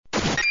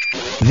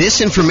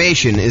This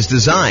information is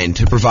designed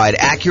to provide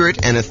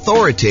accurate and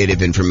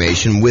authoritative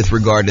information with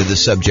regard to the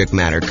subject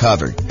matter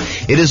covered.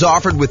 It is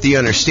offered with the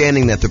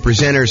understanding that the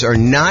presenters are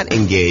not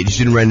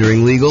engaged in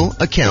rendering legal,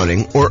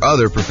 accounting, or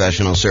other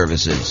professional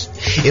services.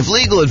 If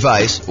legal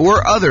advice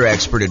or other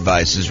expert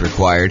advice is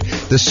required,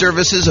 the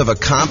services of a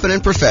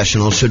competent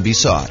professional should be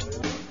sought.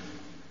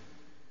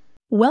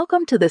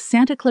 Welcome to the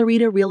Santa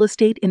Clarita Real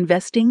Estate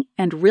Investing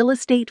and Real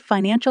Estate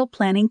Financial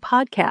Planning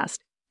Podcast.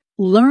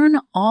 Learn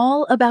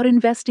all about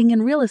investing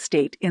in real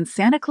estate in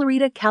Santa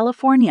Clarita,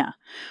 California,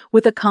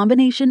 with a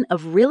combination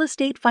of real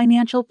estate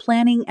financial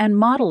planning and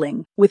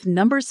modeling with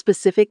numbers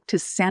specific to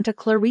Santa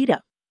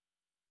Clarita,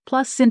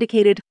 plus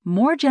syndicated,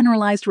 more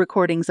generalized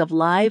recordings of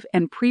live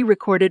and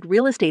pre-recorded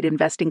real estate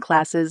investing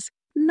classes,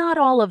 not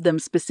all of them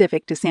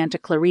specific to Santa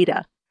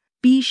Clarita.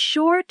 Be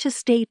sure to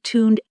stay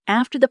tuned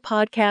after the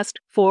podcast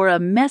for a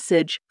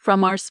message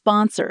from our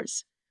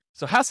sponsors.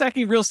 So, house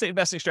hacking real estate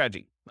investing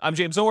strategy. I'm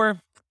James Orr.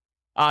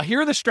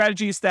 Here are the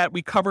strategies that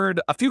we covered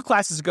a few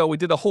classes ago. We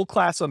did a whole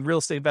class on real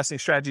estate investing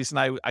strategies, and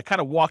I kind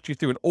of walked you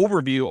through an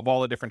overview of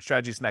all the different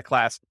strategies in that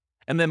class.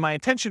 And then my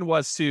intention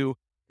was to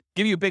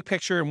give you a big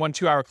picture in 1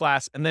 2-hour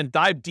class and then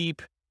dive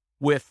deep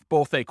with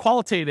both a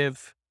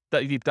qualitative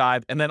deep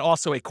dive and then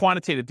also a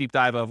quantitative deep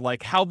dive of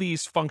like how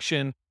these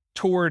function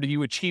toward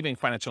you achieving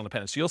financial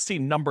independence. So you'll see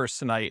numbers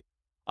tonight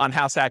on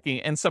house hacking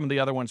and some of the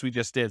other ones we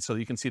just did so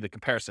you can see the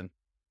comparison.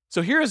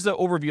 So here's the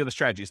overview of the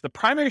strategies. The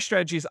primary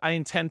strategies I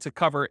intend to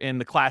cover in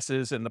the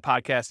classes and the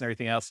podcast and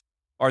everything else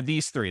are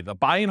these three. The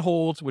buy and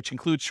hold, which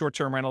includes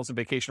short-term rentals and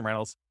vacation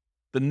rentals.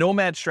 The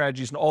nomad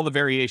strategies and all the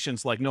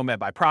variations like nomad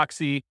by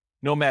proxy,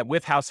 nomad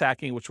with house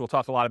hacking, which we'll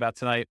talk a lot about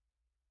tonight.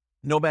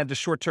 Nomad to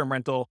short-term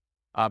rental,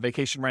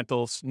 vacation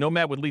rentals,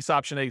 nomad with lease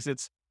option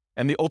exits,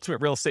 and the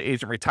ultimate real estate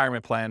agent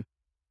retirement plan.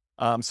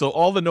 So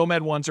all the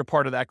nomad ones are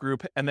part of that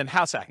group. And then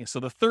house hacking. So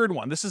the third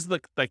one, this is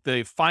the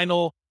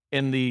final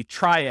in the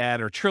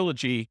triad or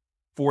trilogy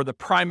for the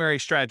primary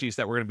strategies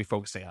that we're going to be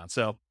focusing on.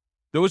 So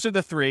those are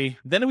the three.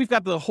 Then we've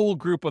got the whole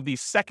group of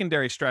these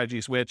secondary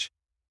strategies, which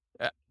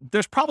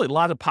there's probably a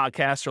lot of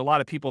podcasts or a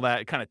lot of people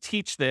that kind of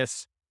teach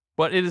this,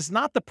 but it is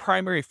not the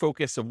primary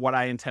focus of what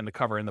I intend to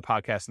cover in the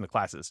podcast and the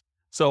classes.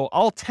 So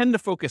I'll tend to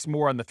focus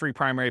more on the three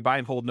primary buy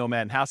and hold,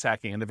 nomad, and house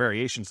hacking and the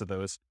variations of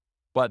those.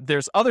 But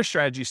there's other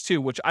strategies too,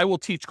 which I will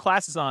teach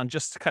classes on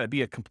just to kind of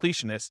be a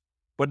completionist.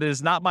 But it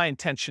is not my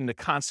intention to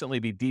constantly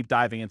be deep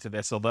diving into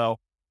this, although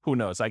who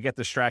knows, I get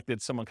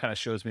distracted. Someone kind of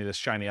shows me this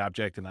shiny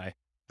object and I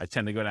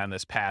tend to go down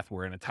this path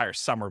where an entire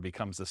summer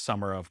becomes the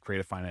summer of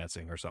creative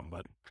financing or something.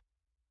 But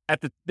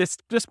at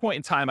this point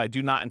in time, I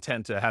do not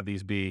intend to have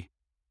these be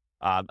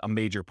a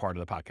major part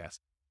of the podcast.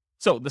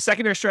 So the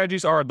secondary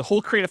strategies are the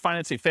whole creative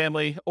financing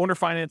family, owner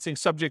financing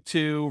subject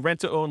to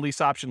rent to own,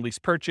 lease option, lease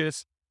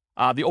purchase,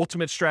 the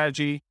ultimate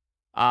strategy,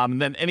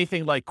 and then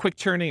anything like quick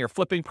turning or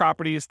flipping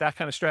properties, that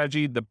kind of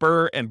strategy, the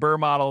BRRRR and BRRRR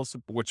models,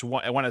 which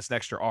one has an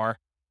extra R,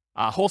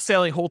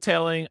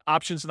 wholetailing,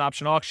 options and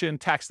option auction,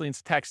 tax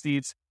liens, tax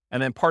deeds,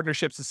 and then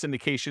partnerships and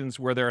syndications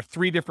where there are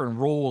three different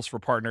roles for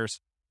partners.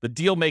 The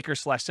deal maker /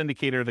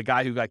 syndicator, the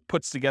guy who like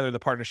puts together the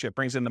partnership,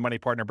 brings in the money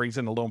partner, brings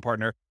in the loan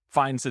partner,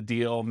 finds the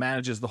deal,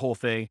 manages the whole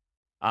thing.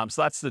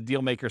 So that's the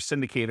deal maker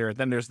syndicator.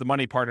 Then there's the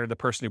money partner, the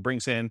person who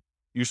brings in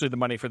usually the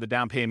money for the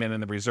down payment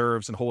and the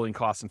reserves and holding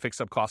costs and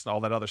fix-up costs and all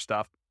that other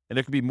stuff. And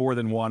there could be more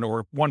than one,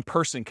 or one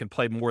person can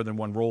play more than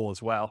one role as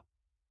well.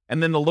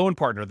 And then the loan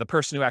partner, the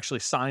person who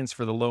actually signs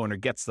for the loan or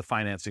gets the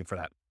financing for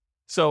that.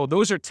 So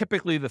those are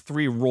typically the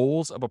three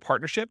roles of a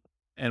partnership,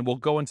 and we'll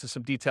go into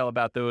some detail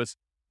about those.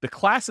 The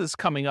classes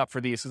coming up for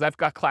these, because I've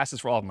got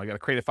classes for all of them. I got a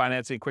creative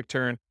financing, quick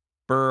turn,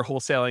 BRRRR,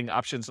 wholesaling,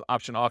 options,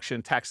 option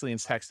auction, tax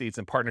liens, tax deeds,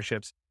 and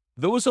partnerships.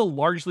 Those will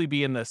largely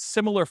be in the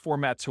similar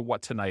format to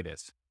what tonight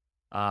is.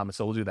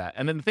 So we'll do that.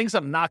 And then the things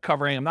I'm not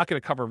covering, I'm not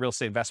going to cover real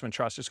estate investment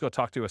trust. Just go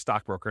talk to a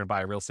stockbroker and buy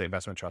a real estate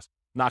investment trust.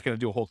 Not going to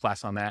do a whole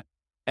class on that.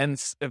 And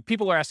if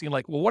people are asking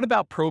like, well, what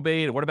about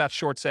probate? What about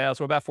short sales?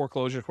 What about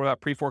foreclosures? What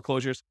about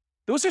pre-foreclosures?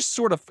 Those are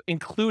sort of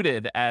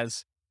included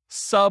as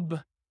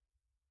sub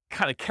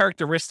kind of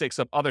characteristics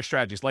of other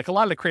strategies. Like a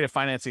lot of the creative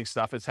financing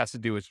stuff, it has to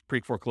do with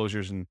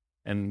pre-foreclosures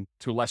and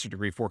to a lesser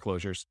degree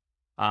foreclosures.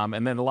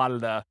 And then a lot of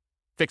the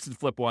fix and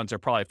flip ones are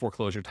probably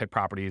foreclosure type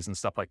properties and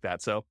stuff like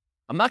that. So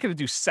I'm not going to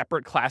do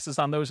separate classes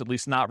on those, at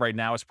least not right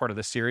now as part of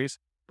this series,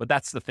 but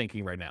that's the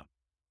thinking right now.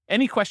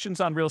 Any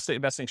questions on real estate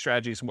investing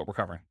strategies and what we're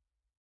covering?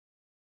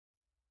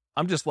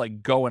 I'm just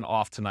like going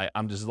off tonight.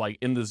 I'm just like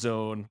in the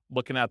zone,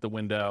 looking out the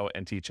window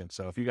and teaching.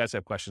 So if you guys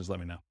have questions, let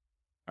me know.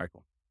 All right,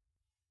 cool.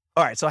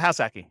 All right, so house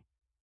hacking.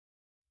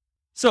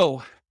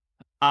 So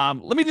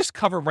let me just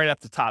cover right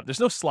up the top.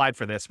 There's no slide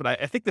for this, but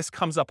I think this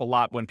comes up a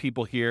lot when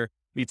people hear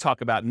me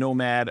talk about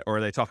nomad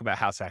or they talk about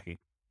house hacking.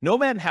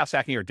 Nomad and house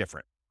hacking are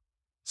different.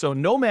 So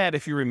nomad,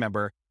 if you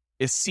remember,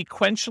 is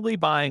sequentially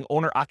buying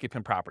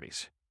owner-occupant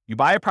properties. You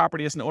buy a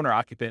property as an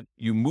owner-occupant,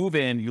 you move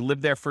in, you live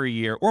there for a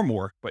year or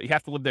more, but you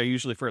have to live there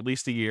usually for at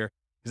least a year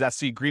because that's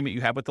the agreement you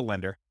have with the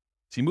lender.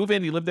 So you move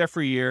in, you live there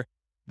for a year.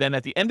 Then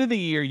at the end of the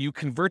year, you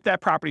convert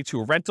that property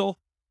to a rental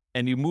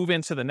and you move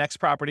into the next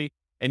property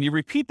And you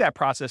repeat that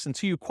process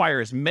until you acquire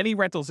as many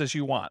rentals as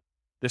you want.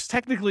 There's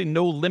technically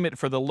no limit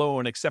for the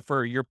loan except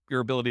for your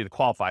ability to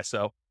qualify.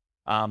 So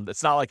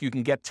it's not like you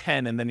can get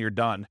 10 and then you're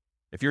done.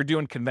 If you're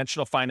doing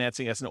conventional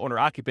financing as an owner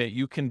occupant,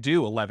 you can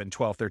do 11,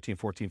 12, 13,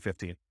 14,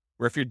 15.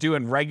 Where if you're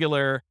doing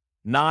regular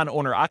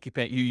non-owner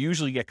occupant, you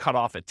usually get cut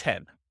off at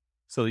 10.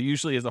 So there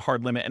usually is a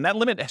hard limit. And that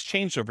limit has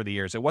changed over the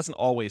years. It wasn't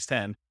always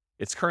 10.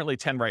 It's currently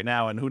 10 right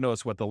now. And who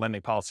knows what the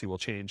lending policy will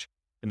change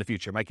in the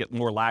future. It might get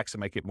more lax. It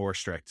might get more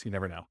strict. You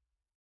never know.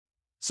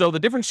 So the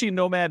difference between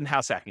Nomad and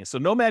house hacking. So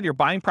Nomad, you're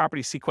buying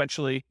property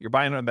sequentially. You're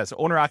buying them as an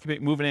owner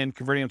occupant, moving in,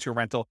 converting them to a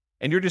rental,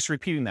 and you're just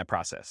repeating that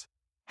process.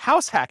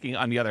 House hacking,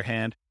 on the other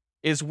hand,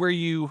 is where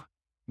you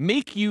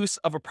make use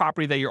of a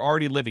property that you're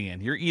already living in.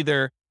 You're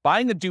either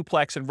buying a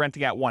duplex and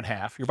renting out one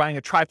half, you're buying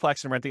a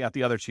triplex and renting out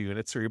the other 2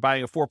 units, or you're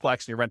buying a fourplex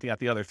and you're renting out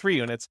the other 3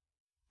 units,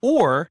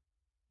 or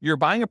you're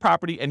buying a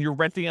property and you're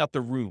renting out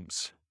the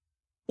rooms,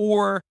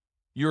 or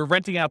you're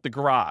renting out the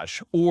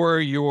garage, or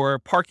you're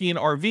parking an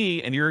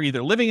RV and you're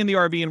either living in the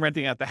RV and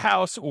renting out the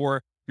house,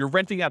 or you're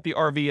renting out the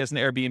RV as an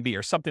Airbnb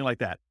or something like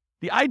that.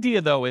 The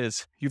idea, though,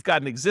 is you've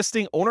got an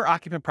existing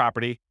owner-occupant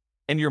property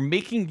and you're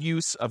making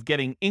use of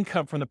getting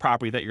income from the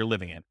property that you're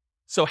living in.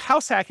 So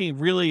house hacking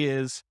really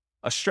is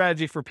a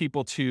strategy for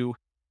people to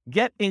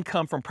get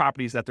income from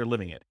properties that they're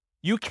living in.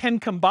 You can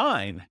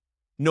combine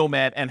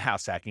Nomad and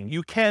house hacking.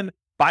 You can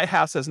buy a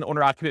house as an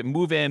owner-occupant,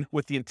 move in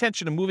with the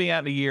intention of moving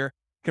out in a year,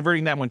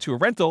 converting that one to a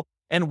rental.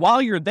 And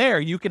while you're there,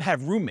 you can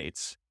have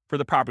roommates for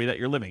the property that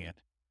you're living in.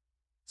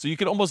 So you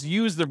can almost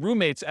use the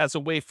roommates as a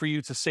way for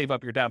you to save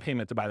up your down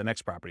payment to buy the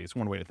next property. It's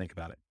one way to think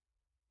about it.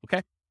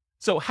 Okay.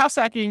 So house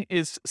hacking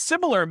is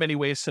similar in many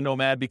ways to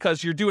Nomad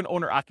because you're doing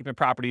owner occupant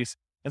properties.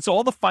 And so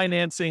all the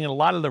financing and a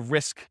lot of the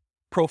risk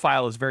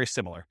profile is very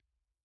similar.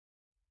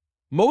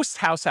 Most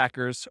house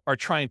hackers are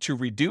trying to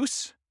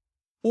reduce,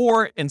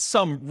 or in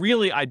some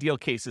really ideal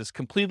cases,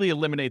 completely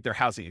eliminate their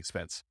housing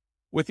expense.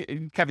 With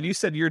Kevin, you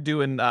said you're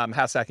doing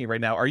house hacking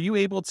right now. Are you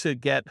able to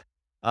get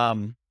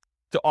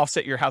to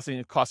offset your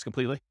housing costs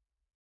completely?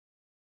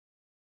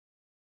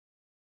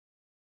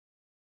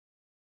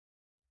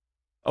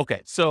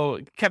 Okay, so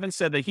Kevin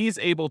said that he's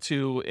able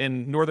to,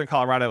 in Northern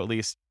Colorado at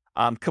least,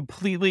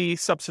 completely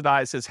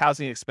subsidize his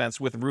housing expense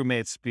with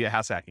roommates via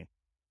house hacking.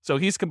 So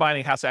he's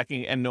combining house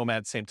hacking and Nomad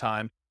at the same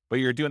time, but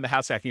you're doing the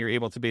house hacking, you're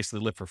able to basically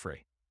live for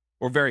free,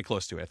 or very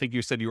close to it. I think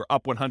you said you were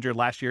up 100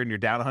 last year and you're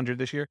down 100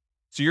 this year.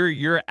 So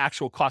your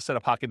actual cost out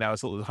of pocket now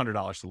is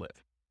 $100 to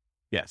live.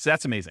 Yeah, so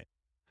that's amazing.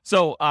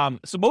 So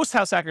most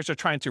house hackers are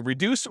trying to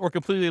reduce or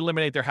completely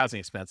eliminate their housing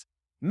expense.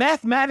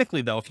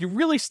 Mathematically, though, if you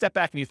really step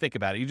back and you think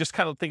about it, you just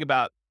kind of think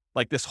about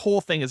like this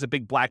whole thing is a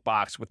big black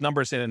box with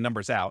numbers in and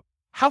numbers out.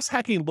 House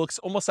hacking looks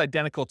almost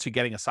identical to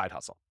getting a side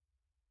hustle,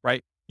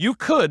 right? You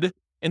could,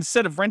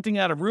 instead of renting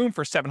out a room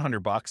for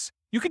 $700,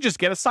 you could just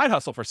get a side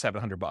hustle for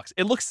 $700.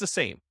 It looks the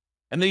same.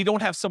 And then you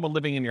don't have someone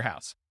living in your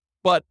house.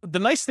 But the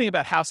nice thing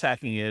about house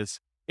hacking is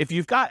if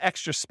you've got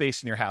extra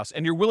space in your house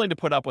and you're willing to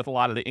put up with a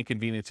lot of the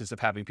inconveniences of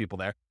having people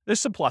there, there's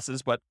some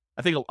pluses, but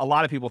I think a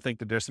lot of people think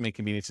that there's some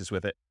inconveniences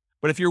with it.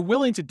 But if you're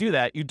willing to do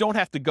that, you don't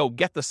have to go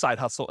get the side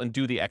hustle and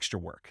do the extra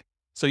work.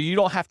 So you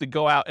don't have to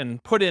go out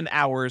and put in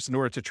hours in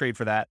order to trade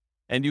for that.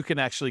 And you can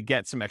actually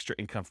get some extra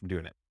income from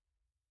doing it.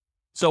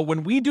 So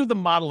when we do the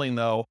modeling,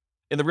 though,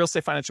 in the Real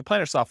Estate Financial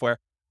Planner software,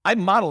 I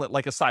model it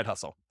like a side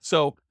hustle.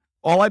 So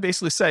all I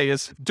basically say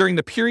is during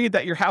the period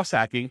that you're house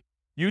hacking,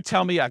 you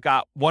tell me I've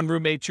got 1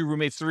 roommate, 2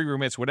 roommates, 3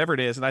 roommates, whatever it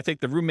is. And I take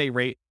the roommate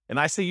rate and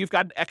I say you've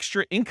got an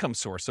extra income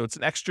source. So it's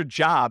an extra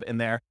job in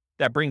there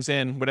that brings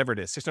in whatever it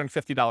is,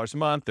 $650 a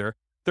month or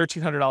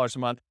 $1,300 a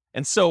month.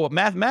 And so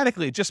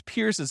mathematically, it just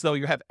appears as though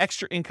you have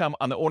extra income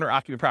on the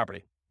owner-occupant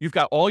property. You've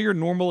got all your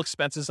normal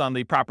expenses on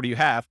the property you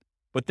have,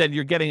 but then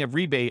you're getting a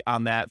rebate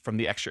on that from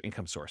the extra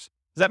income source.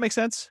 Does that make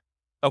sense?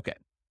 Okay.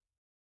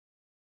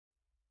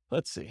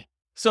 Let's see.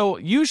 So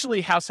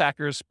usually house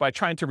hackers, by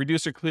trying to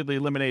reduce or completely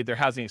eliminate their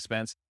housing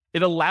expense,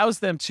 it allows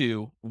them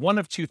to, one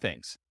of two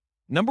things.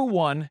 Number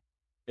one,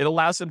 it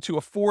allows them to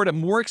afford a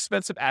more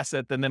expensive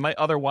asset than they might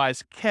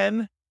otherwise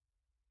can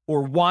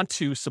or want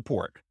to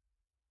support.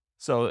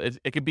 So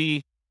it could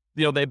be,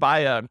 they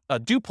buy a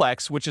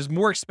duplex, which is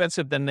more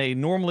expensive than they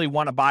normally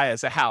want to buy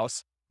as a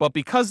house. But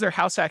because they're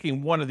house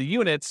hacking one of the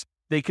units,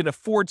 they can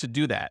afford to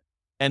do that.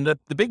 And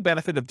the big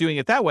benefit of doing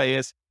it that way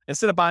is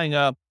instead of buying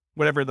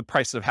whatever the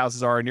price of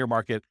houses are in your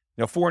market,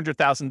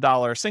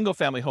 $400,000 single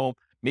family home,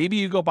 maybe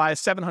you go buy a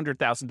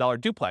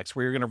 $700,000 duplex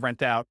where you're going to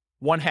rent out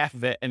one half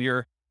of it and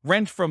your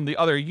rent from the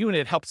other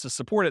unit helps to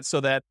support it so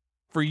that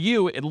for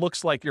you, it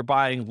looks like you're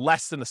buying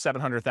less than a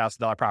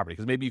 $700,000 property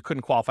because maybe you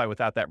couldn't qualify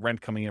without that rent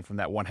coming in from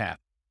that one half.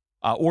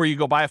 Or you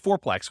go buy a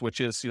fourplex,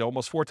 which is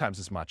almost 4 times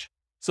as much.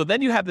 So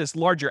then you have this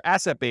larger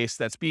asset base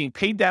that's being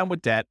paid down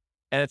with debt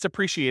and it's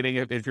appreciating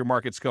if your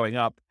market's going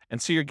up. And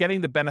so you're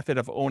getting the benefit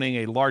of owning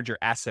a larger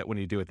asset when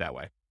you do it that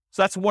way.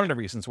 So that's one of the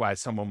reasons why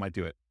someone might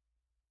do it.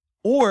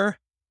 Or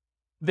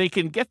they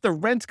can get the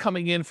rent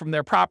coming in from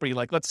their property.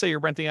 Like let's say you're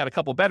renting out a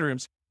couple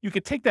bedrooms, you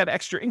could take that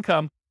extra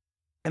income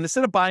and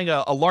instead of buying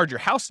a larger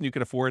house than you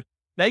can afford,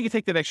 Now you can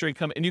take that extra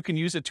income and you can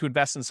use it to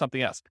invest in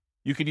something else.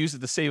 You could use it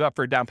to save up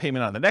for a down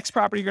payment on the next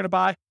property you're going to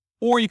buy,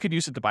 or you could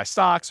use it to buy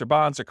stocks or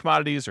bonds or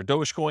commodities or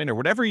Dogecoin or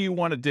whatever you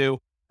want to do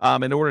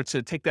in order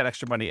to take that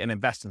extra money and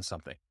invest in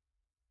something.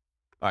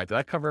 All right, did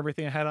I cover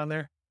everything I had on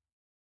there?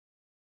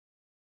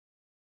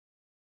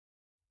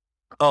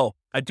 Oh,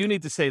 I do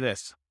need to say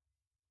this.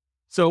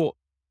 So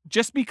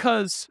just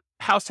because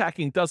house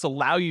hacking does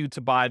allow you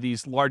to buy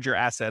these larger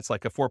assets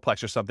like a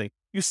fourplex or something,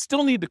 you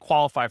still need to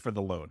qualify for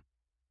the loan.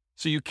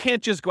 So you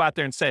can't just go out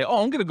there and say,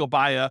 oh, I'm going to go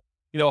buy a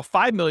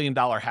 $5 million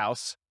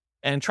house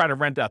and try to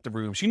rent out the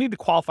rooms. You need to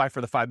qualify for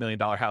the $5 million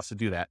house to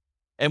do that.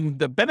 And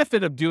the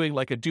benefit of doing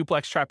like a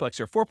duplex, triplex,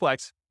 or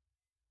fourplex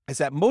is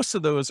that most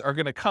of those are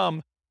going to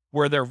come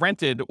where they're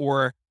rented,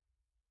 or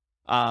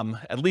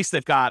at least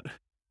they've got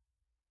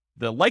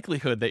the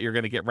likelihood that you're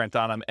going to get rent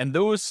on them. And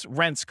those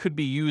rents could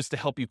be used to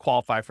help you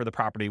qualify for the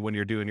property when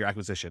you're doing your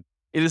acquisition.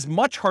 It is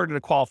much harder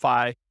to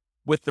qualify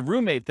with the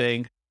roommate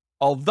thing.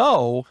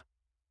 Although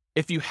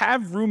if you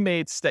have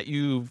roommates that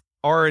you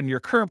are in your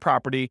current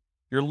property,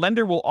 your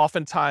lender will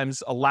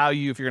oftentimes allow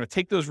you, if you're going to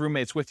take those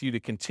roommates with you, to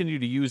continue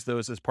to use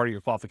those as part of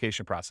your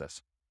qualification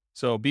process.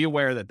 So be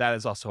aware that that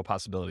is also a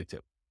possibility too.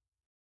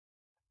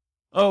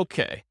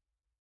 Okay.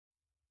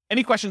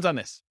 Any questions on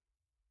this?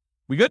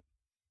 We good?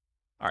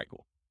 All right,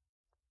 cool.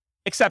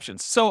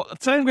 Exceptions. So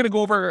tonight I'm going to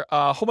go over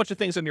a whole bunch of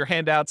things in your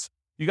handouts.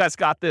 You guys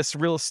got this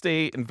real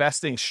estate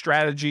investing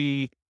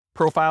strategy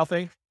profile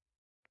thing.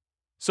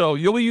 So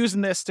you'll be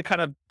using this to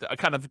kind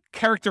of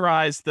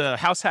characterize the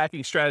house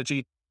hacking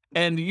strategy.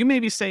 And you may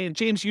be saying,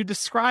 James, you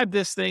described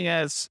this thing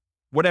as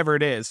whatever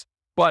it is,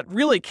 but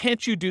really,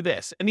 can't you do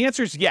this? And the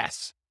answer is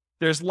yes.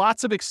 There's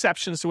lots of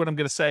exceptions to what I'm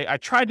going to say. I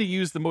tried to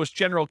use the most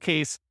general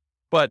case,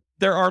 but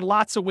there are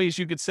lots of ways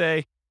you could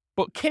say,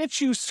 but can't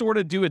you sort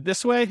of do it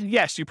this way?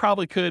 Yes, you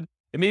probably could.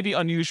 It may be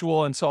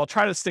unusual. And so I'll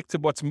try to stick to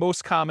what's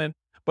most common,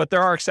 but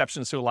there are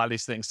exceptions to a lot of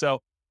these things.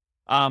 So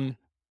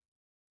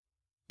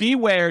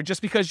beware,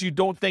 just because you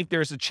don't think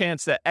there's a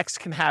chance that X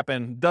can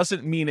happen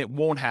doesn't mean it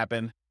won't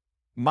happen.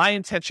 My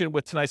intention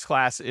with tonight's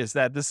class is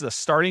that this is a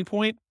starting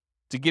point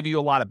to give you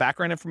a lot of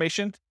background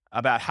information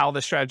about how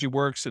the strategy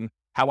works and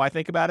how I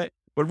think about it,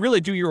 but really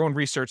do your own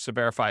research to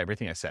verify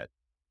everything I said.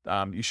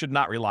 You should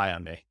not rely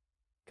on me.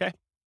 Okay?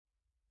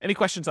 Any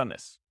questions on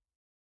this?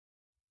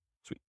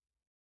 Sweet.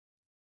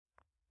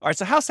 All right,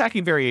 so house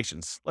hacking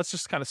variations. Let's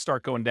just kind of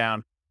start going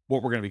down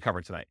what we're going to be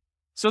covering tonight.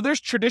 So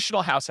there's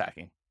traditional house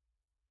hacking.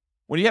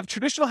 When you have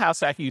traditional house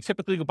hacking, you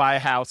typically go buy a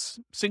house,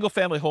 single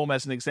family home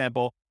as an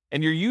example,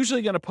 and you're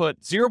usually going to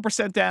put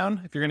 0%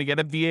 down if you're going to get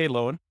a VA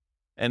loan.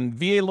 And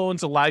VA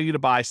loans allow you to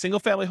buy single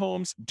family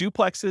homes,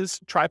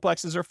 duplexes,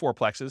 triplexes, or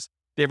fourplexes.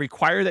 They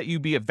require that you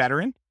be a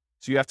veteran.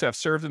 So you have to have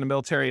served in the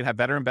military and have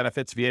veteran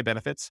benefits, VA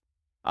benefits.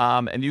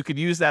 And you could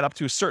use that up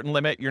to a certain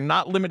limit. You're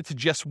not limited to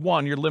just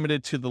one. You're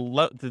limited to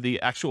the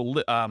actual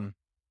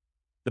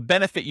the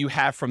benefit you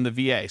have from the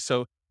VA.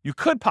 So you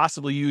could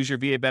possibly use your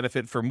VA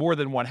benefit for more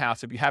than one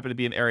house if you happen to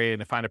be in an area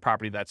and find a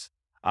property that's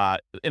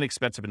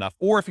inexpensive enough.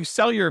 Or if you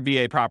sell your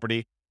VA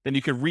property, then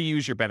you could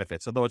reuse your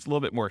benefits, although it's a little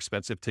bit more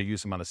expensive to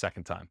use them on the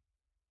second time.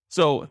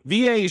 So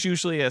VA is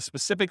usually a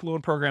specific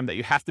loan program that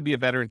you have to be a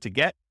veteran to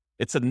get.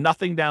 It's a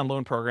nothing down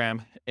loan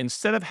program.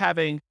 Instead of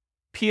having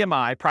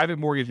PMI, private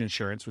mortgage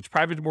insurance, which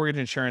private mortgage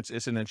insurance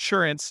is an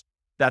insurance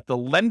that the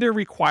lender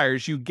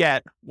requires you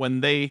get when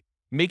they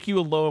make you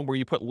a loan where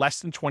you put less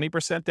than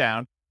 20%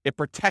 down, it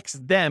protects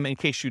them in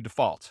case you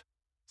default.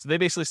 So they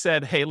basically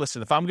said, hey,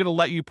 listen, if I'm going to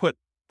let you put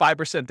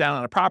 5% down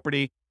on a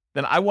property,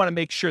 then I want to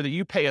make sure that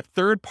you pay a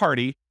third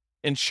party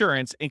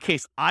insurance in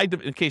case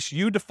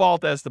you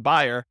default as the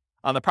buyer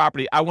on the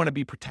property. I want to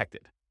be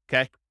protected.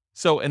 Okay.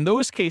 So in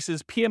those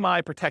cases,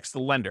 PMI protects the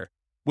lender.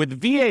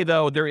 With VA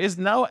though, there is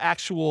no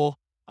actual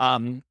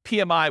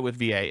PMI with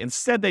VA.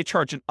 Instead, they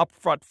charge an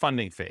upfront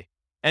funding fee.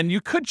 And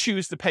you could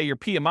choose to pay your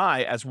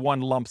PMI as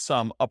one lump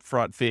sum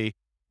upfront fee,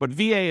 but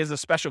VA is a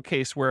special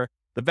case where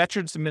the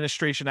Veterans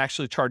Administration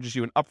actually charges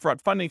you an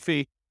upfront funding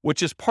fee,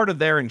 which is part of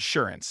their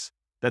insurance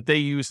that they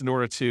use in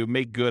order to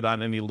make good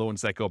on any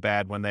loans that go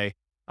bad when the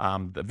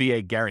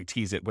VA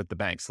guarantees it with the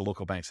banks, the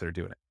local banks that are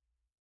doing it.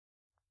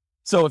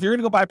 So if you're going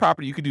to go buy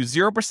property, you could do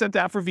 0%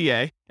 down for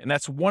VA, and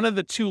that's one of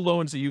the two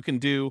loans that you can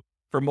do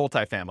for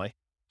multifamily.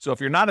 So if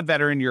you're not a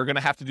veteran, you're going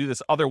to have to do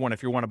this other one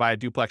if you want to buy a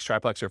duplex,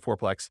 triplex, or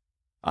fourplex.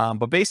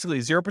 But basically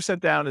 0%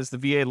 down is the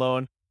VA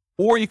loan,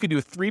 or you could do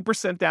a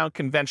 3% down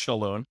conventional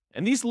loan.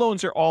 And these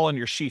loans are all on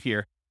your sheet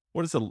here.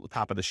 What does the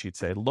top of the sheet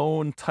say?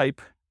 Loan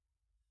type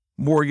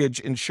mortgage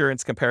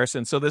insurance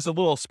comparison. So there's a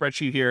little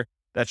spreadsheet here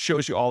that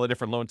shows you all the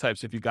different loan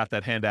types if you've got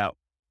that handout,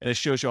 and it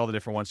shows you all the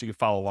different ones. You can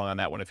follow along on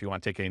that one if you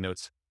want to take any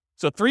notes.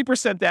 So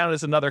 3% down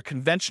is another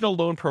conventional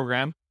loan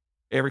program.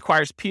 It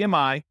requires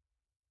PMI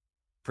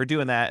for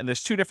doing that. And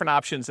there's two different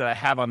options that I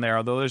have on there,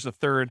 although there's a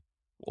third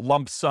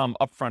lump sum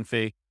upfront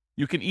fee.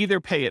 You can either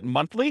pay it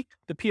monthly,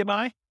 the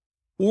PMI,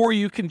 or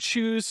you can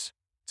choose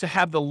to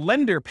have the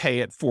lender pay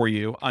it for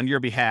you on your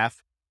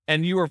behalf,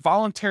 and you are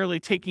voluntarily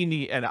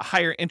taking at a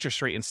higher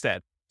interest rate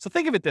instead. So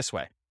think of it this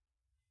way.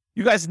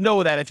 You guys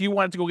know that if you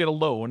wanted to go get a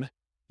loan,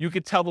 you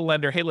could tell the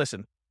lender, hey,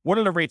 listen, what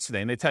are the rates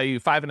today? And they tell you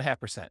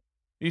 5.5%.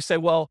 You say,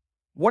 well,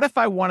 what if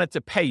I wanted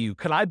to pay you?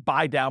 Could I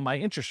buy down my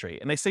interest rate?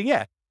 And they say,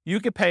 yeah, you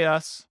could pay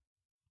us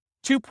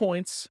 2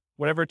 points,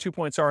 whatever 2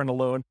 points are in the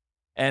loan,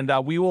 and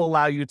we will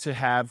allow you to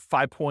have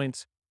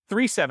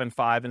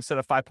 5.375 instead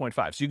of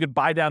 5.5. So you could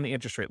buy down the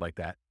interest rate like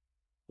that.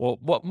 Well,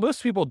 what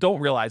most people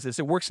don't realize is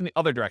it works in the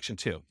other direction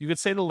too. You could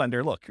say to the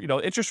lender, look,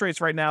 interest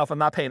rates right now, if I'm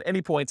not paying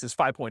any points, is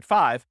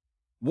 5.5.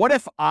 What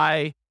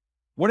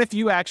if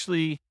you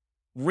actually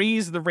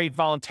raise the rate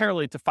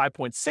voluntarily to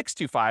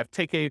 5.625,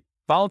 take a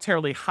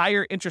voluntarily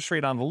higher interest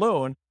rate on the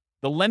loan?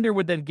 The lender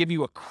would then give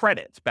you a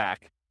credit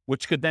back,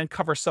 which could then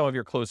cover some of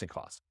your closing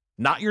costs,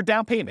 not your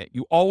down payment.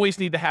 You always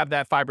need to have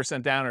that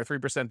 5% down or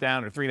 3%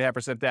 down or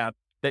 3.5% down,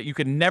 that you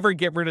can never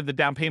get rid of the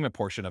down payment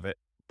portion of it.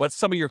 But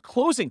some of your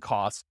closing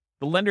costs,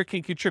 the lender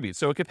can contribute.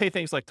 So it could pay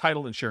things like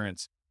title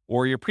insurance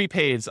or your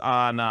prepaids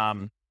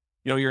on,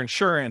 your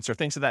insurance or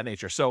things of that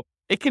nature. So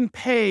it can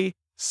pay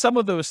some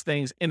of those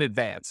things in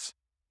advance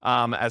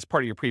as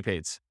part of your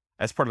prepaids,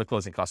 as part of the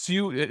closing costs.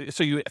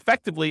 So you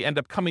effectively end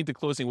up coming to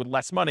closing with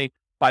less money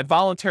by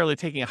voluntarily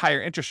taking a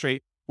higher interest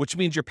rate, which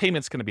means your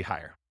payment's going to be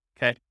higher.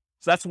 Okay,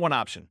 so that's one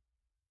option.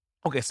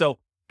 Okay, so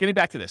getting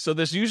back to this, so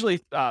there's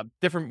usually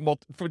different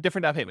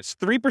down payments.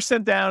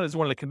 3% down is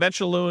one of the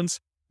conventional loans.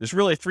 There's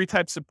really 3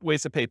 types of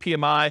ways to pay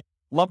PMI: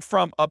 lump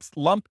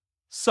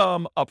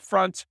sum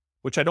upfront,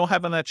 which I don't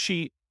have on that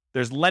sheet.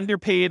 There's lender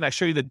paid, and I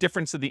show you the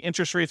difference of the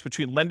interest rates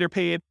between lender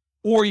paid,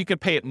 or you can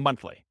pay it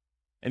monthly.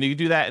 And you can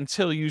do that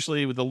until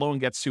usually the loan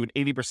gets to an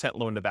 80%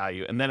 loan to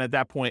value. And then at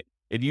that point,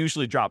 it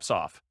usually drops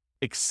off,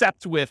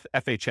 except with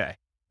FHA.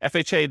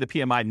 FHA, the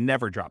PMI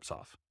never drops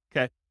off.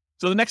 Okay.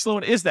 So the next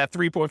loan is that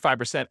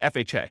 3.5%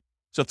 FHA.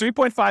 So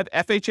 3.5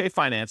 FHA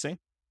financing.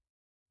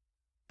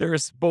 There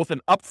is both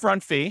an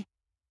upfront fee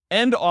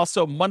and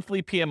also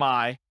monthly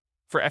PMI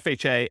for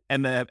FHA,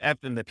 and the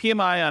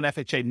PMI on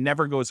FHA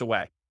never goes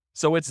away.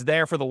 So it's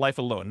there for the life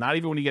of the loan. Not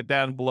even when you get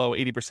down below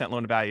 80%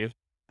 loan to value,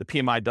 the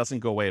PMI doesn't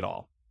go away at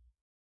all.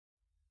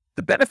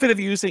 The benefit of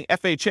using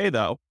FHA,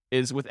 though,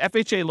 is with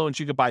FHA loans,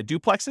 you could buy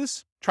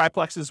duplexes,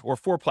 triplexes, or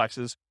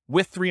fourplexes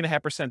with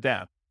 3.5%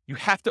 down. You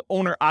have to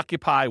owner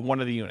occupy one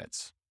of the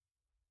units.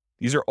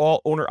 These are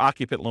all owner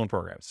occupant loan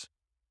programs.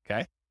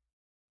 Okay.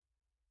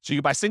 So you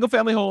can buy single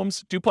family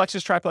homes,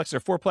 duplexes, triplexes,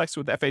 or fourplexes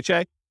with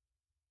FHA,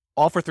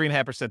 all for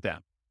 3.5%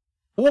 down,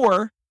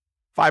 or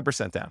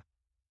 5% down.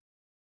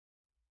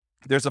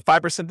 There's a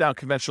 5% down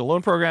conventional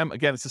loan program.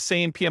 Again, it's the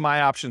same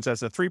PMI options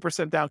as a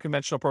 3% down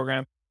conventional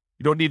program.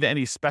 You don't need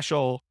any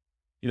special,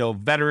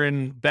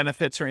 veteran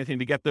benefits or anything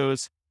to get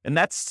those. And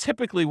that's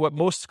typically what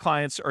most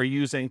clients are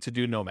using to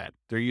do Nomad.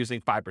 They're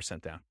using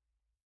 5% down.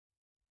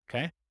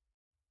 Okay.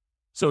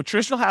 So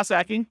traditional house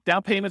hacking,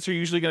 down payments are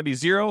usually going to be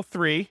 0,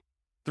 3,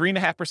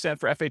 3.5%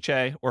 for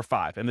FHA, or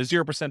 5. And the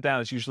 0%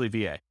 down is usually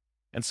VA.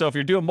 And so if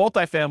you're doing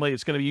multifamily,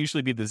 it's going to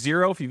usually be the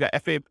 0 if you've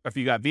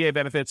got VA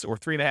benefits, or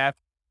 3.5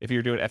 if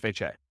you're doing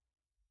FHA.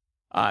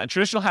 In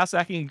traditional house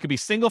hacking, it could be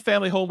single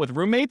family home with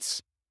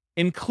roommates,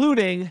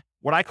 including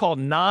what I call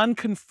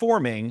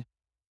non-conforming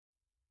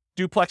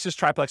duplexes,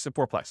 triplexes, and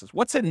fourplexes.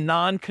 What's a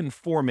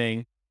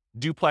non-conforming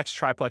duplex,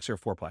 triplex, or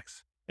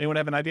fourplex? Anyone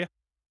have an idea?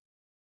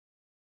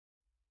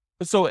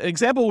 So an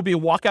example would be a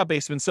walkout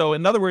basement. So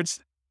in other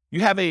words,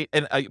 you have a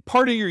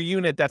part of your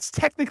unit that's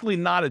technically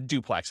not a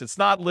duplex. It's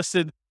not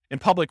listed in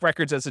public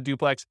records as a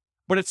duplex,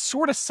 but it's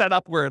sort of set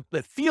up where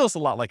it feels a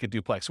lot like a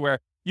duplex, where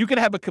you can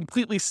have a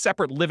completely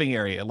separate living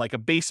area, like a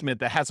basement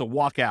that has a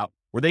walkout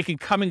where they can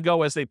come and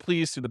go as they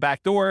please through the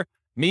back door.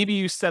 Maybe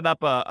you set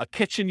up a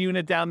kitchen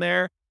unit down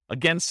there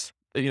against,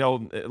 a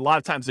lot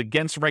of times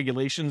against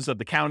regulations of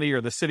the county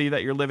or the city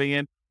that you're living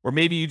in. Or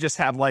maybe you just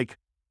have like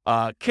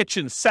a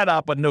kitchen set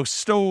up, but no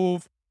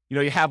stove.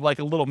 You have like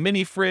a little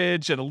mini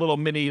fridge and a little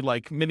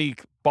mini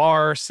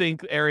bar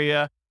sink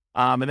area.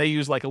 And they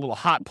use like a little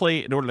hot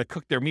plate in order to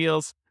cook their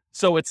meals.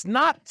 So it's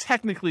not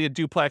technically a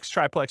duplex,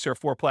 triplex, or a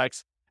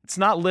fourplex. It's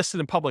not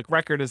listed in public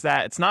record as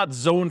that. It's not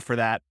zoned for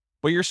that,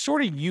 but you're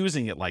sort of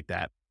using it like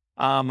that.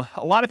 A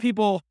lot of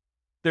people,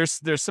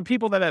 there's some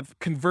people that have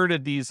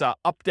converted these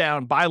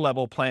up-down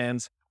bi-level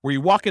plans where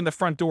you walk in the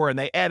front door and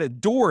they added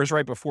doors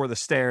right before the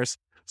stairs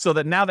so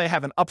that now they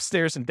have an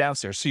upstairs and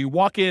downstairs. So you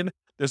walk in,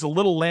 there's a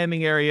little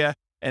landing area,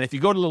 and if you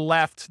go to the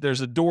left,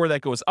 there's a door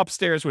that goes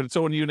upstairs with its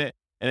own unit.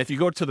 And if you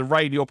go to the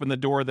right, you open the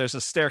door, there's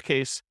a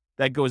staircase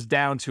that goes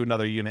down to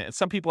another unit. And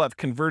some people have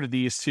converted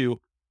these to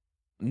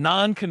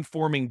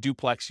non-conforming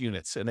duplex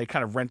units, and they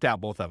kind of rent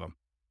out both of them.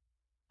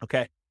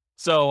 Okay.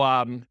 So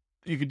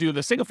you could do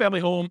the single family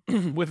home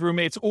with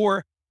roommates,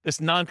 or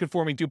this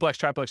non-conforming duplex,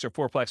 triplex, or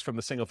fourplex from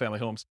the single family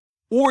homes.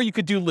 Or you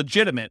could do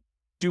legitimate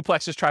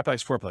duplexes,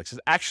 triplexes, fourplexes,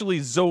 actually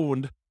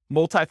zoned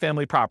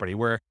multifamily property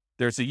where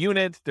there's a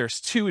unit, there's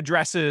 2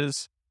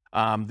 addresses,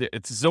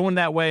 it's zoned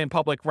that way in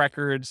public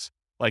records.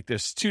 Like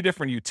there's 2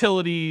 different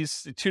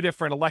utilities, 2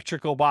 different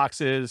electrical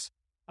boxes,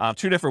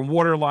 2 different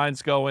water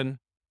lines going,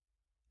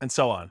 and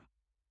so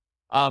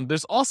on.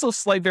 There's also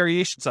slight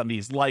variations on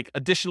these, like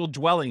additional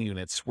dwelling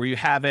units where you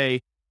have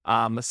a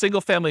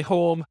single family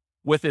home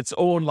with its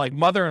own like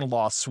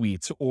mother-in-law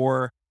suite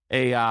or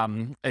a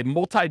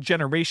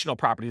multi-generational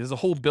property. There's a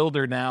whole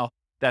builder now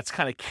that's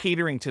kind of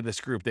catering to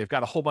this group. They've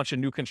got a whole bunch of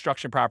new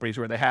construction properties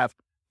where they have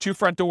 2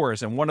 front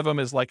doors, and one of them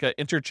is like an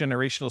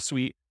intergenerational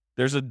suite.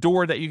 There's a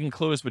door that you can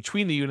close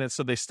between the units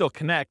so they still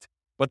connect,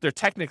 but they're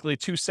technically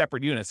 2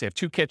 separate units. They have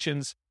 2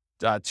 kitchens,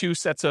 2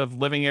 sets of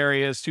living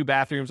areas, 2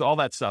 bathrooms, all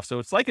that stuff. So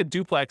it's like a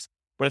duplex,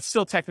 but it's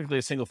still technically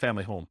a single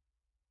family home,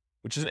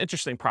 which is an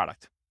interesting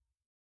product.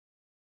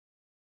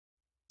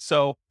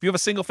 So if you have a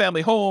single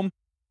family home,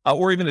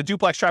 or even a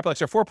duplex,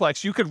 triplex, or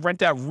fourplex, you could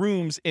rent out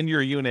rooms in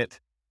your unit,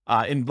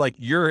 in like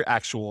your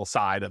actual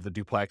side of the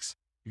duplex.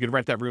 You could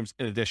rent out rooms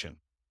in addition.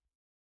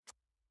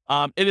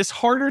 It is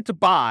harder to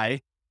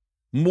buy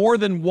more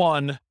than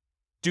one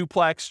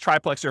duplex,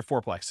 triplex, or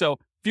fourplex. So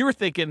if you were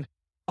thinking,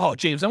 oh,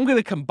 James, I'm going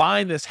to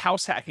combine this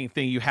house hacking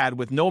thing you had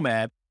with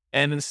Nomad,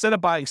 and instead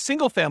of buying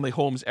single family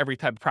homes every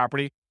type of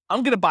property,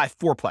 I'm going to buy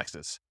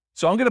fourplexes.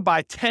 So I'm going to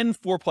buy 10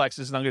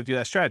 fourplexes, and I'm going to do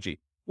that strategy.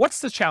 What's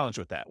the challenge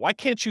with that? Why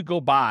can't you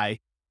go buy,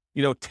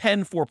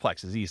 10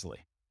 fourplexes easily?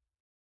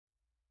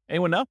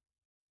 Anyone know?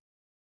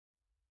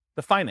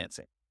 The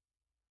financing.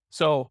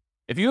 So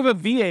if you have a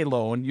VA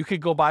loan, you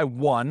could go buy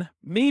 1,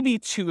 maybe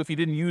 2 if you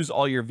didn't use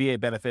all your VA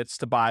benefits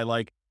to buy 2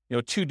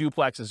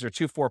 duplexes or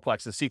 2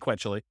 fourplexes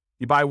sequentially.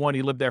 You buy 1,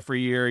 you live there for a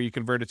year, you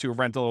convert it to a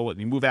rental,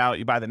 you move out,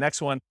 you buy the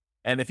next one.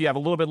 And if you have a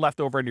little bit left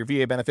over in your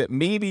VA benefit,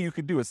 maybe you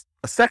could do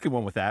a second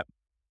one with that.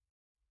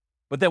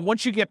 But then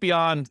once you get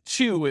beyond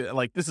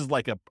 2, this is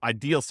like an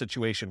ideal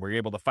situation where you're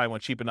able to find one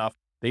cheap enough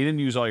that you didn't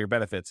use all your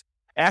benefits.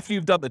 After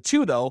you've done the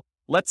 2 though,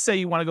 let's say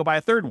you want to go buy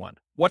a third one.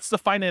 What's the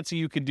financing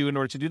you can do in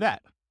order to do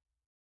that?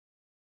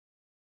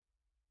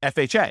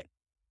 FHA.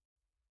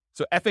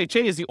 So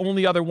FHA is the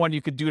only other one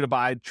you could do to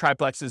buy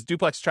triplexes,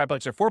 duplex,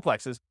 triplex, or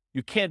fourplexes.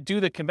 You can't do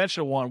the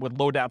conventional one with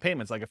low down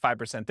payments, like a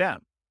 5%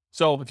 down.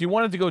 So if you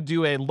wanted to go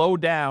do a low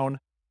down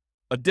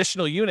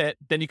additional unit,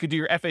 then you could do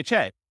your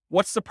FHA.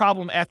 What's the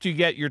problem after you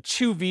get your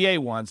 2 VA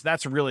ones?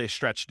 That's really a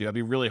stretch to do. That'd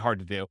be really hard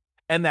to do.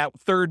 And that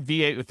third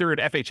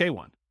FHA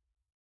one.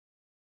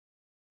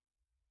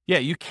 Yeah,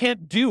 you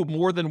can't do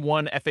more than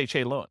 1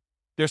 FHA loan.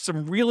 There's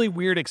some really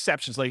weird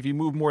exceptions, like if you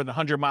move more than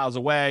 100 miles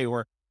away,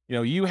 or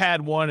you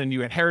had one and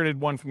you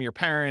inherited one from your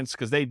parents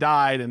because they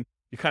died and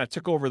you kind of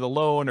took over the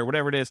loan or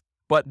whatever it is.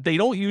 But they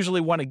don't usually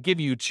want to give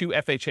you 2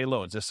 FHA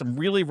loans. There's some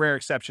really rare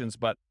exceptions,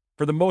 but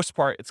for the most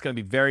part, it's going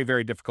to be very,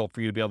 very difficult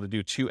for you to be able to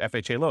do 2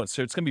 FHA loans.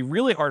 So it's going to be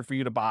really hard for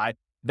you to buy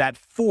that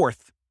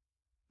 4th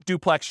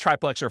duplex,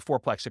 triplex, or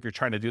fourplex if you're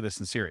trying to do this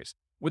in series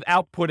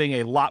without putting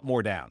a lot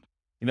more down.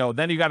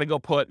 Then you got to go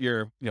put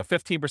your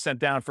 15%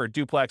 down for a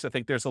duplex. I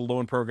think there's a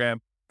loan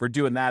program for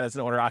doing that as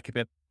an owner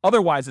occupant.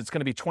 Otherwise, it's going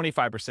to be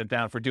 25%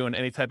 down for doing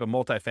any type of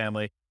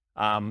multifamily.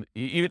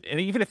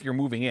 Even if you're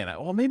moving in,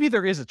 well, maybe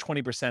there is a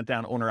 20%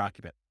 down owner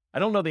occupant. I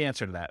don't know the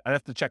answer to that. I'd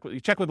have to check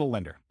with a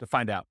lender to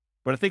find out.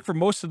 But I think for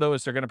most of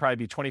those, they're going to probably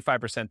be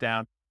 25%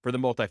 down for the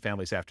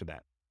multifamilies after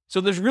that. So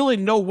there's really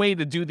no way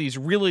to do these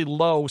really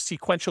low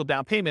sequential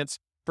down payments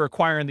for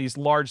acquiring these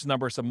large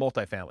numbers of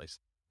multifamilies.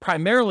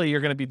 Primarily,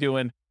 you're going to be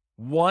doing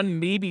 1,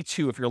 maybe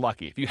 2 if you're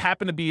lucky. If you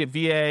happen to be a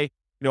VA,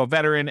 a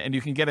veteran, and you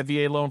can get a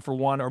VA loan for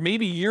 1, or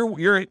maybe you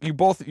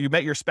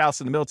met your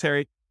spouse in the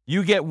military,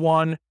 you get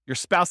 1, your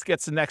spouse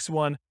gets the next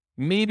one.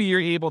 Maybe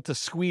you're able to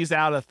squeeze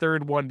out a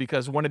third one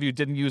because one of you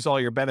didn't use all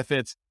your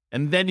benefits.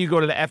 And then you go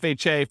to the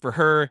FHA for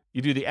her,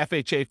 you do the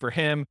FHA for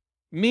him.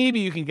 Maybe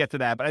you can get to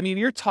that. But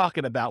you're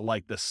talking about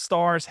like the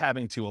stars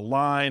having to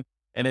align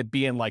and it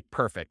being like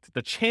perfect.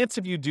 The chance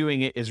of you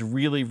doing it is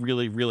really,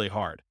 really, really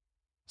hard.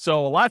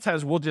 So a lot of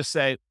times we'll just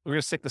say, we're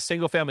going to stick to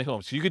single family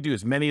homes. So you could do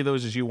as many of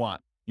those as you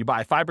want. You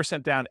buy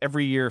 5% down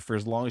every year for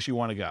as long as you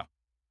want to go.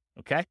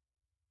 Okay.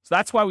 So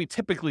that's why we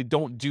typically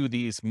don't do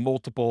these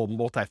multiple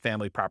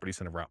multifamily properties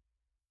in a row.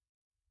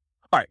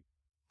 All right.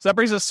 So that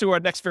brings us to our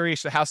next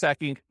variation of house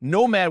hacking,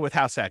 Nomad with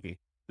house hacking.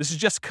 This is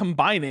just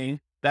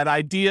combining that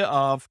idea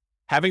of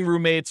having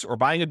roommates or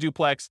buying a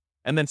duplex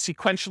and then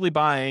sequentially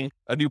buying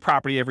a new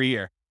property every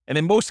year. And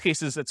in most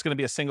cases, it's going to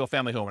be a single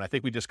family home. And I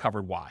think we just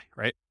covered why,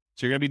 right?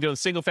 So you're going to be doing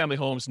single family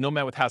homes,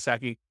 Nomad with house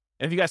hacking.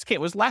 And if you guys can't,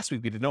 it was last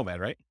week we did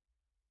Nomad, right?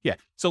 Yeah.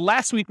 So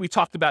last week we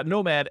talked about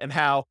Nomad and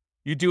how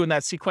you're doing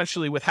that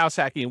sequentially with house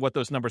hacking and what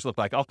those numbers look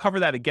like. I'll cover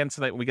that again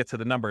tonight when we get to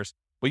the numbers,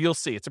 but you'll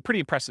see it's a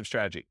pretty impressive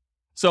strategy.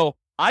 So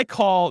I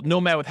call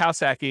Nomad with house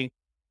hacking,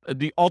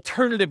 the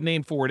alternative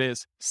name for it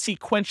is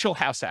sequential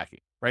house hacking,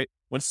 right?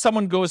 When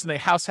someone goes and they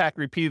house hack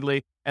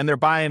repeatedly and they're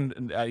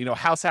buying,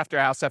 house after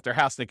house after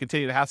house, and they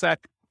continue to house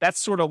hack, that's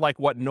sort of like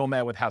what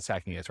Nomad with house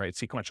hacking is, right?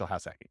 Sequential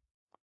house hacking.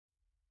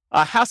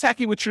 House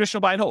hacking with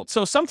traditional buy and hold.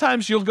 So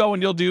sometimes you'll go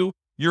and you'll do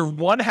your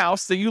one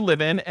house that you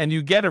live in and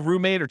you get a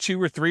roommate or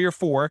 2 or 3 or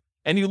 4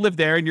 and you live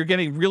there and you're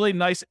getting really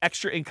nice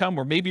extra income,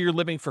 or maybe you're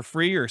living for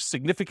free or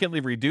significantly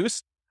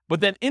reduced.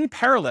 But then in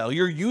parallel,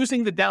 you're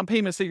using the down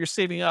payments that you're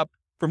saving up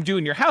from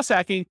doing your house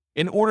hacking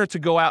in order to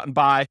go out and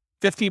buy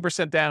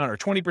 15% down or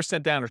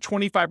 20% down or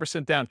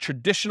 25% down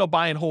traditional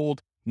buy and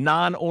hold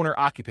non-owner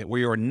occupant where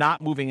you're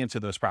not moving into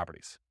those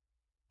properties.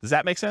 Does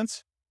that make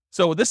sense?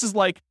 So this is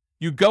like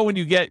you go and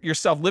you get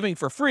yourself living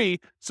for free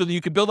so that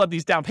you can build up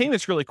these down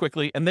payments really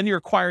quickly. And then you're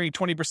acquiring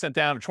 20%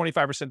 down or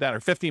 25% down or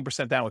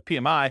 15% down with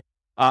PMI,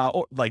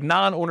 or like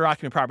non-owner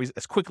occupant properties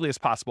as quickly as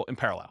possible in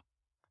parallel.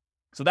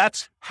 So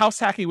that's house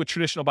hacking with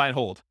traditional buy and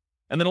hold.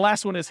 And then the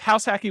last one is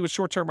house hacking with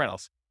short-term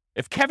rentals.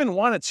 If Kevin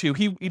wanted to,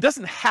 he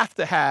doesn't have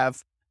to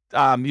have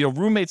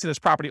roommates in his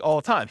property all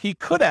the time. He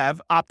could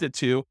have opted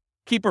to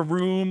keep a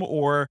room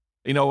or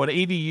an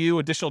ADU,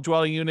 additional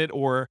dwelling unit,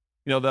 or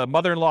the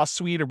mother-in-law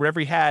suite or whatever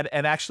he had,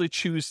 and actually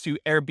choose to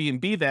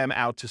Airbnb them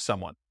out to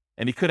someone.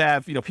 And he could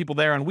have people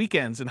there on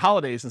weekends and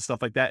holidays and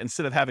stuff like that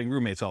instead of having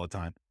roommates all the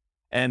time.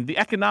 And the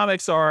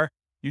economics are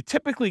you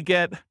typically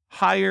get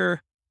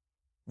higher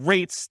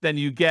rates than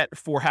you get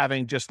for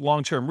having just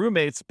long-term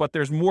roommates, but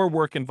there's more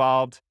work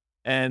involved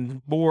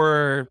and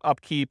more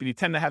upkeep, and you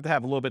tend to have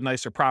a little bit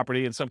nicer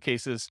property in some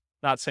cases.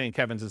 Not saying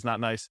Kevin's is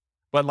not nice,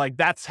 but like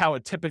that's how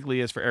it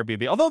typically is for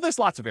Airbnb. Although there's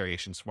lots of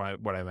variations from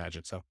what I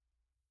imagine. So,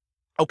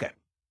 okay.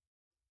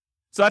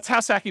 So that's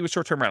house hacking with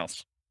short-term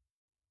rentals.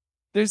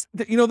 There's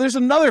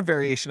another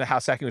variation of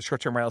house hacking with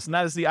short-term rentals, and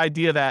that is the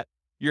idea that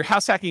you're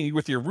house hacking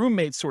with your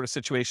roommate sort of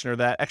situation or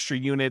that extra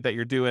unit that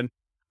you're doing.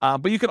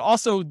 But you could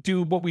also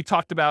do what we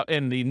talked about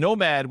in the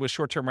nomad with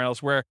short-term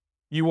rentals, where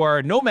you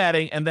are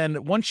nomading, and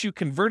then once you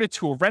convert it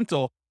to a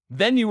rental,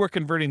 then you are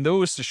converting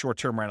those to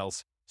short-term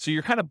rentals. So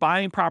you're kind of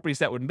buying properties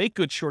that would make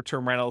good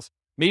short-term rentals.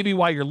 Maybe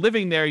while you're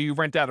living there, you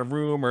rent out a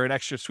room or an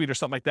extra suite or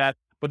something like that.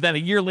 But then a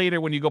year later,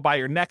 when you go buy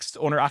your next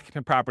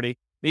owner-occupant property,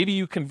 maybe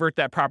you convert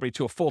that property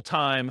to a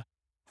full-time,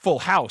 full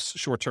house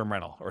short-term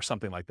rental or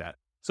something like that.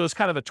 So it's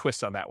kind of a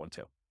twist on that one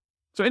too.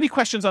 So any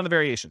questions on the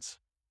variations?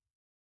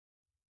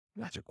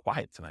 You guys are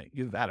quiet tonight.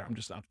 Either that or I'm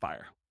just on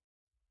fire.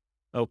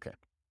 Okay.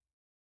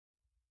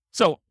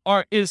 So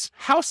is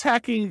house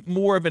hacking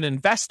more of an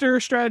investor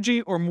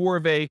strategy or more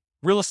of a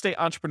real estate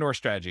entrepreneur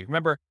strategy?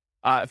 Remember,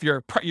 if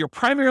you're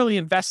primarily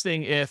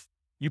investing, if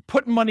you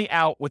put money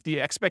out with the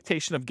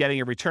expectation of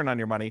getting a return on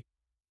your money,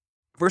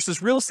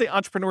 versus real estate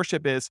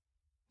entrepreneurship is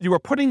you are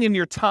putting in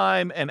your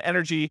time and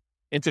energy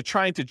into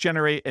trying to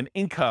generate an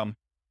income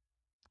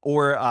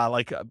or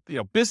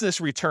business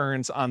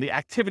returns on the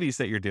activities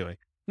that you're doing.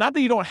 Not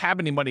that you don't have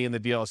any money in the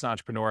deal as an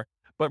entrepreneur,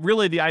 but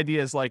really the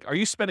idea is like, are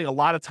you spending a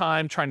lot of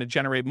time trying to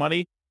generate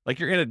money? Like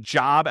you're in a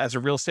job as a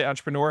real estate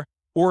entrepreneur,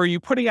 or are you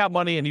putting out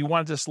money and you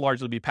want this to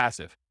largely be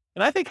passive?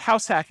 And I think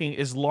house hacking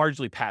is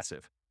largely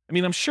passive. I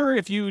mean, I'm sure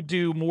if you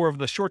do more of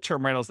the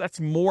short-term rentals, that's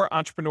more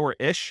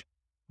entrepreneur-ish,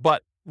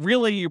 but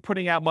really you're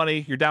putting out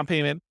money, your down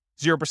payment,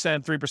 0%,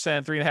 3%,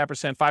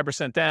 3.5%,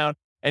 5% down,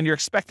 and you're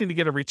expecting to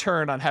get a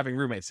return on having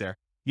roommates there.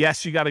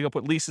 Yes, you got to go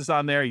put leases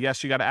on there.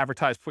 Yes, you got to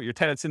advertise, put your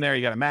tenants in there.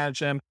 You got to manage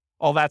them,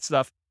 all that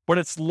stuff. But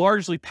it's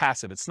largely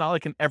passive. It's not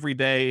like an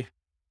everyday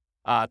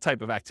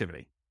type of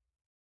activity.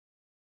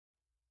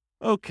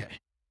 Okay.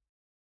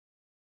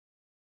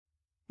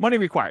 Money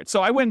required.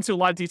 So I went into a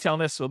lot of detail on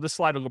this, so this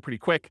slide will go pretty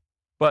quick.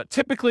 But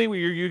typically,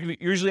 you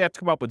usually have to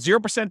come up with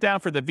 0%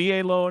 down for the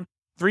VA loan,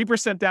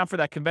 3% down for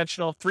that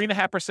conventional,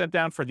 3.5%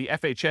 down for the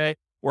FHA,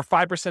 or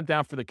 5%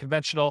 down for the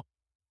conventional,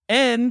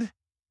 and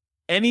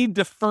any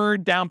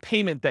deferred down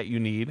payment that you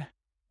need.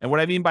 And what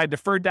I mean by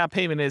deferred down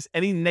payment is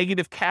any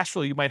negative cash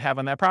flow you might have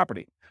on that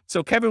property.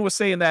 So Kevin was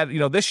saying that,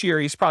 this year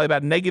he's probably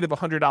about negative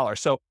 $100.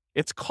 So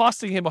it's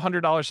costing him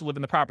 $100 to live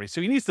in the property.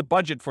 So he needs to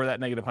budget for that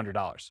negative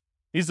 $100.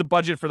 He needs to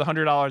budget for the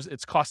 $100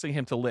 it's costing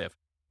him to live,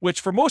 which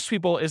for most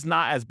people is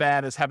not as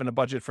bad as having a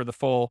budget for the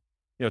full,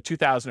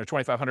 $2,000 or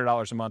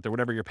 $2,500 a month or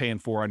whatever you're paying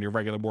for on your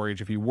regular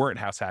mortgage if you weren't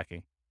house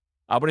hacking.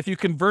 But if you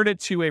convert it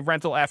to a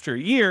rental after a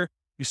year,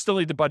 you still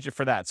need to budget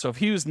for that. So if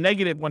he was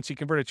negative once he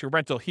converted to a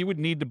rental, he would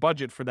need to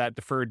budget for that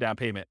deferred down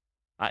payment,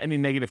 any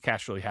negative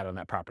cash flow he had on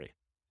that property.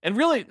 And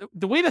really,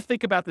 the way to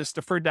think about this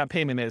deferred down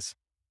payment is,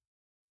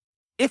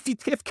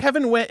 if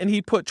Kevin went and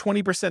he put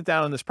 20%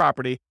 down on this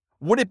property,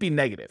 would it be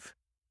negative?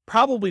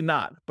 Probably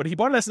not. But he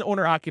bought it as an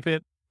owner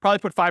occupant, probably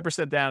put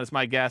 5% down is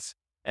my guess.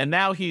 And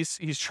now he's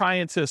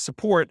trying to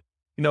support,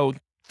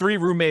 3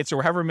 roommates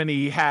or however many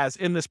he has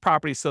in this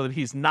property so that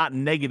he's not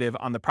negative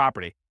on the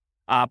property.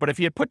 But if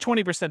he had put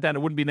 20% down, it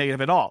wouldn't be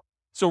negative at all.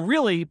 So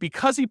really,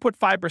 because he put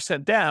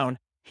 5% down,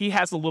 he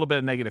has a little bit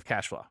of negative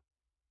cash flow.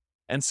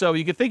 And so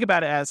you could think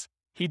about it as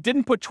he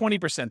didn't put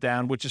 20%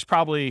 down, which is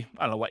probably,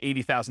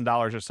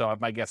 $80,000 or so.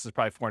 My guess is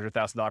probably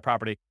 $400,000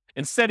 property.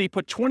 Instead, he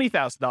put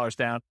 $20,000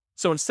 down.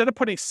 So instead of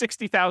putting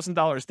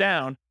 $60,000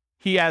 down,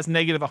 he has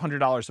negative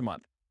 $100 a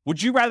month.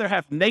 Would you rather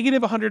have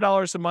negative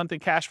 $100 a month in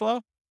cash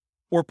flow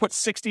or put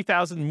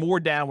 $60,000 more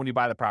down when you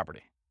buy the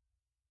property?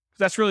 Because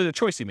that's really the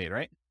choice he made,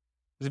 right?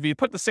 Because if you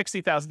put the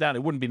 $60,000 down,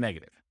 it wouldn't be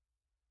negative.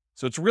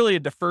 So it's really a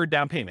deferred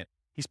down payment.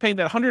 He's paying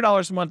that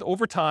 $100 a month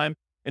over time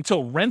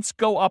until rents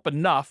go up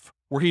enough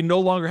where he no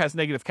longer has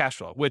negative cash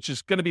flow, which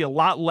is going to be a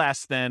lot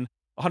less than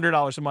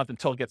 $100 a month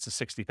until it gets to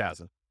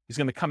 $60,000. He's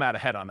going to come out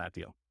ahead on that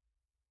deal.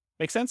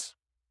 Make sense?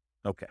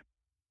 Okay.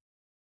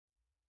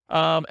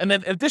 And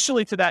then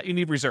additionally to that, you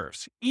need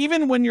reserves.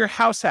 Even when you're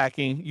house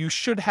hacking, you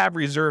should have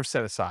reserves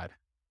set aside.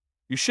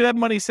 You should have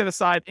money set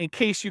aside in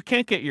case you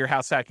can't get your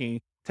house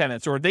hacking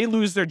tenants or they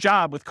lose their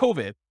job with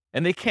COVID.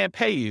 and they can't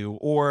pay you,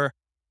 or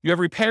you have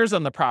repairs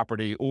on the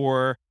property,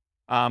 or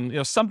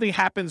something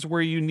happens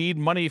where you need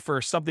money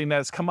for something that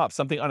has come up,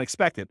 something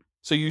unexpected.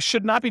 So you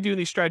should not be doing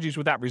these strategies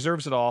without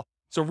reserves at all.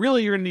 So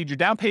really, you're going to need your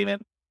down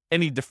payment,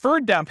 any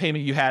deferred down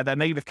payment you had, that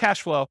negative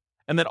cash flow,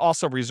 and then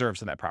also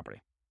reserves in that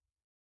property.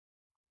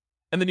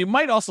 And then you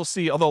might also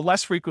see, although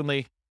less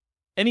frequently,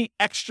 any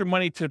extra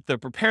money to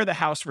prepare the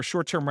house for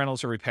short-term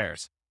rentals or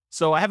repairs.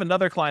 So I have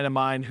another client of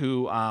mine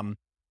who,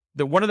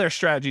 one of their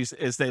strategies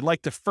is they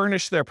like to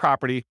furnish their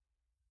property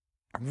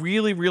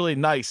really, really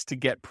nice to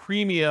get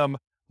premium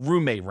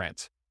roommate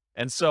rent.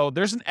 And so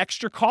there's an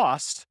extra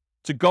cost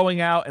to going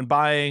out and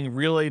buying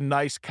really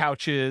nice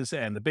couches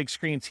and the big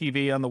screen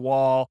TV on the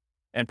wall,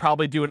 and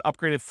probably doing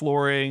upgraded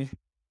flooring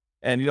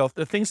and,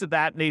 the things of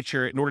that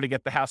nature in order to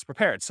get the house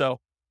prepared. So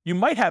you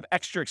might have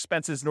extra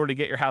expenses in order to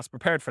get your house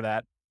prepared for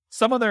that.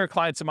 Some other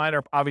clients of mine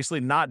are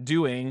obviously not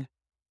doing,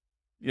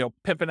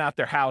 pimping out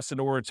their house in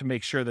order to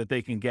make sure that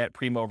they can get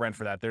primo rent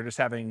for that. They're just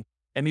having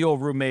any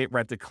old roommate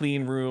rent a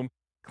clean room,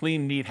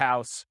 clean, neat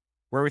house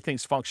where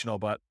everything's functional,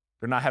 but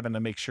they're not having to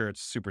make sure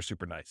it's super,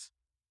 super nice.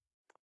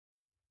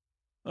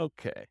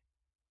 Okay.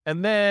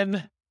 And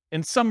then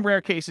in some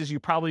rare cases, you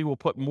probably will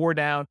put more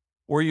down,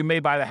 or you may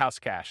buy the house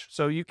cash.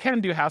 So you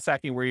can do house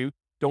hacking where you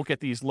don't get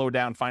these low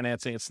down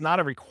financing. It's not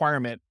a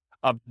requirement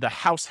of the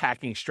house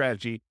hacking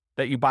strategy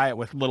that you buy it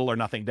with little or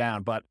nothing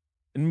down. But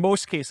in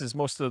most cases,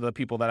 most of the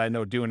people that I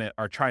know doing it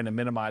are trying to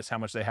minimize how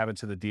much they have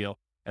into the deal,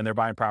 and they're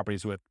buying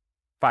properties with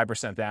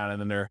 5% down, and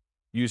then they're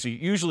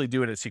usually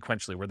doing it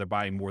sequentially where they're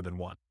buying more than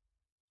one.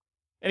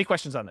 Any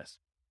questions on this?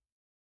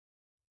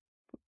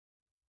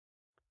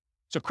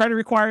 So credit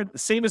required, the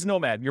same as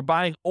Nomad. You're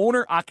buying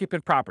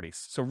owner-occupant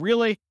properties. So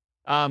really,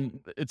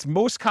 it's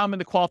most common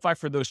to qualify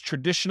for those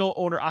traditional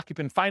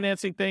owner-occupant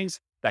financing things,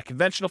 that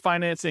conventional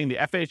financing, the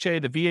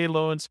FHA, the VA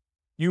loans.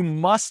 You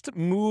must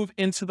move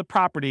into the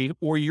property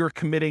or you're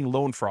committing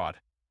loan fraud.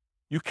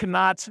 You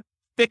cannot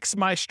fix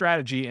my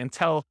strategy and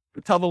tell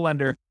the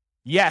lender,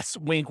 yes,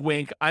 wink,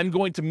 wink, I'm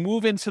going to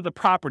move into the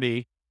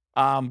property,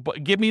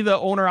 but give me the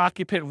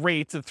owner-occupant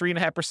rate, the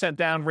 3.5%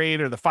 down rate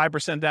or the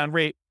 5% down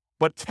rate.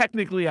 But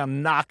technically,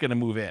 I'm not going to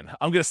move in.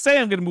 I'm going to say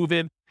I'm going to move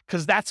in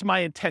because that's my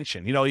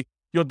intention.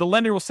 The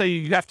lender will say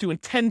you have to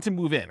intend to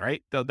move in,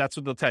 right? That's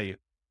what they'll tell you.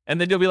 And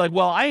then you'll be like,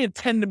 well, I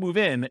intend to move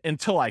in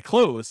until I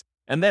close,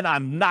 and then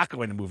I'm not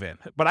going to move in.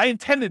 But I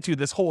intended to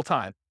this whole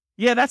time.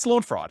 Yeah, that's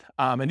loan fraud.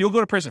 And you'll go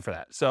to prison for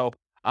that. So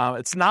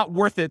it's not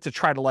worth it to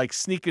try to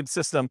sneak in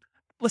system.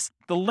 Listen,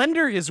 the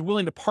lender is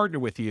willing to partner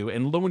with you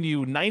and loan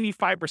you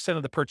 95%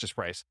 of the purchase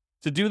price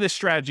to do this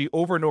strategy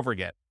over and over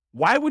again.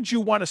 Why would you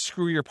want to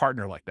screw your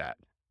partner like that?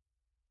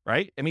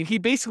 Right? I mean, he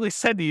basically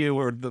said to you,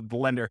 or the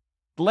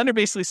lender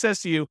basically says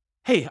to you,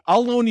 hey,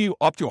 I'll loan you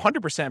up to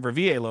 100% for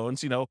VA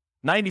loans,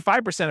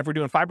 95% if we're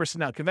doing 5%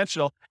 now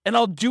conventional, and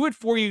I'll do it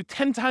for you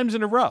 10 times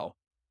in a row.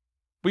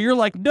 But you're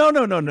like,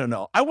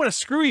 no. I want to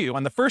screw you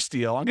on the first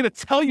deal. I'm going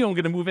to tell you I'm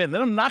going to move in,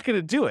 then I'm not going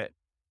to do it.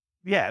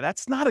 Yeah,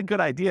 that's not a good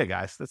idea,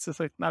 guys. That's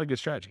just not a good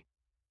strategy.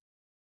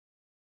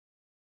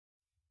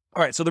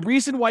 All right, so the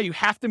reason why you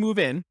have to move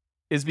in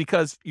is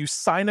because you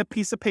sign a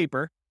piece of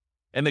paper,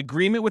 an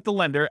agreement with the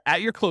lender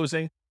at your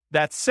closing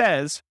that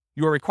says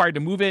you are required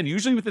to move in,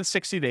 usually within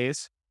 60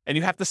 days, and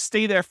you have to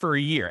stay there for a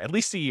year, at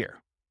least a year.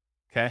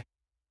 Okay.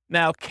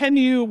 Now, can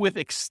you, with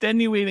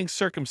extenuating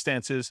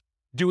circumstances,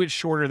 do it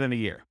shorter than a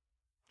year?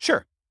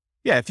 Sure.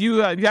 Yeah. If you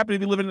happen to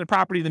be living in a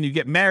property, then you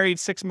get married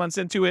 6 months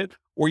into it,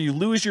 or you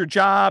lose your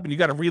job and you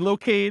got to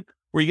relocate,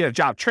 or you get a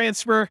job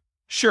transfer.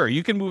 Sure.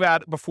 You can move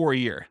out before a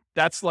year.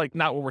 That's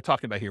not what we're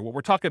talking about here. What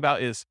we're talking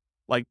about is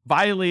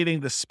violating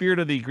the spirit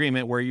of the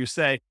agreement where you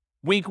say,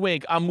 wink,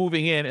 wink, I'm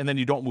moving in, and then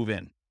you don't move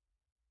in.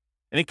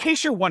 And in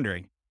case you're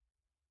wondering,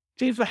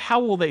 James, but how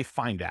will they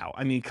find out?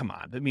 I mean, come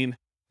on. I mean,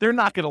 they're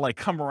not going to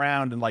come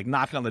around and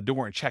knock on the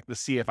door and check to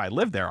see if I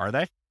live there, are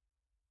they?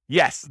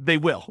 Yes, they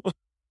will.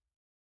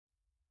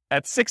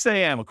 At 6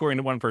 a.m., according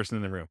to one person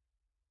in the room.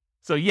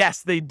 So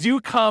yes, they do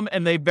come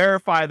and they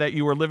verify that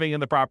you are living in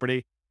the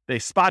property. They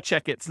spot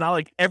check it. It's not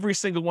like every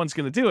single one's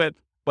going to do it,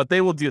 but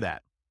they will do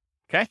that.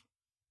 Okay.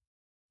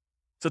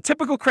 So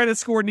typical credit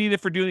score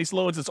needed for doing these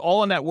loans is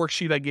all on that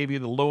worksheet I gave you,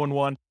 the loan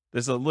one.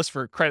 There's a list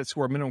for credit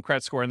score, minimum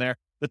credit score in there.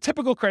 The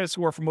typical credit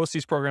score for most of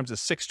these programs is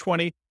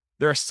 620.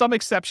 There are some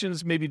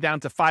exceptions, maybe down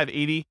to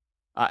 580,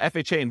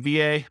 FHA and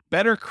VA.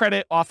 Better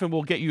credit often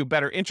will get you a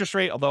better interest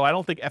rate, although I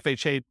don't think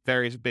FHA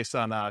varies based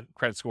on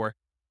credit score,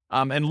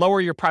 and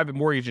lower your private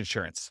mortgage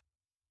insurance.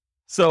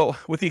 So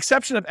with the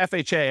exception of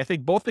FHA, I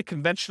think both the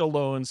conventional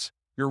loans,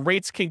 your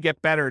rates can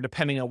get better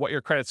depending on what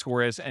your credit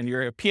score is, and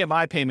your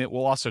PMI payment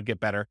will also get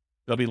better.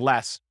 It'll be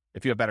less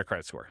if you have better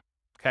credit score.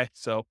 Okay.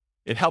 So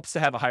it helps to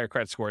have a higher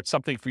credit score. It's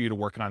something for you to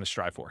work on and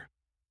strive for.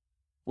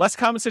 Less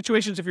common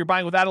situations, if you're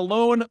buying without a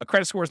loan, a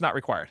credit score is not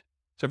required.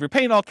 So if you're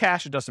paying all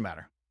cash, it doesn't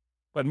matter.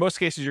 But in most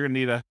cases, you're going to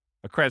need a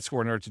credit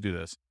score in order to do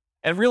this.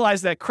 And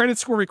realize that credit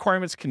score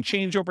requirements can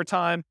change over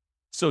time.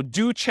 So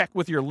do check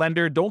with your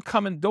lender. Don't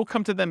come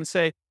to them and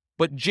say,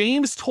 but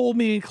James told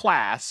me in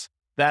class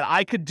that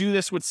I could do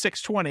this with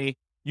 620.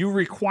 you're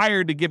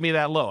required to give me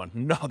that loan.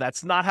 No,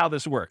 that's not how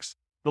this works.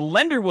 The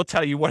lender will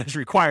tell you what is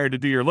required to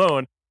do your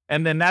loan,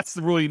 and then that's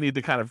the rule you need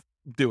to kind of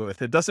do it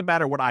with. It doesn't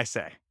matter what I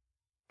say.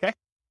 Okay?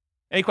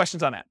 Any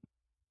questions on that?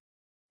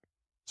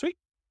 Sweet.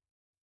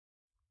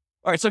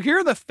 All right, so here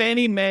are the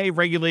Fannie Mae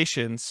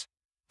regulations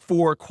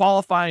for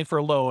qualifying for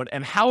a loan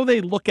and how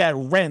they look at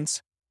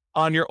rents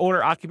on your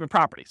owner-occupant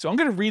property. So I'm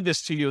going to read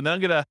this to you, and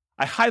then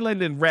I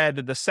highlighted in red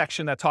the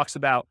section that talks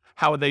about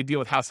how they deal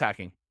with house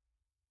hacking.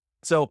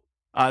 So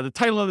the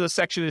title of the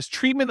section is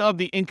Treatment of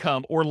the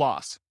Income or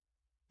Loss.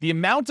 The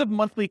amount of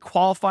monthly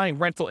qualifying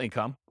rental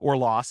income or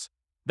loss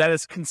that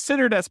is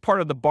considered as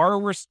part of the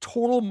borrower's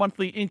total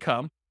monthly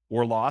income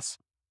or loss,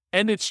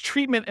 and its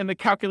treatment in the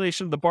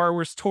calculation of the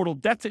borrower's total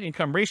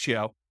debt-to-income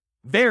ratio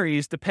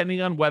varies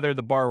depending on whether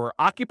the borrower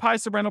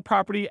occupies the rental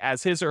property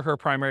as his or her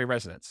primary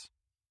residence.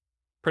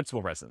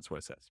 Principal residence, what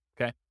it says,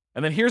 okay?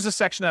 And then here's a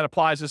section that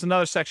applies. There's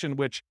another section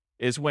which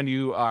is when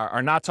you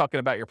are not talking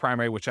about your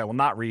primary, which I will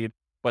not read.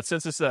 But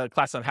since it's a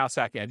class on house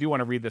hacking, I do want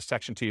to read this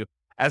section to you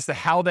as to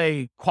how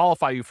they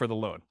qualify you for the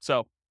loan.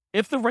 So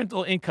if the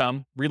rental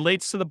income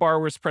relates to the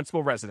borrower's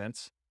principal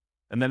residence,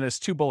 and then there's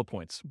 2 bullet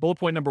points. Bullet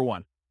point number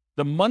 1,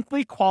 the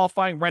monthly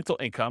qualifying rental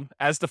income,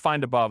 as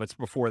defined above, it's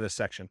before this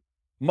section,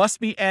 must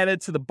be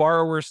added to the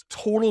borrower's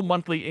total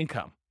monthly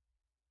income.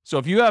 So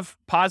if you have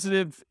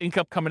positive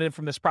income coming in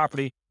from this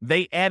property,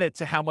 they add it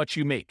to how much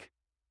you make.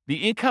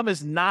 The income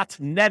is not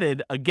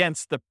netted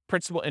against the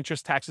principal,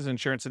 interest, taxes,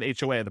 insurance, and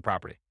HOA of the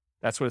property.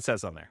 That's what it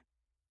says on there.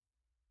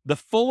 The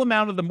full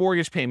amount of the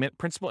mortgage payment,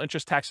 principal,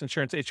 interest, tax,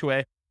 insurance,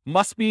 HOA,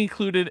 must be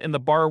included in the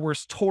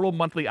borrower's total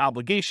monthly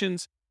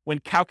obligations when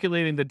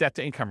calculating the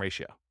debt-to-income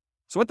ratio.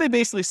 So what they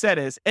basically said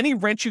is any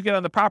rent you get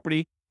on the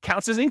property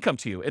counts as income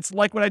to you. It's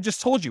like what I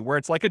just told you, where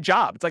it's like a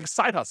job. It's like a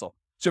side hustle.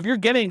 So if you're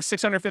getting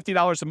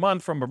 $650 a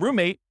month from a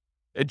roommate,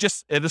 it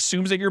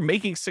assumes that you're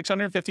making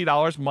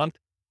 $650 a month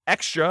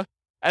extra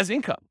as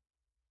income.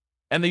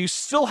 And then you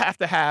still have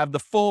to have the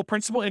full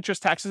principal,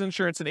 interest, taxes,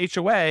 insurance, and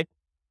HOA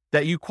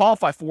that you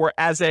qualify for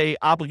as a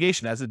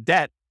obligation, as a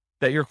debt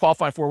that you're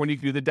qualifying for when you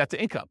do the debt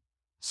to income.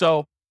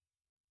 So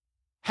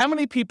how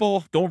many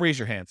people, don't raise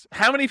your hands,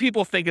 how many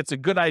people think it's a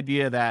good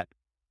idea that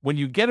when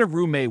you get a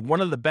roommate,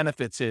 one of the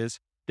benefits is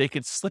they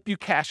could slip you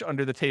cash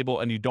under the table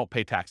and you don't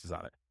pay taxes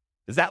on it?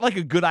 Is that like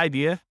a good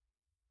idea?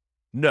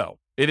 No,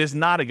 it is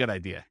not a good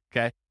idea,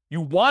 okay?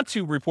 You want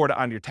to report it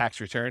on your tax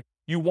return.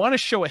 You want to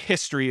show a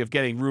history of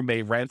getting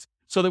roommate rent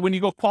so that when you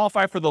go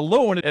qualify for the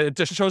loan, it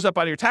just shows up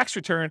on your tax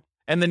return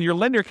and then your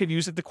lender can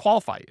use it to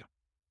qualify you.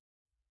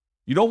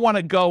 You don't want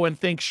to go and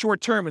think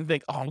short term and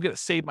think, oh, I'm going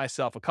to save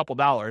myself a couple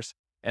dollars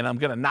and I'm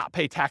going to not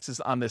pay taxes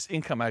on this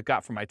income I've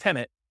got from my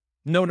tenant.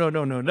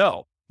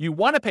 No. You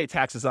want to pay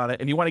taxes on it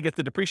and you want to get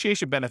the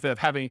depreciation benefit of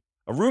having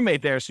a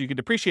roommate there so you can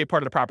depreciate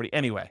part of the property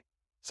anyway.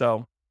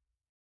 So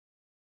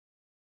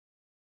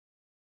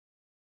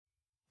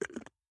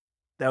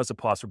that was a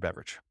pause for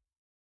beverage.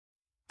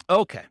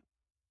 Okay.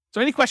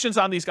 So any questions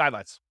on these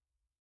guidelines?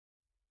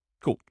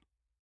 Cool.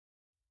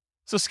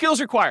 So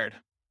skills required.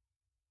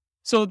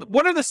 So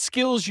what are the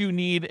skills you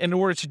need in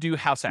order to do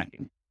house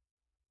hacking?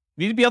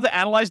 You need to be able to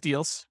analyze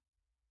deals,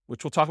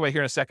 which we'll talk about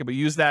here in a second, but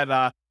use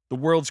that the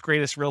world's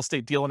greatest real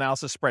estate deal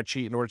analysis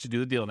spreadsheet in order to do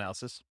the deal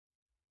analysis.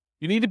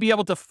 You need to be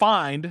able to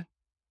find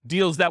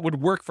deals that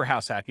would work for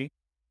house hacking.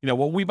 You know,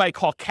 what we might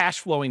call cash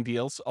flowing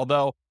deals,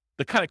 although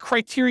the kind of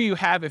criteria you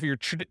have if you're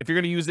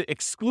going to use it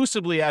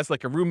exclusively as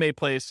like a roommate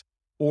place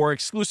or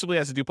exclusively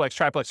as a duplex,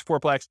 triplex,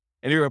 fourplex,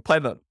 and you're going to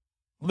plan on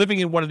living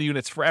in one of the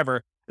units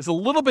forever is a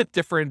little bit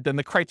different than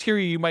the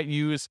criteria you might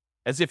use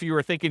as if you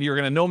were thinking you're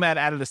going to nomad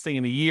out of this thing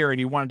in a year and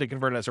you wanted to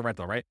convert it as a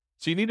rental, right?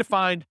 So you need to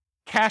find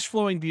cash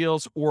flowing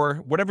deals or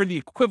whatever the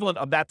equivalent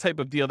of that type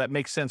of deal that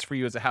makes sense for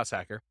you as a house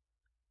hacker.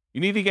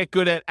 You need to get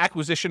good at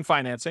acquisition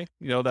financing,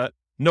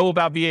 know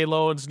about VA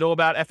loans, know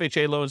about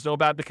FHA loans, know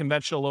about the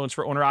conventional loans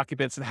for owner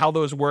occupants and how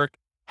those work,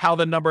 how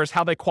the numbers,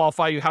 how they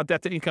qualify you, how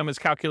debt to income is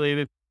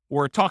calculated,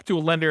 or talk to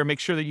a lender and make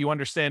sure that you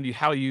understand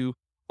how you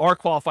are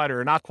qualified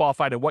or are not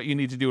qualified and what you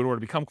need to do in order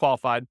to become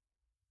qualified.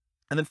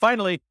 And then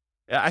finally,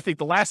 I think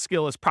the last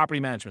skill is property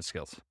management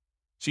skills.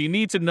 So you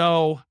need to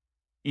know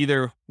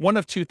either one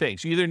of two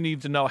things. You either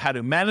need to know how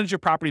to manage your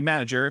property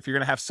manager if you're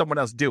going to have someone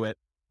else do it,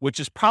 which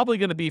is probably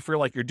going to be for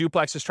like your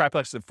duplexes,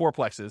 triplexes, and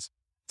fourplexes.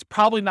 It's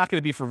probably not going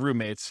to be for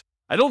roommates.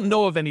 I don't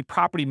know of any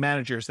property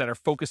managers that are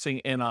focusing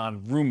in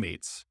on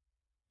roommates.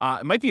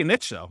 It might be a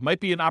niche though. It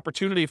might be an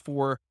opportunity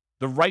for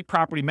the right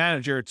property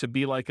manager to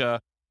be like a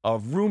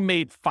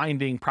roommate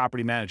finding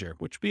property manager,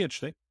 which would be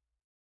interesting.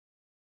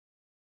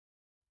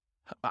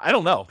 I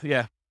don't know.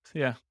 Yeah.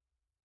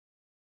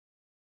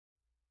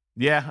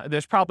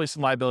 There's probably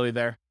some liability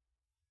there.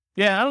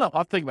 Yeah, I don't know.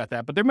 I'll think about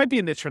that, but there might be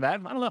a niche for that. I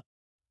don't know.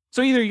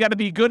 So either you got to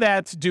be good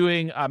at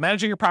doing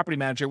managing your property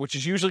manager, which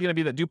is usually going to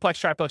be the duplex,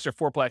 triplex, or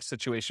fourplex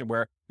situation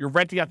where you're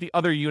renting out the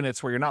other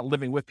units where you're not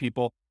living with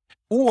people,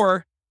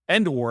 or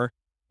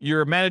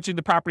you're managing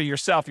the property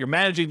yourself. You're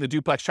managing the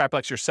duplex,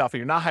 triplex yourself, and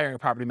you're not hiring a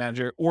property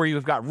manager, or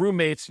you've got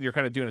roommates and you're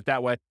kind of doing it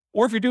that way.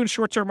 Or if you're doing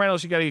short-term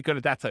rentals, you got to get good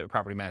at that type of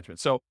property management.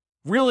 So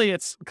Really,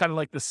 it's kind of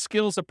like the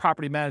skills of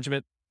property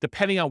management,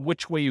 depending on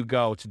which way you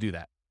go to do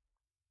that.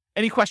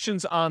 Any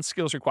questions on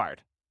skills required?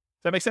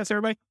 Does that make sense,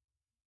 everybody?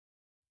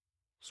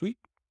 Sweet.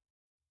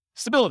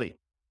 Stability.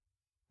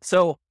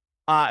 So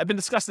I've been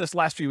discussing this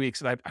last few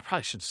weeks, and I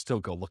probably should still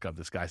go look up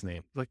this guy's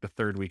name. It's like the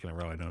third week in a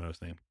row I don't know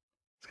his name.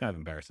 It's kind of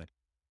embarrassing.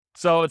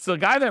 So it's the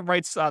guy that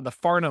writes the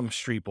Farnham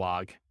Street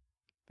blog.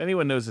 If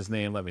anyone knows his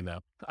name, let me know.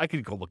 I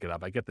could go look it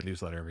up. I get the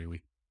newsletter every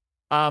week.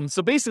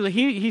 So basically,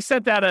 he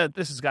sent out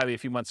this has got to be a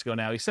few months ago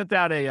now. He sent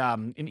out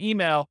an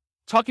email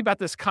talking about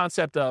this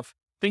concept of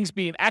things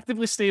being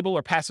actively stable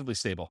or passively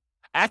stable.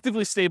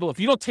 Actively stable, if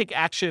you don't take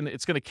action,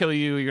 it's going to kill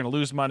you. You're going to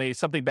lose money.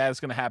 Something bad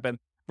is going to happen.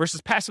 Versus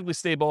passively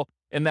stable,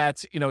 in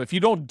that, if you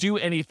don't do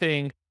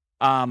anything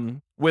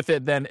with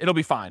it, then it'll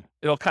be fine.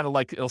 It'll kind of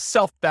it'll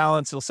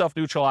self-balance, it'll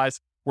self-neutralize,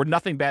 where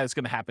nothing bad is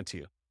going to happen to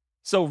you.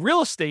 So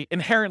real estate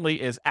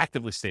inherently is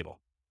actively stable.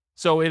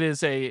 So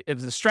it's a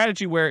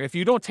strategy where if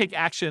you don't take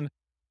action,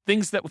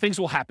 things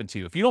will happen to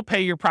you. If you don't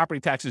pay your property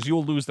taxes,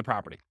 you'll lose the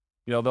property.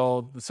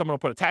 Someone will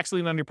put a tax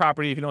lien on your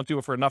property. If you don't do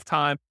it for enough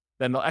time,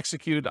 then they'll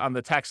execute on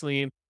the tax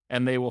lien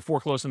and they will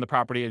foreclose on the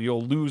property and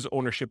you'll lose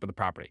ownership of the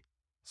property.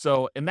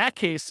 So in that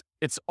case,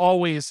 it's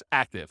always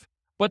active.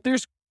 But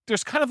there's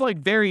kind of like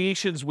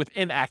variations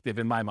within active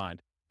in my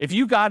mind. If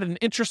you got an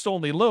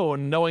interest-only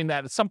loan, knowing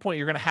that at some point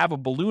you're going to have a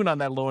balloon on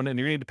that loan and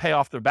you're going to need to pay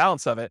off the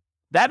balance of it,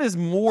 that is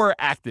more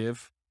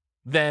active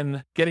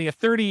than getting a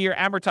 30-year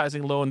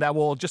amortizing loan that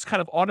will just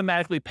kind of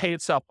automatically pay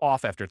itself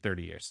off after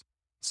 30 years.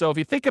 So if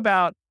you think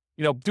about,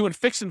 doing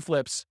fix and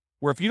flips,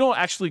 where if you don't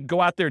actually go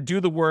out there,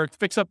 do the work,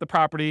 fix up the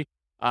property,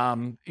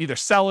 either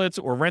sell it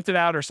or rent it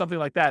out or something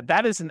like that,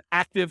 that is an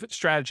active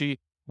strategy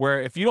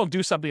where if you don't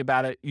do something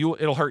about it,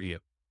 it'll hurt you.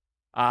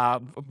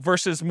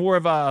 Versus more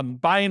of a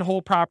buy and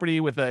hold property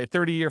with a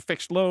 30-year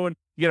fixed loan,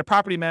 you get a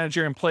property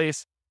manager in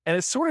place, and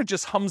it sort of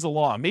just hums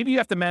along. Maybe you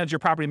have to manage your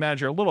property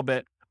manager a little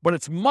bit, but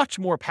it's much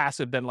more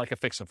passive than like a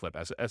fix and flip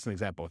as an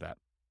example of that.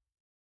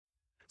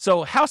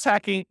 So house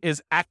hacking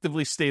is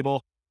actively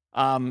stable.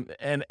 And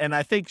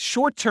I think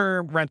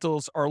short-term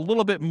rentals are a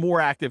little bit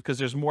more active because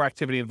there's more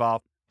activity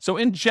involved. So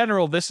in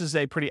general, this is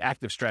a pretty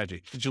active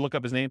strategy. Did you look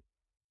up his name?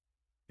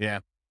 Yeah,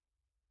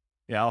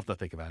 I'll have to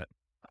think about it.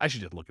 I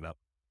should just look it up.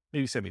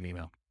 Maybe send me an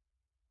email.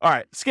 All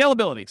right,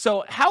 scalability.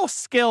 So how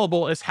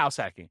scalable is house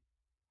hacking?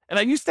 And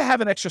I used to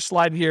have an extra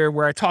slide here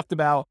where I talked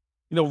about,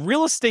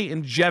 real estate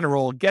in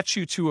general gets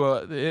you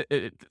to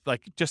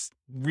just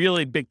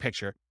really big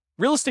picture.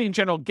 Real estate in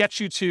general gets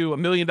you to $1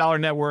 million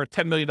net worth,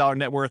 $10 million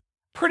net worth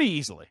pretty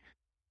easily.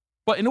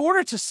 But in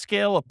order to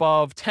scale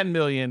above 10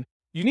 million,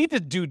 you need to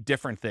do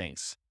different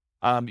things.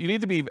 You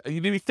need to be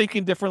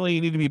thinking differently.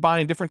 You need to be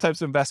buying different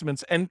types of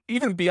investments. And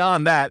even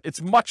beyond that,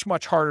 it's much,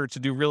 much harder to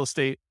do real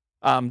estate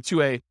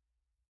to a,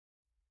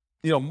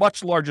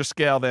 much larger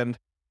scale than,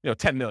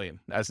 10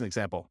 million as an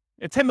example.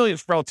 And 10 million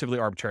is relatively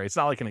arbitrary. It's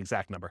not like an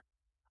exact number.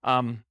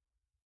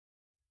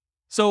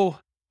 So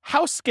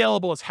how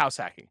scalable is house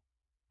hacking?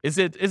 Is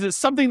it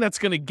something that's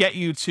going to get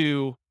you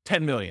to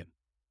 10 million?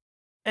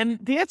 And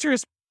the answer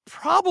is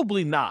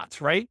probably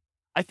not, right?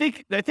 I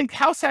think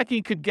house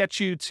hacking could get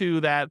you to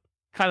that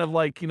kind of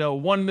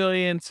 1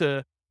 million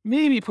to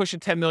maybe pushing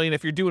 10 million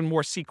if you're doing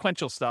more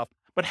sequential stuff.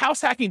 But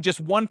house hacking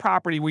just one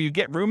property where you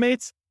get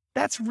roommates,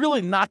 that's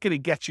really not going to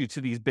get you to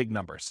these big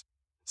numbers.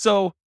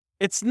 So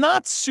it's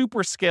not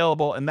super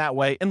scalable in that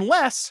way,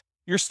 unless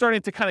you're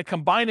starting to kind of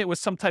combine it with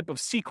some type of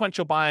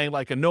sequential buying,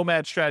 like a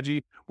nomad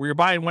strategy where you're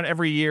buying one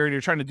every year and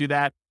you're trying to do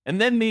that.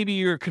 And then maybe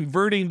you're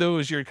converting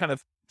those, you're kind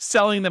of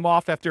selling them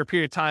off after a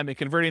period of time and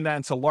converting that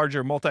into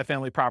larger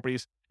multifamily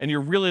properties. And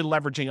you're really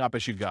leveraging up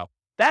as you go.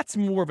 That's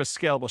more of a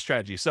scalable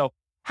strategy. So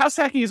house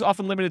hacking is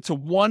often limited to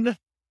one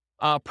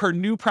per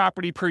new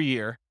property per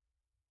year.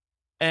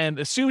 And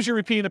as soon as you're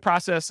repeating the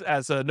process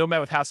as a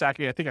nomad with house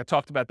hacking, I think I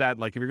talked about that,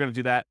 like if you're going to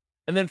do that.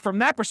 And then from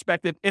that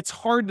perspective, it's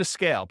hard to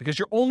scale because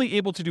you're only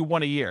able to do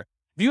one a year.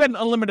 If you had an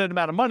unlimited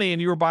amount of money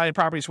and you were buying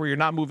properties where you're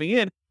not moving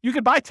in, you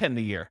could buy 10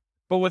 a year.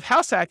 But with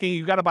house hacking,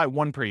 you got to buy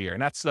one per year.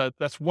 And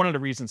that's one of the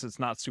reasons it's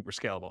not super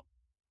scalable.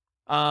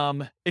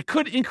 It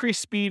could increase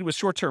speed with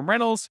short-term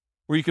rentals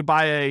where you could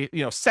buy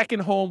a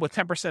second home with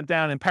 10%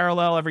 down in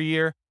parallel every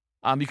year.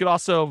 You could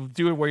also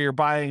do it where you're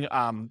buying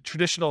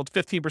traditional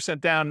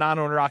 15% down,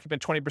 non-owner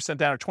occupant, 20%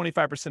 down, or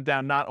 25%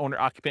 down, non-owner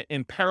occupant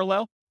in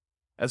parallel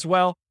as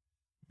well.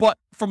 But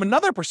from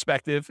another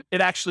perspective, it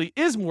actually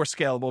is more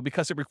scalable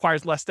because it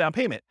requires less down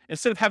payment.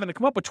 Instead of having to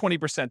come up with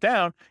 20%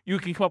 down, you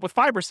can come up with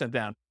 5%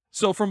 down.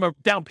 So from a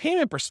down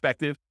payment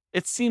perspective,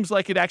 it seems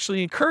like it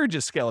actually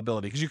encourages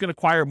scalability because you can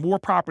acquire more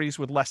properties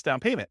with less down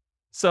payment.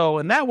 So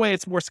in that way,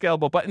 it's more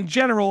scalable. But in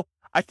general,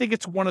 I think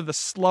it's one of the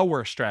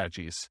slower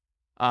strategies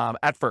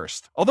at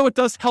first, although it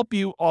does help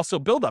you also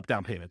build up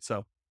down payment.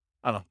 So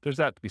I don't know, there's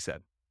that to be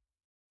said.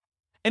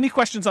 Any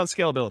questions on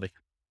scalability?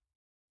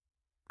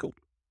 Cool.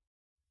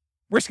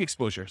 Risk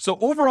exposure. So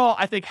overall,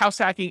 I think house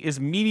hacking is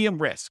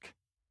medium risk,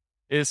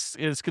 is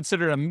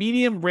considered a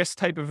medium risk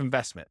type of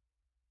investment.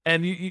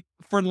 And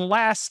for the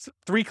last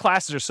 3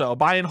 classes or so,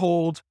 buy and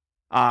hold,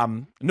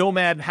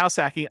 Nomad, and house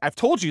hacking, I've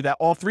told you that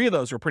all three of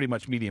those are pretty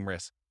much medium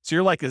risk. So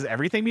you're like, is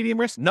everything medium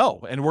risk?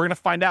 No. And we're going to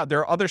find out. There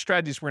are other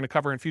strategies we're going to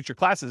cover in future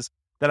classes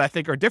that I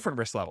think are different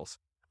risk levels.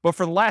 But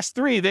for the last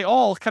three, they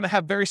all kind of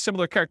have very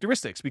similar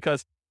characteristics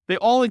because they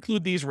all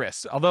include these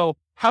risks. Although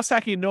house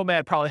hacking and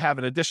Nomad probably have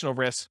an additional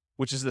risk,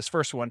 which is this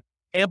first one,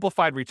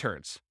 amplified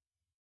returns.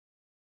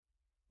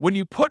 When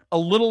you put a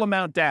little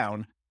amount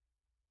down,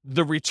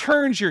 the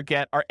returns you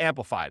get are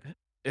amplified.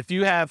 If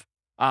you have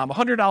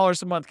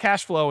 $100 a month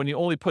cash flow and you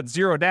only put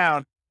 $0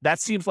 down, that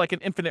seems like an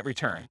infinite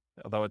return,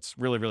 although it's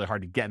really, really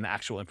hard to get an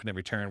actual infinite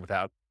return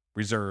without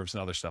reserves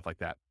and other stuff like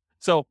that.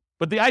 So,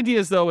 but the idea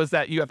is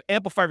that you have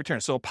amplified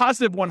returns. So a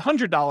positive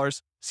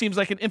 $100 seems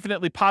like an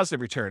infinitely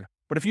positive return.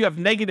 But if you have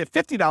negative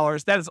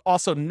 $50, that is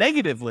also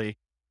negatively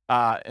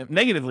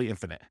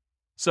infinite.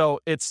 So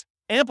it's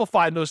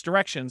amplified in those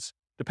directions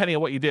depending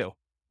on what you do.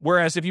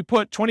 Whereas if you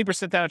put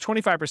 20% down or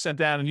 25%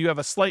 down and you have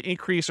a slight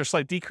increase or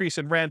slight decrease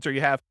in rent, or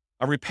you have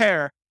a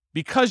repair,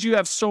 because you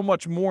have so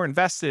much more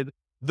invested,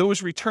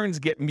 those returns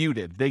get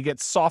muted. They get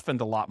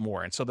softened a lot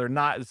more. And so they're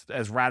not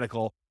as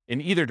radical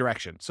in either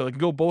direction. So it can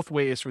go both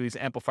ways for these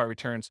amplified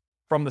returns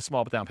from the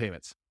small down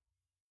payments.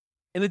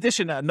 In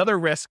addition, another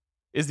risk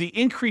is the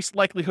increased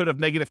likelihood of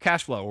negative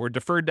cash flow or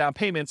deferred down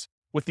payments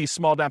with these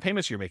small down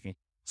payments you're making.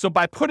 So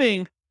by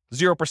putting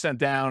 0%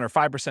 down or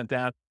 5%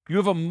 down, you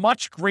have a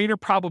much greater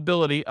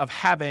probability of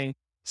having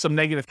some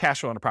negative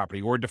cash flow on a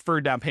property or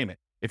deferred down payment.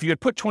 If you had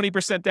put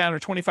 20% down or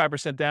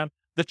 25% down,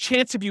 the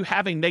chance of you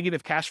having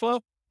negative cash flow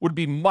would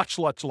be much,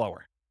 much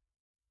lower.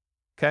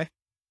 Okay.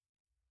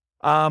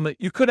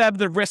 You could have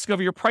the risk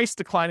of your price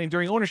declining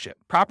during ownership.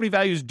 Property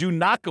values do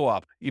not go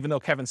up, even though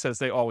Kevin says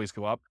they always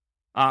go up.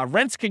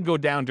 Rents can go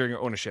down during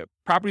your ownership.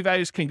 Property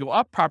values can go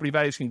up, property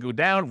values can go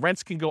down,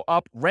 rents can go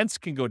up, rents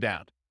can go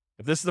down.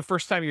 If this is the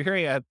first time you're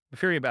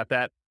hearing about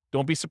that,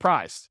 don't be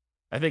surprised.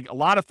 I think a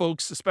lot of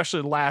folks,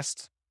 especially the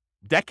last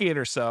decade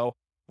or so,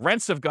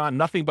 rents have gone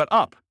nothing but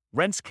up.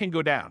 Rents can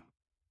go down.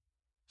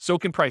 So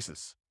can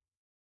prices.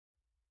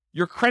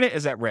 Your credit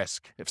is at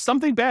risk. If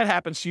something bad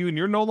happens to you and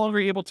you're no longer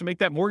able to make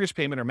that mortgage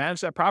payment or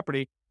manage that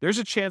property, there's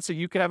a chance that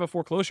you could have a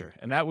foreclosure,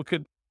 and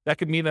that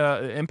could mean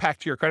an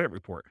impact to your credit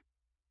report.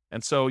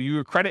 And so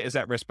your credit is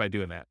at risk by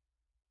doing that.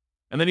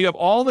 And then you have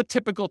all the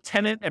typical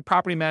tenant and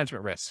property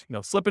management risks,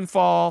 slip and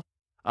fall,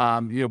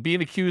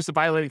 being accused of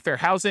violating fair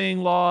housing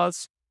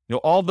laws,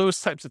 all those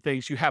types of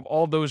things. You have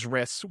all those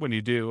risks when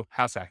you do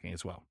house hacking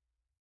as well.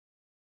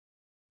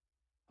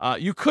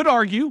 You could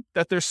argue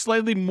that there's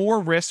slightly more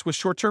risk with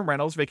short-term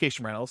rentals,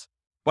 vacation rentals,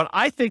 but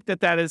I think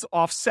that is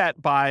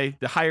offset by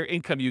the higher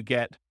income you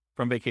get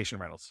from vacation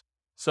rentals.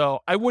 So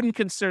I wouldn't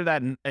consider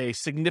that a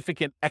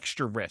significant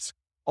extra risk.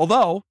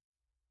 Although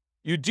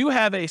you do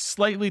have a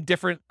slightly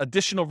different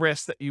additional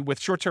risk that you with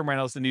short-term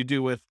rentals than you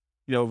do with,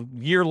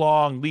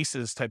 year-long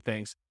leases type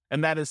things.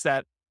 And that is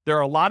that there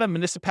are a lot of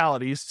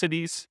municipalities,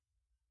 cities,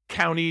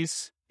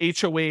 counties,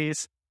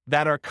 HOAs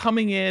that are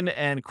coming in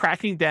and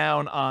cracking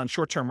down on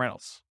short-term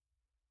rentals.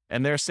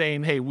 And they're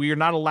saying, hey, we are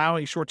not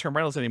allowing short-term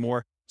rentals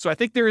anymore. So I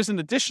think there is an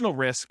additional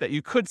risk that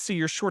you could see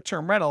your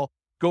short-term rental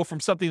go from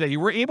something that you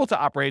were able to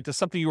operate to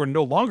something you are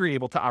no longer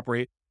able to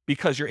operate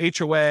because your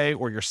HOA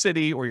or your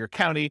city or your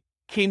county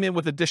came in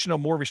with additional,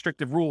 more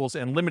restrictive rules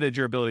and limited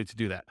your ability to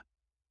do that.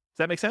 Does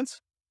that make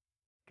sense?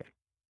 Okay.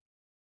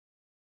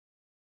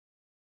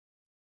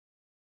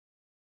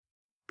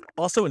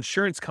 Also,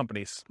 insurance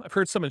companies. I've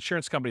heard some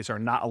insurance companies are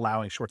not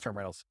allowing short-term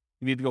rentals.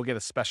 You need to go get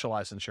a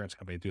specialized insurance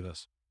company to do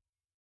this.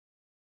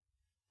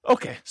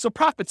 Okay, so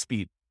profit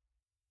speed.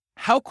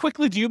 How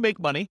quickly do you make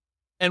money,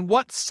 and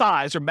what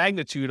size or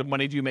magnitude of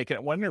money do you make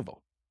at one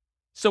interval?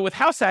 So with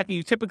house hacking,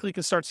 you typically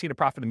can start seeing a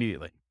profit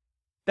immediately.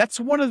 That's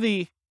one of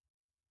the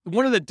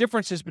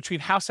differences between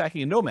house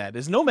hacking and Nomad.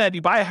 Is Nomad,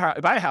 you buy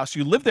a house,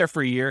 you live there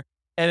for a year,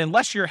 and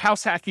unless you're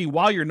house hacking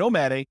while you're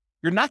nomading,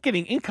 you're not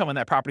getting income on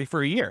that property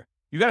for a year.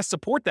 You got to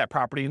support that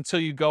property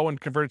until you go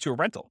and convert it to a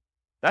rental.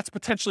 That's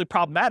potentially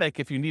problematic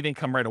if you need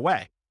income right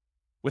away.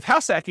 With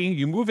house hacking,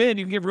 you move in,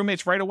 you can get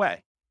roommates right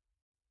away.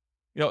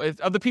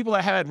 Of the people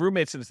that had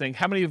roommates in this thing,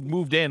 how many have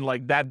moved in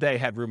like that day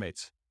had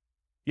roommates?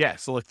 Yeah,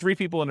 so like 3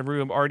 people in the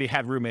room already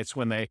had roommates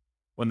when they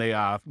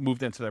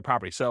moved into their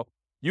property. So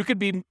you could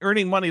be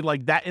earning money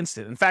like that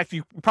instant. In fact,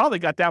 you probably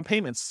got down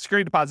payments,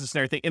 security deposits, and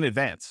everything in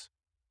advance.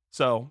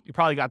 So you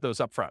probably got those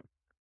up front.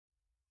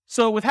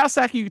 So with house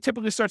hacking, you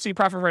typically start seeing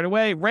profit right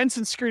away. Rents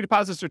and security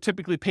deposits are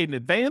typically paid in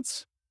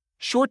advance.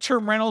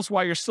 Short-term rentals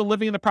while you're still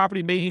living in the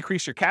property may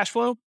increase your cash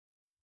flow.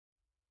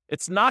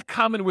 It's not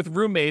common with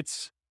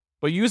roommates,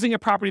 but using a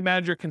property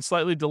manager can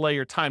slightly delay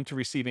your time to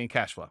receiving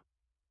cash flow.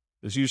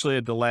 There's usually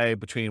a delay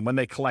between when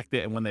they collect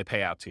it and when they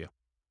pay out to you.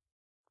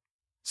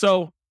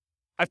 So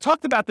I've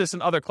talked about this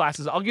in other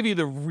classes. I'll give you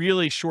the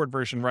really short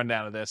version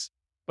rundown of this,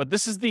 but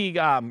this is the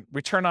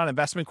return on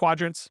investment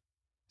quadrants.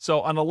 So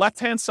on the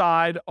left-hand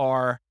side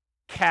are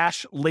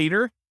cash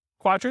later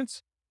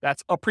quadrants.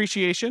 That's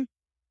appreciation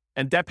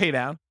and debt pay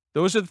down.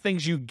 Those are the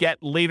things you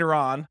get later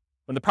on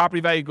when the property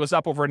value goes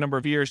up over a number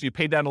of years. You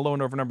pay down a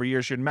loan over a number of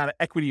years. Your amount of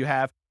equity you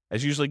have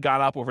has usually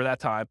gone up over that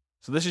time.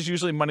 So this is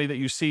usually money that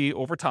you see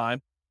over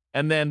time.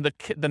 And then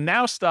the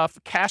now stuff,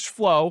 cash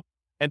flow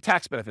and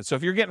tax benefits. So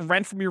if you're getting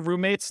rent from your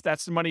roommates,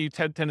 that's the money you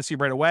tend to see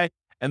right away.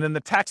 And then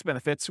the tax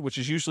benefits, which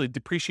is usually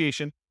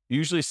depreciation. You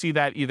usually see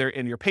that either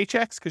in your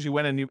paychecks because you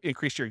went and you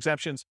increased your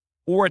exemptions,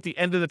 or at the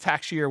end of the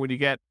tax year when you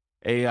get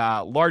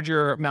a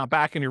larger amount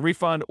back in your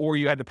refund, or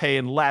you had to pay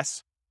in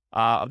less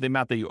of the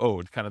amount that you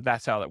owed. Kind of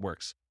that's how that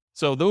works.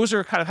 So those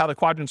are kind of how the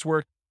quadrants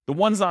work. The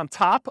ones on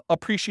top,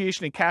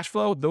 appreciation and cash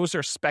flow, those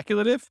are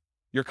speculative.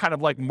 You're kind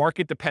of like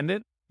market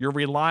dependent. You're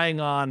relying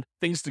on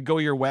things to go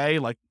your way,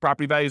 like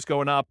property values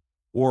going up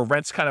or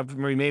rents kind of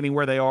remaining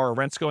where they are or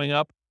rents going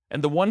up.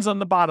 And the ones on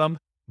the bottom,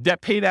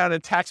 debt pay down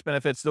and tax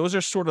benefits, those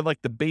are sort of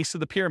like the base of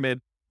the pyramid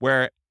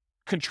where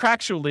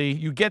contractually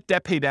you get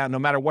debt pay down no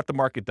matter what the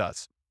market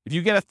does. If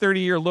you get a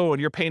 30-year loan,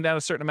 you're paying down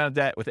a certain amount of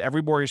debt with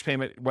every mortgage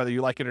payment, whether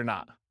you like it or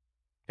not.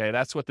 Okay,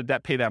 that's what the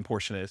debt pay down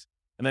portion is.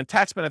 And then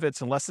tax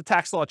benefits, unless the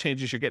tax law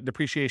changes, you're getting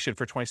depreciation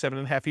for 27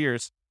 and a half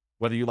years,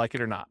 whether you like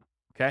it or not.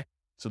 Okay,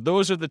 so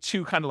those are the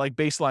two kind of like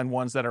baseline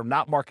ones that are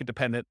not market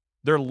dependent.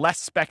 They're less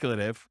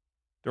speculative.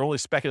 They're only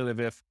speculative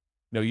if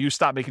you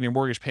stop making your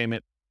mortgage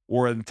payment,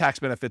 or in tax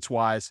benefits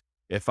wise,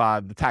 if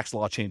the tax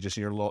law changes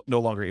and you're no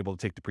longer able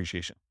to take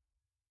depreciation.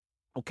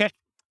 Okay,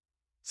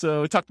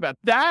 so we talked about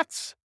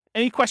that.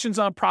 Any questions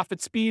on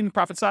profit speed and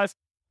profit size?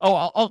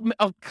 Oh,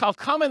 I'll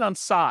comment on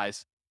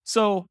size.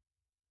 So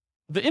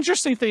the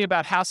interesting thing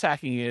about house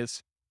hacking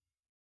is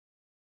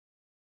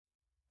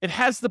it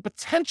has the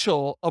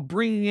potential of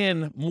bringing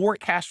in more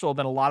cash flow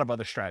than a lot of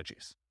other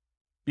strategies.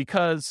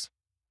 Because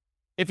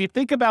if you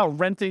think about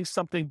renting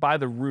something by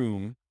the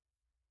room,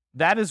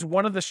 that is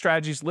one of the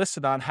strategies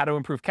listed on how to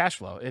improve cash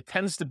flow. It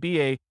tends to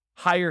be a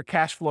higher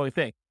cash flowing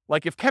thing.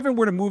 Like if Kevin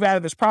were to move out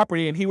of this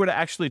property and he were to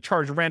actually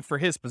charge rent for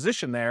his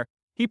position there,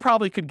 he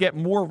probably could get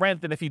more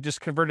rent than if he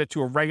just converted it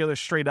to a regular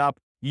straight up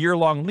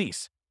year-long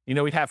lease. He'd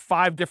have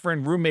 5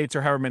 different roommates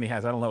or however many he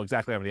has. I don't know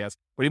exactly how many he has,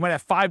 but he might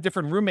have 5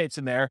 different roommates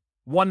in there.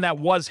 One that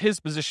was his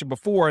position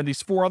before, and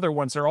these 4 other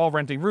ones are all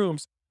renting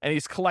rooms, and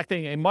he's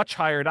collecting a much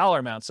higher dollar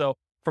amount. So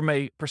from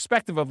a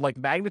perspective of like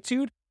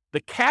magnitude, the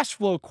cash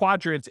flow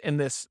quadrant in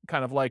this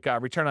kind of like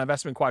return on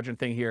investment quadrant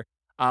thing here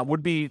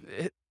would be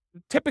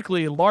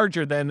typically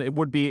larger than it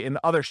would be in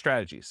other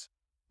strategies,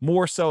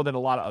 more so than a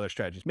lot of other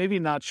strategies. Maybe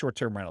not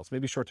short-term rentals.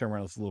 Maybe short-term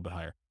rentals is a little bit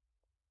higher.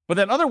 But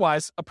then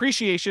otherwise,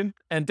 appreciation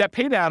and debt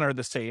pay down are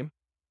the same.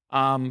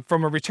 From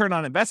a return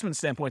on investment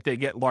standpoint, they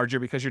get larger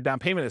because your down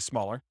payment is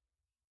smaller.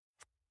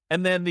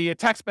 And then the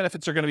tax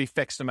benefits are going to be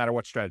fixed no matter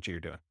what strategy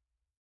you're doing.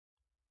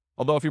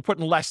 Although if you're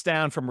putting less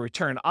down from a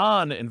return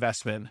on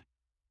investment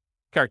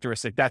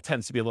characteristic, that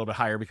tends to be a little bit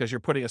higher because you're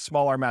putting a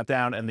smaller amount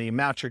down and the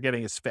amount you're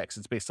getting is fixed.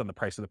 It's based on the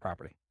price of the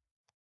property.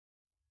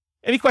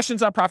 Any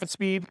questions on profit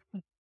speed?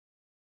 All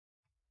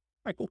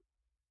right, cool.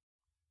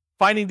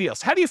 Finding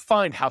deals. How do you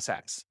find house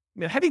hacks?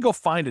 How do you go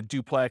find a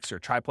duplex or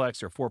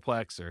triplex or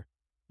fourplex or,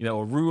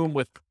 a room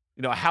with,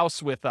 a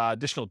house with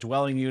additional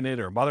dwelling unit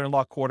or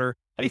mother-in-law quarter?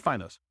 How do you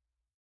find those?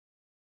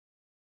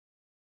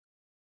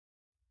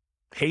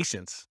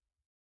 Patience.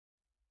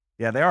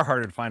 Yeah, they are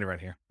harder to find around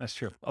here. That's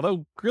true.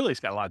 Although Greeley's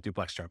got a lot of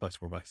duplex, triplex,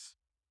 fourplex.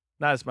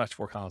 Not as much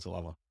Fort Collins or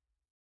Level.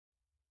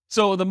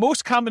 So the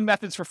most common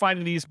methods for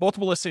finding these,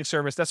 multiple listing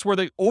service, that's where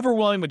the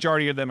overwhelming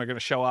majority of them are going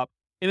to show up.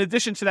 In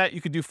addition to that, you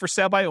could do for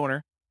sale by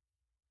owner.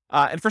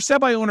 And for sale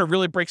by owner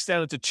really breaks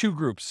down into 2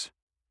 groups.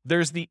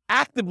 There's the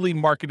actively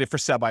marketed for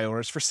sale by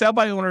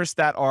owners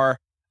that are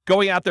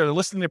going out there, they're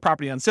listing their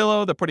property on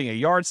Zillow, they're putting a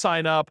yard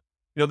sign up,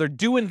 they're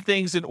doing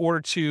things in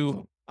order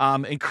to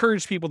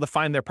encourage people to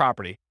find their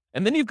property.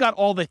 And then you've got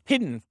all the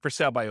hidden for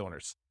sale by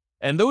owners.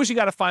 And those you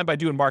got to find by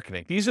doing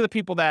marketing. These are the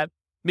people that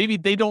maybe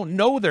they don't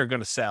know they're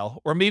going to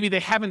sell, or maybe they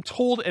haven't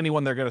told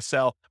anyone they're going to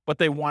sell, but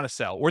they want to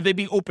sell, or they'd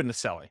be open to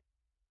selling.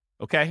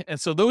 Okay. And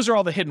so those are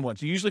all the hidden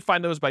ones. You usually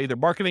find those by either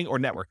marketing or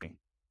networking.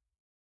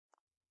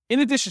 In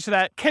addition to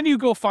that, can you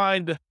go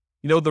find,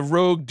 the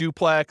rogue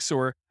duplex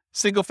or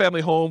single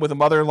family home with a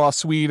mother-in-law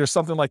suite or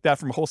something like that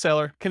from a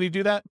wholesaler? Can you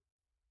do that?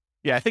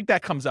 Yeah, I think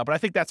that comes up, but I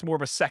think that's more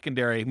of a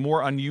secondary,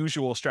 more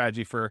unusual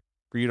strategy for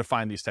you to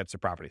find these types of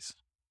properties.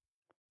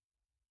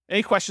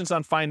 Any questions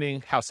on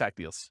finding house hack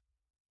deals?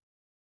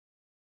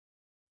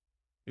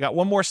 We got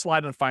one more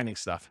slide on finding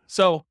stuff.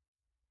 So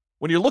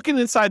when you're looking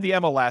inside the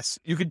MLS,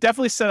 you could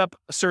definitely set up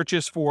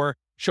searches for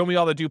show me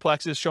all the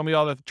duplexes, show me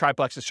all the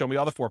triplexes, show me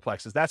all the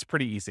fourplexes. That's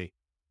pretty easy.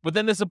 But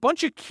then there's a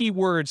bunch of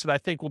keywords that I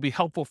think will be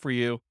helpful for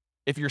you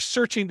if you're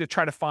searching to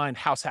try to find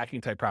house hacking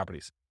type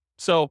properties.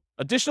 So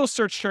additional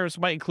search terms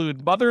might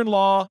include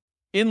mother-in-law,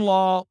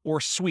 in-law,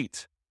 or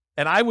suite.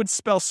 And I would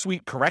spell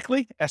suite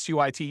correctly,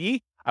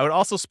 S-U-I-T-E. I would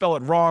also spell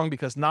it wrong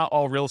because not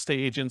all real estate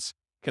agents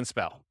can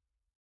spell.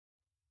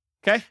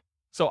 Okay?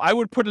 So I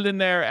would put it in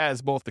there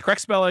as both the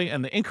correct spelling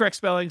and the incorrect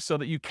spelling so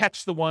that you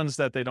catch the ones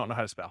that they don't know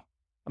how to spell.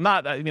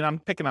 I'm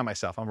picking on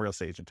myself. I'm a real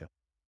estate agent too.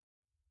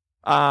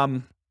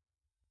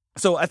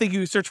 So I think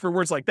you search for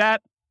words like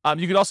that.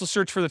 You could also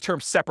search for the term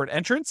separate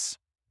entrance,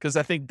 because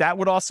I think that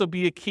would also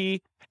be a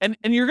key. And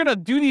you're going to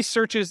do these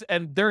searches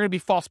and there are going to be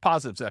false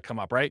positives that come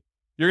up, right?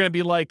 You're going to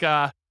be like,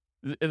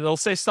 It'll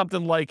say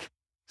something like,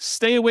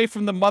 stay away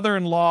from the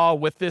mother-in-law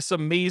with this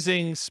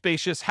amazing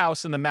spacious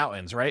house in the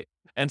mountains, right?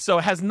 And so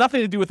it has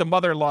nothing to do with the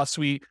mother-in-law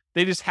suite.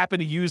 They just happen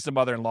to use the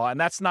mother-in-law, and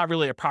that's not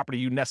really a property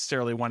you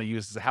necessarily want to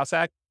use as a house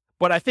hack.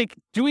 But I think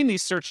doing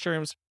these search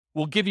terms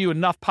will give you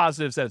enough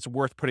positives that it's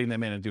worth putting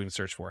them in and doing a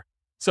search for.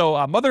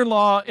 So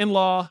mother-in-law,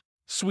 in-law,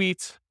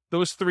 suite,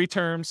 those three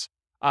terms.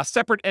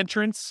 Separate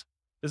entrance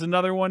is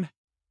another one.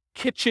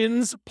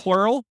 Kitchens,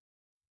 plural.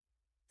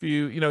 If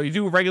you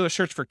do a regular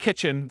search for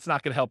kitchen, it's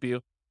not going to help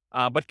you.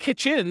 But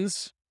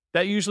kitchens,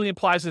 that usually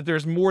implies that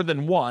there's more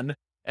than one,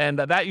 and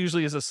that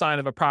usually is a sign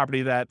of a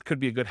property that could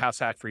be a good house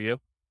hack for you.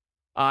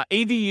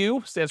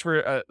 ADU stands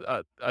for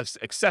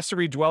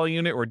accessory dwelling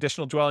unit or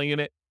additional dwelling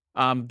unit.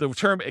 The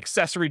term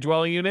accessory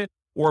dwelling unit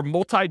or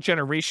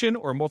multi-generation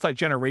or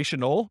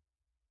multi-generational,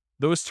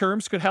 those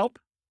terms could help.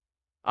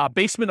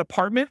 Basement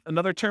apartment,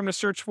 another term to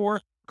search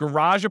for.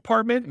 Garage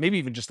apartment, maybe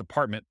even just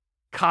apartment.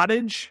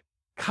 Cottage,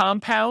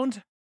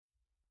 compound,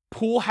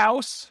 pool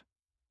house,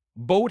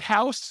 boat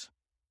house,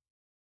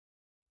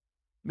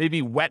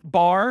 maybe wet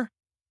bar.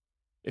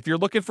 If you're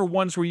looking for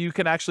ones where you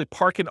can actually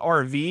park an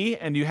RV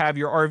and you have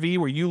your RV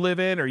where you live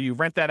in, or you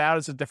rent that out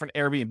as a different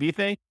Airbnb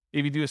thing,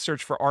 maybe do a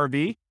search for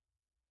RV.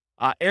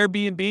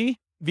 Airbnb,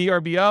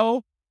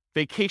 VRBO,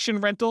 vacation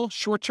rental,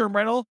 short-term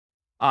rental,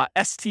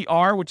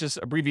 STR, which is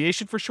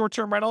abbreviation for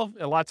short-term rental.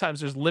 A lot of times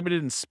there's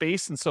limited in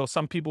space, and so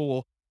some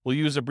people will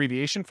use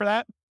abbreviation for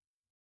that.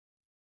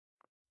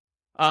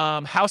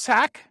 House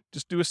hack,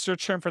 just do a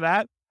search term for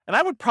that. And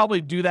I would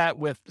probably do that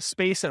with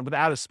space and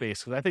without a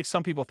space, because I think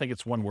some people think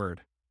it's one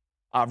word.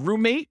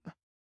 Roommate,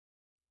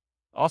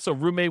 also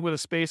roommate with a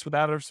space,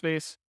 without a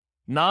space.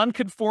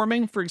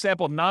 Non-conforming, for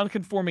example,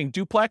 non-conforming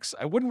duplex.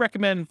 I wouldn't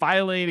recommend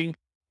violating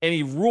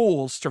any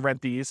rules to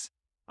rent these,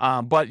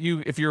 but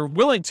if you're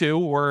willing to,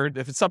 or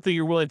if it's something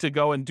you're willing to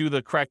go and do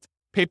the correct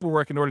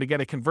paperwork in order to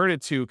get it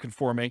converted to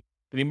conforming,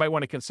 then you might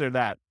want to consider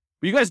that.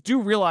 But you guys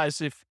do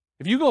realize if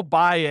you go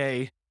buy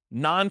a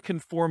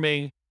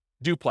non-conforming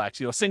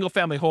duplex, a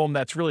single-family home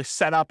that's really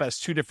set up as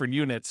two different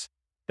units,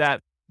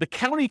 that the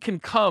county can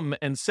come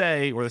and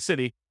say, or the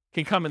city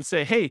can come and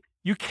say, hey,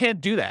 you can't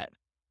do that.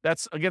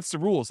 That's against the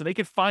rules. And they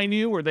could fine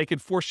you, or they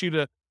could force you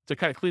to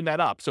kind of clean that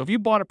up. So if you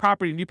bought a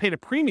property and you paid a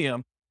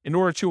premium in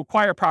order to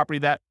acquire a property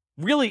that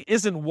really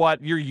isn't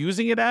what you're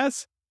using it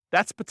as,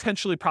 that's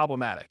potentially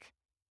problematic,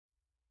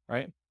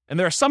 right? And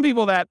there are some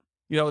people that,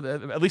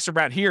 at least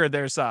around here,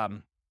 there's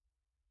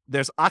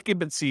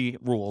occupancy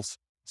rules.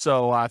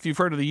 So if you've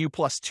heard of the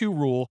U+2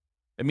 rule,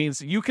 it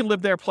means you can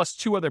live there plus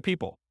two other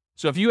people.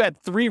 So if you had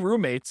three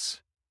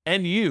roommates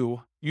and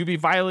you'd be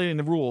violating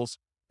the rules.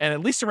 And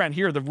at least around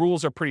here, the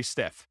rules are pretty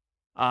stiff.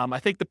 I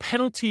think the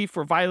penalty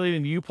for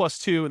violating the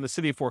U+2 in the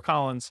city of Fort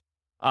Collins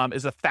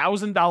is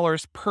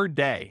 $1,000 per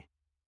day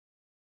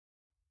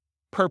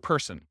per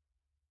person.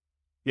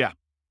 Yeah.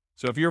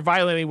 So if you're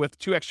violating with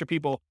two extra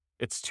people,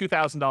 it's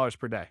 $2,000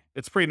 per day.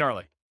 It's pretty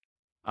gnarly.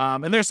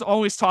 And there's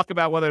always talk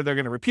about whether they're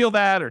going to repeal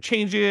that or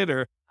change it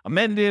or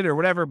amend it or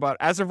whatever. But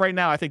as of right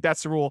now, I think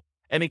that's the rule.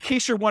 And in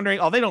case you're wondering,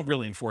 they don't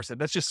really enforce it.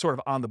 That's just sort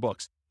of on the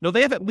books. No,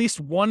 they have at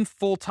least one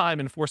full-time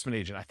enforcement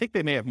agent. I think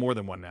they may have more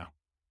than one now,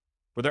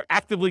 where they're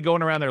actively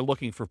going around there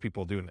looking for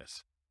people doing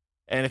this.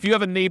 And if you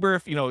have a neighbor,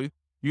 if you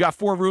got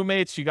four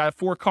roommates, you got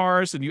four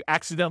cars, and you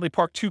accidentally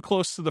park too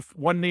close to the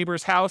one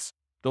neighbor's house,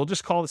 they'll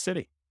just call the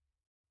city.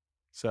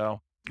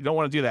 So you don't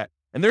want to do that.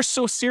 And they're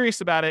so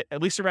serious about it,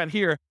 at least around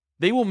here,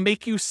 they will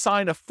make you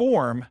sign a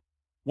form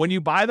when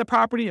you buy the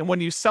property and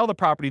when you sell the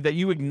property that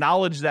you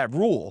acknowledge that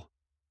rule.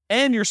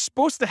 And you're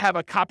supposed to have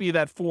a copy of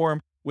that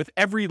form with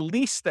every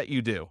lease that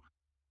you do.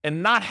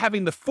 And not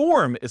having the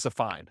form is a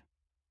fine.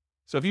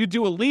 So if you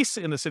do a lease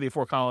in the city of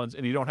Fort Collins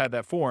and you don't have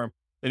that form,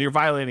 then you're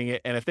violating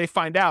it. And if they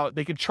find out,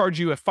 they could charge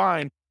you a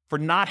fine for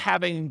not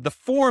having the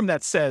form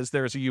that says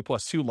there's a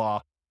U+2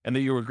 law and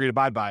that you agree to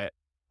abide by it,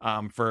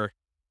 for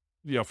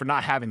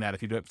not having that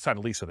if you don't sign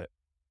a lease with it.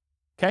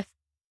 Okay?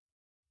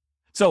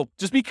 So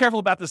just be careful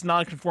about this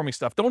non-conforming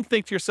stuff. Don't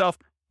think to yourself,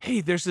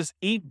 hey, there's this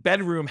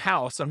 8-bedroom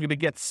house. I'm going to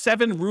get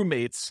 7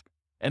 roommates,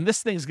 and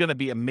this thing's going to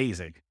be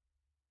amazing.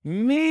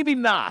 Maybe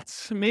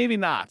not. Maybe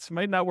not.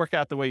 Might not work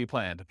out the way you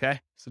planned, okay?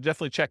 So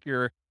definitely check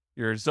your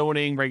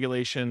zoning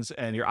regulations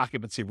and your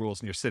occupancy rules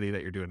in your city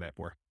that you're doing that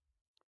for.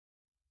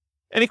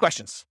 Any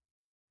questions?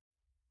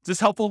 Is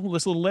this helpful,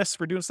 this little list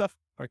for doing stuff?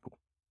 All right, cool.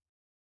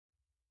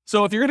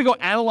 So if you're going to go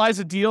analyze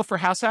a deal for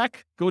House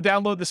Hack, go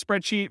download the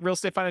spreadsheet,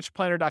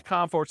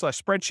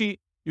 realestateFinancialPlanner.com/spreadsheet.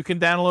 You can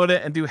download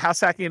it and do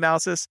house hacking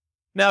analysis.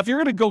 Now, if you're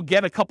going to go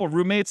get a couple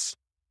roommates,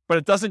 but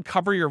it doesn't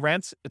cover your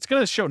rent, it's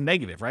going to show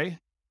negative, right?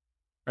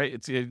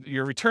 Right?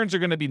 Your returns are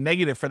going to be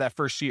negative for that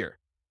first year.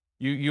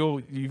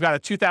 You've got a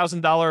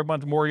 $2,000 a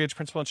month mortgage,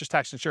 principal, interest,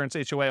 tax, insurance,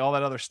 HOA, all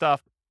that other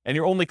stuff, and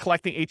you're only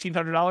collecting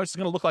 $1,800. It's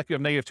going to look like you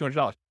have negative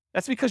 $200.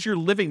 That's because you're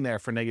living there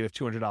for negative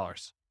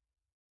 $200.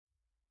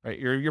 Right?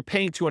 You're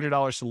paying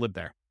 $200 to live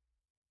there.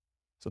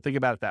 So think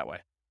about it that way.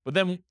 But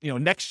then,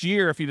 next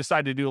year, if you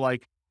decide to do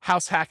like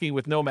house hacking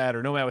with Nomad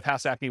or Nomad with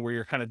house hacking, where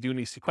you're kind of doing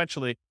these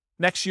sequentially,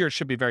 next year it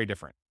should be very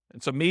different.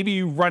 And so maybe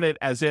you run it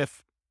as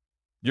if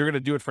you're going to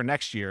do it for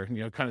next year,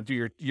 kind of do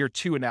your year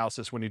 2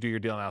 analysis when you do your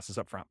deal analysis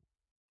up front.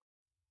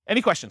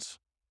 Any questions?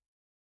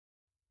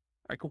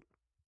 All right, cool.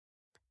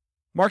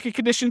 Market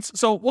conditions.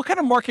 So what kind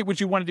of market would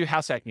you want to do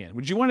house hacking in?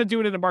 Would you want to do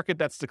it in a market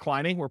that's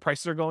declining, where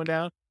prices are going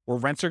down, or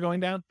rents are going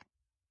down?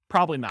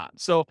 Probably not.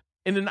 So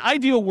in an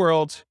ideal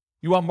world,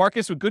 you want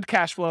markets with good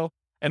cash flow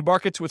and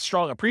markets with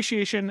strong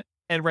appreciation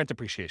and rent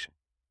appreciation.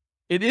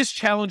 It is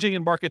challenging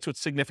in markets with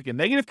significant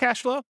negative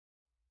cash flow,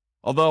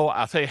 although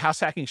I'll tell you,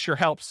 house hacking sure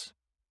helps.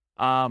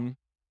 And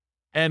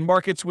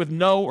markets with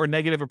no or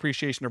negative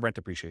appreciation or rent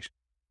appreciation.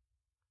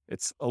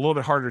 It's a little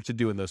bit harder to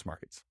do in those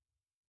markets.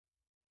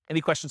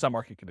 Any questions on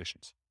market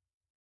conditions?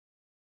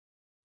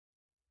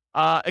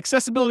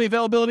 Accessibility,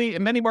 availability.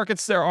 In many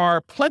markets, there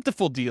are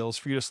plentiful deals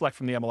for you to select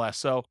from the MLS.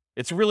 So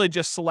it's really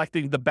just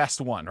selecting the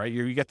best one, right?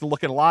 You get to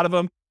look at a lot of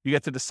them. You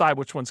get to decide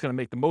which one's going to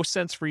make the most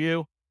sense for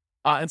you.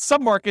 In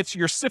some markets,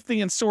 you're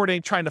sifting and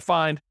sorting, trying to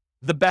find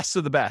the best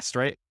of the best,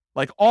 right?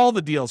 Like all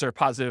the deals are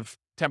positive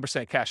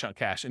 10% cash on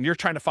cash, and you're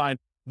trying to find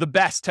the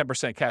best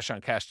 10% cash on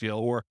cash deal,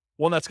 or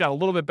one that's got a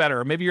little bit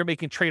better. Or maybe you're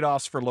making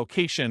trade-offs for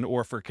location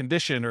or for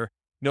condition, or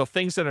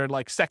things that are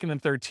like second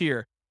and third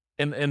tier.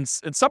 In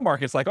some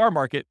markets, like our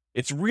market,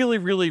 it's really,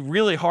 really,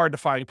 really hard to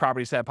find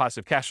properties that have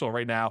positive cash flow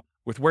right now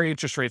with where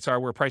interest rates are,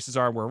 where prices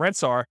are, where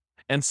rents are.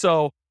 And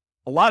so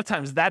a lot of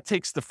times that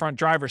takes the front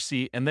driver's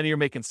seat, and then you're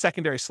making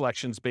secondary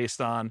selections based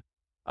on,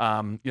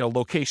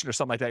 location or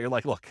something like that. You're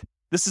like, look,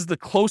 this is the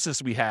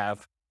closest we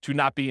have to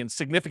not being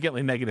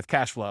significantly negative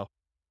cash flow.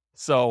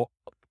 So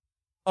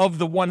of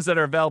the ones that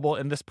are available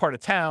in this part of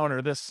town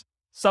or this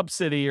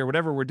sub-city or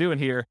whatever we're doing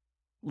here,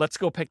 let's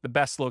go pick the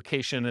best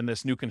location in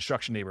this new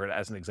construction neighborhood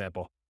as an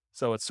example.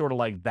 So it's sort of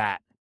like that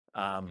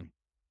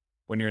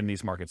when you're in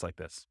these markets like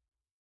this.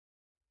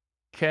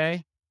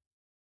 Okay.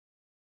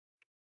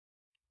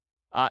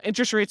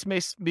 Interest rates may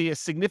be a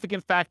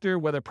significant factor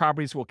whether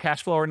properties will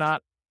cash flow or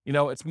not.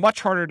 It's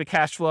much harder to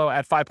cash flow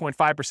at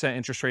 5.5%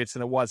 interest rates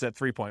than it was at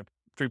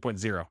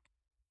 3.0.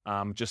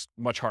 Just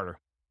much harder.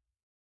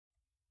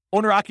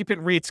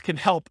 Owner-occupant REITs can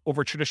help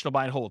over traditional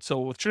buy and hold. So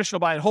with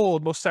traditional buy and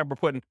hold, most of the time we're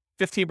putting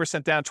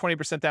 15% down,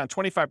 20% down,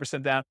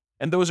 25% down,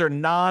 and those are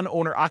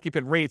non-owner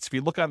occupant rates. If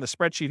you look on the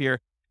spreadsheet here,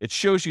 it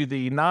shows you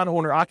the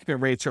non-owner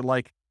occupant rates are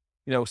like,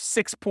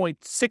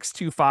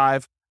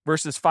 6.625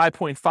 versus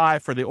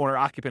 5.5 for the owner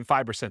occupant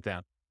 5%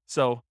 down.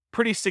 So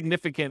pretty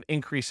significant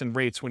increase in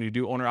rates when you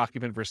do owner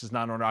occupant versus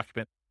non-owner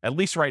occupant, at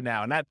least right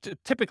now. And that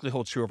typically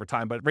holds true over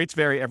time, but rates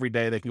vary every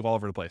day. They can go all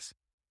over the place.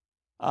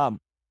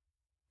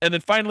 And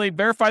then finally,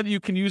 verify that you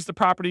can use the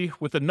property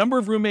with the number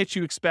of roommates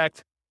you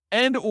expect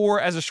and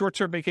or as a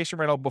short-term vacation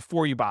rental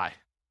before you buy.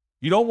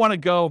 You don't want to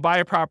go buy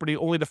a property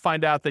only to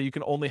find out that you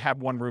can only have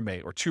one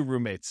roommate or two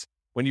roommates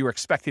when you were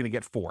expecting to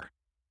get 4.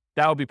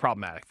 That would be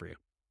problematic for you.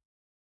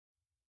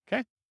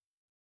 Okay?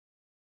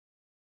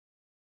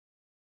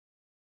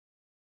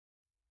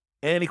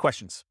 Any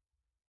questions?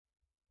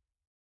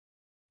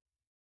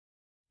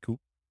 Cool.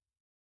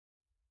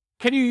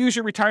 Can you use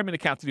your retirement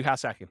account to do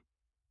house hacking?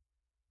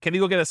 Can you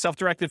go get a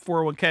self-directed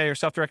 401k or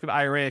self-directed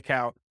IRA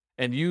account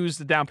and use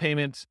the down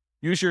payments,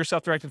 use your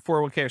self-directed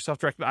 401k or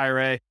self-directed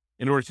IRA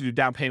in order to do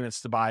down payments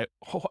to buy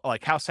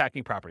like house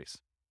hacking properties?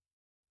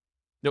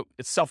 Nope,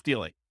 it's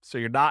self-dealing. So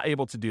you're not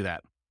able to do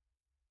that.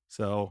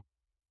 So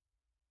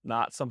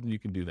not something you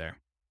can do there.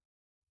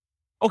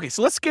 Okay,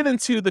 so let's get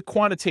into the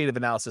quantitative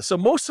analysis. So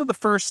most of the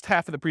first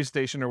half of the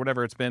presentation or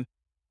whatever it's been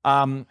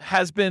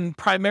has been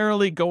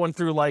primarily going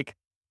through like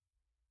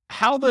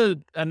how the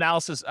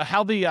analysis,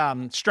 how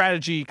the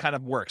strategy kind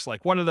of works.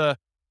 Like one of the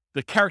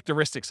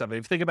characteristics of it,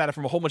 if you think about it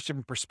from a whole bunch of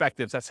different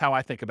perspectives, that's how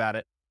I think about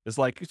it. Is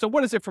like, so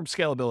what is it from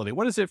scalability?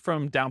 What is it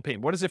from down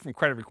payment? What is it from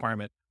credit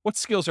requirement? What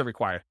skills are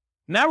required?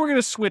 Now we're going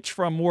to switch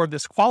from more of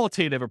this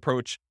qualitative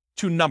approach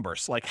to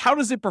numbers. Like how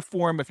does it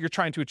perform if you're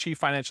trying to achieve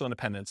financial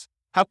independence?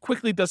 How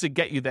quickly does it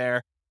get you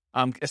there?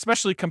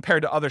 Especially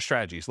compared to other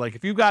strategies. Like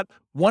if you've got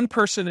one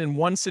person in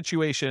one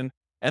situation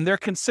and they're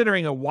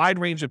considering a wide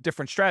range of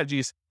different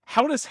strategies,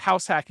 how does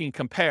house hacking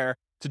compare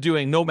to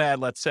doing Nomad,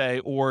 let's say,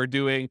 or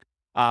doing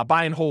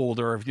buy and hold,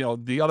 or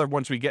the other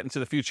ones we get into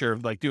the future,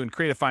 like doing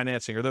creative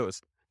financing or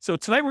those? So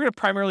tonight we're going to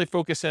primarily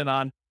focus in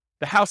on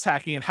the house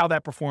hacking and how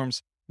that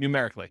performs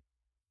numerically.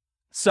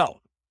 So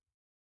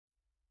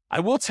I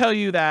will tell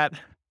you that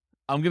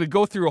I'm going to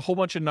go through a whole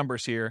bunch of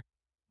numbers here,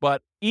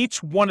 but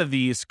each one of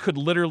these could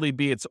literally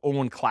be its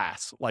own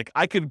class. Like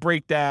I could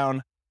break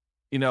down,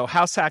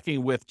 house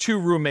hacking with 2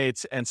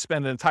 roommates and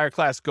spend an entire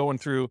class going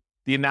through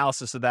the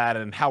analysis of that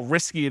and how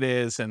risky it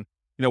is and,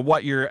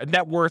 what your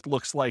net worth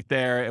looks like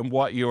there and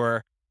what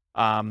your,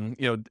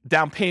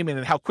 down payment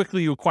and how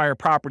quickly you acquire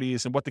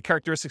properties and what the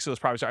characteristics of those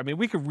properties are. I mean,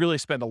 we could really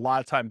spend a lot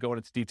of time going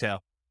into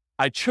detail.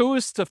 I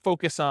chose to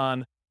focus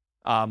on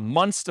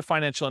months to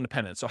financial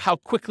independence. So how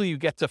quickly you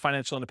get to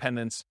financial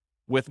independence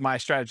with my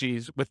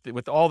strategies,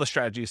 with all the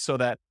strategies, so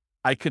that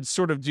I could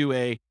sort of do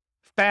a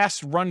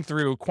fast run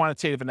through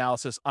quantitative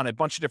analysis on a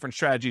bunch of different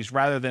strategies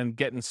rather than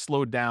getting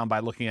slowed down by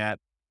looking at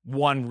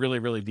one really,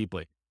 really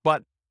deeply.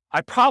 But I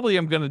probably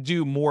am going to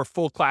do more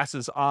full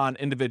classes on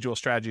individual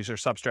strategies or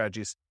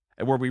sub-strategies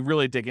and where we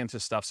really dig into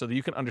stuff so that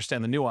you can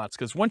understand the nuance.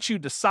 Because once you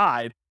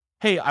decide,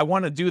 hey, I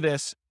want to do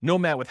this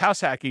nomad with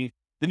house hacking,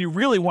 then you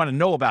really want to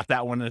know about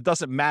that one. And it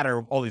doesn't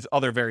matter all these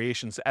other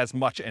variations as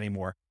much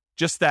anymore.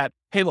 Just that,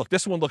 hey, look,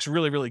 this one looks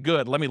really, really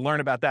good. Let me learn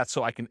about that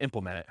so I can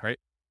implement it, right?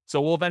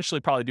 So we'll eventually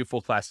probably do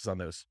full classes on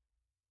those.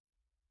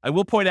 I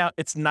will point out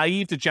it's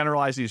naive to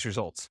generalize these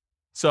results.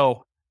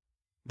 So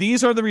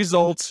these are the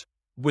results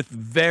with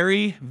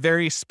very,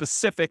 very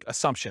specific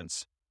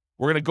assumptions.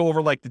 We're going to go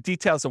over like the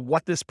details of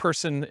what this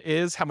person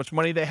is, how much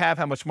money they have,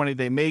 how much money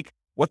they make,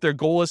 what their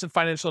goal is in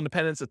financial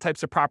independence, the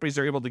types of properties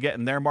they're able to get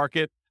in their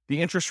market,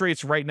 the interest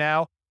rates right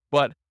now.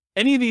 But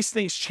any of these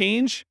things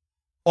change,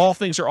 all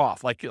things are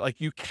off. Like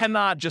you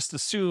cannot just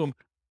assume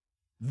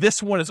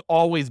this one is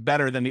always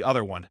better than the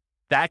other one.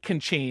 That can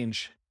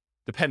change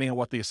depending on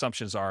what the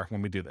assumptions are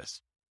when we do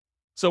this.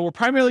 So we're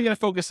primarily going to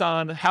focus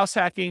on house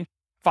hacking,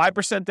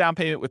 5% down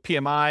payment with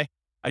PMI.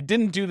 I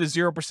didn't do the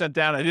 0%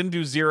 down. I didn't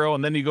do 0,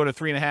 and then you go to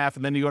 3.5,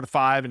 and then you go to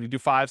 5, and you do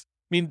 5s. I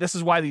mean, this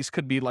is why these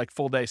could be like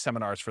full day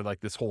seminars for like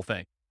this whole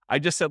thing. I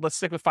just said, let's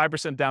stick with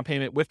 5% down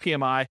payment with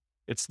PMI.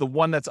 It's the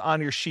one that's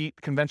on your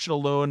sheet,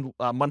 conventional loan,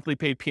 monthly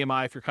paid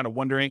PMI, if you're kind of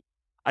wondering.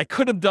 I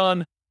could have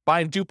done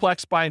buying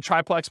duplex, buying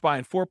triplex,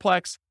 buying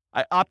fourplex.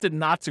 I opted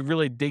not to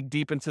really dig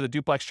deep into the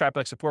duplex,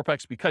 triplex, and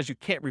fourplex because you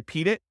can't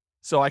repeat it.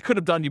 So I could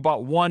have done, you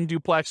bought one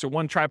duplex or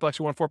one triplex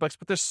or one fourplex,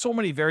 but there's so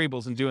many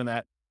variables in doing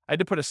that. I had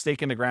to put a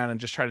stake in the ground and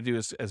just try to do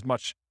as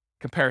much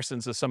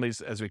comparisons of some of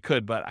these as we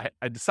could, but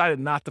I decided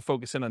not to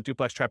focus in on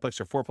duplex, triplex,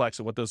 or fourplex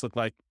and what those look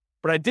like.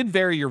 But I did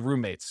vary your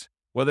roommates,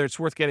 whether it's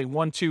worth getting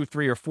 1, 2,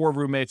 3, or 4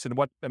 roommates and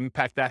what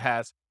impact that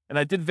has. And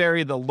I did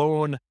vary the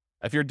loan.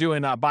 If you're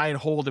doing buy and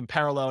hold in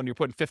parallel and you're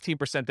putting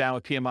 15% down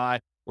with PMI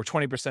or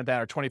 20%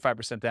 down or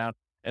 25% down.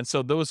 And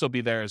so those will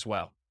be there as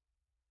well.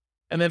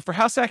 And then for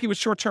house hacking with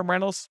short-term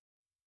rentals,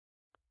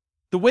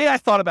 the way I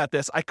thought about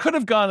this, I could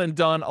have gone and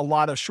done a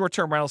lot of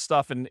short-term rental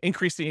stuff and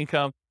increased the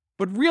income.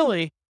 But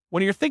really,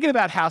 when you're thinking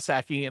about house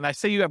hacking, and I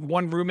say you have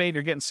one roommate,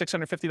 you're getting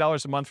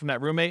 $650 a month from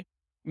that roommate,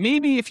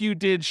 maybe if you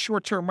did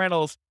short-term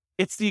rentals,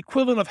 it's the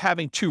equivalent of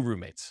having 2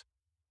 roommates,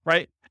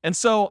 right? And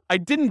so I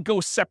didn't go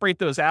separate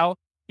those out,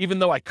 even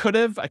though I could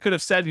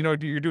have said, you're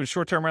doing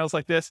short-term rentals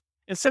like this.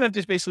 Instead, I've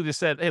basically just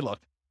said, hey, look,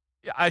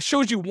 I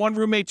showed you 1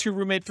 roommate, 2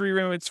 roommate, 3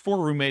 roommates, 4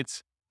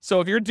 roommates. So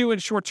if you're doing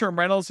short-term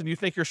rentals and you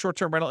think your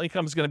short-term rental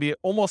income is going to be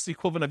almost the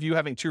equivalent of you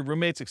having 2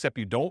 roommates, except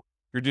you don't,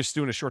 you're just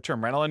doing a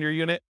short-term rental on your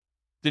unit,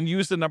 then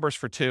use the numbers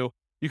for 2.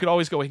 You could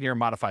always go in here and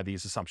modify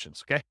these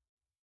assumptions, okay?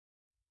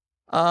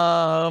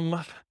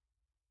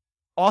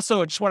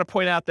 Also, I just want to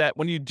point out that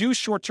when you do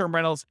short-term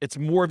rentals, it's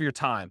more of your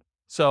time.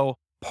 So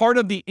part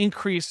of the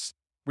increased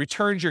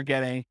returns you're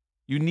getting,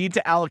 you need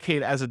to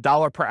allocate as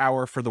 $1 per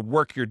hour for the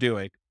work you're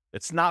doing.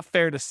 It's not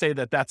fair to say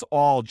that that's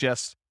all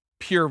just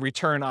pure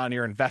return on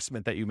your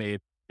investment that you made.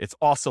 It's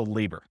also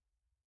labor.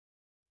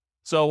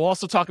 So we'll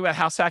also talk about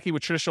house hacking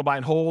with traditional buy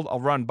and hold. I'll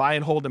run buy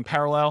and hold in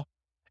parallel,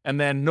 and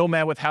then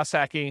nomad with house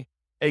hacking,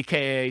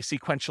 AKA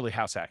sequentially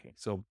house hacking.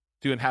 So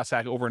doing house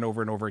hacking over and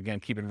over and over again,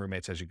 keeping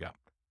roommates as you go.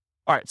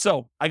 All right.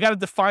 So I got to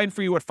define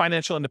for you what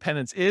financial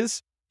independence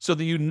is so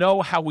that you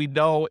know how we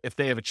know if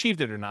they have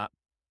achieved it or not.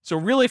 So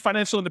really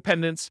financial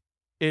independence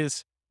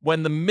is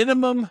when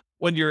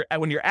your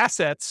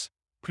assets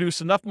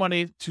produce enough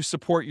money to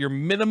support your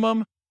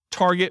minimum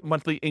target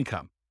monthly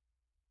income.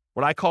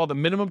 What I call the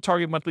minimum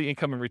target monthly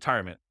income in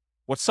retirement.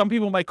 What some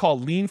people might call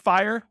lean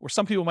fire, or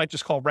some people might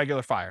just call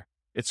regular fire.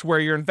 It's where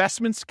your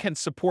investments can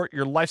support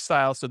your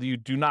lifestyle so that you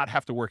do not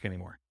have to work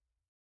anymore.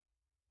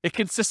 It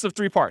consists of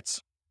 3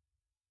 parts.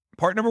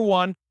 Part number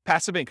 1,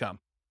 passive income.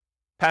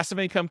 Passive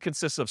income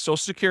consists of Social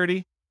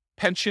Security,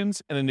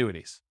 pensions, and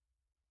annuities.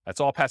 That's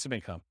all passive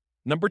income.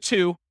 Number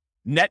 2,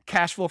 net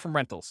cash flow from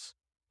rentals.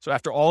 So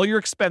after all your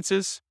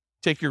expenses,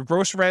 take your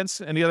gross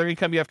rents and the other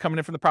income you have coming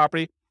in from the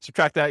property,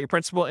 subtract that, your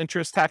principal,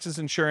 interest, taxes,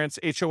 insurance,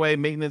 HOA,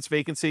 maintenance,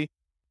 vacancy,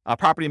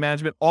 property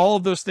management, all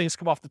of those things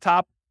come off the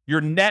top.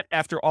 Your net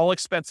after all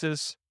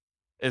expenses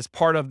is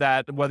part of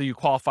that, whether you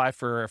qualify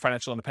for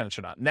financial independence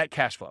or not, net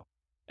cash flow.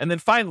 And then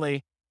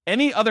finally,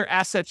 any other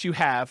assets you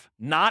have,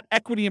 not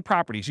equity in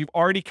properties, you've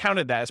already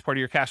counted that as part of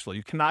your cash flow.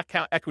 You cannot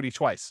count equity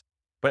twice.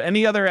 But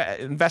any other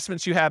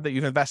investments you have that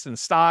you've invested in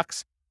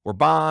stocks or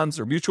bonds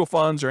or mutual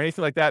funds or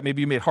anything like that,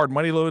 maybe you made hard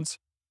money loans,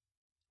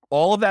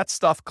 all of that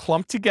stuff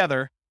clumped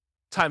together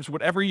times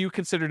whatever you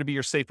consider to be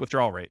your safe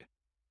withdrawal rate.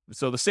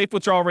 So the safe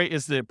withdrawal rate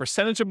is the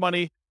percentage of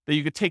money that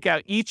you could take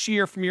out each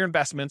year from your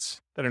investments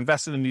that are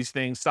invested in these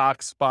things,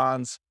 stocks,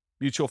 bonds,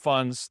 mutual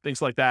funds,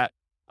 things like that,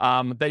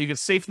 that you can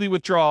safely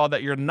withdraw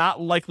that you're not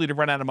likely to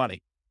run out of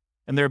money.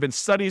 And there have been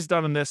studies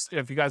done on this.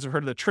 If you guys have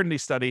heard of the Trinity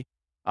study,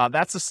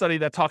 that's a study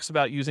that talks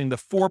about using the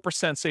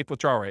 4% safe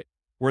withdrawal rate,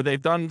 where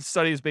they've done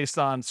studies based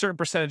on certain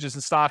percentages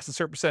in stocks and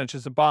certain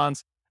percentages in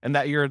bonds, and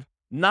that you're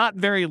not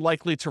very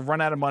likely to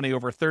run out of money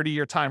over a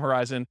 30-year time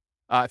horizon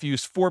if you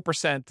use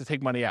 4% to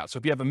take money out. So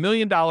if you have $1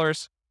 million,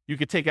 you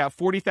could take out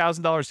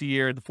 $40,000 a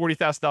year. The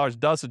 $40,000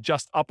 does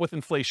adjust up with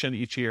inflation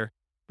each year,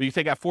 but you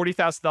take out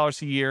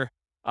 $40,000 a year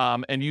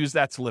and use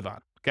that to live on,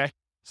 okay?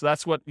 So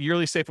that's what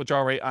yearly safe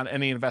withdrawal rate on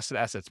any invested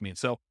assets means.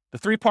 So the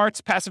three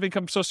parts: passive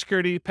income, Social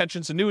Security,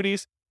 pensions,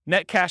 annuities,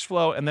 net cash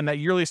flow, and then that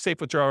yearly safe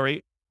withdrawal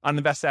rate on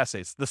invested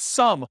assets. The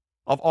sum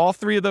of all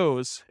three of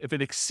those, if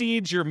it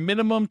exceeds your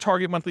minimum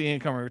target monthly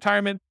income in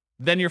retirement,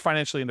 then you're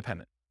financially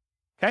independent.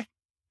 Okay?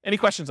 Any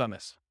questions on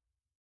this?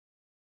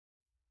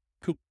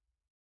 Cool.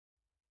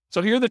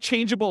 So here are the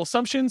changeable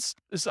assumptions.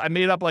 I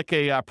made up like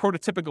a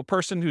prototypical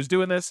person who's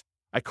doing this.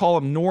 I call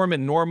them Norm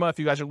and Norma if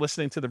you guys are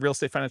listening to the Real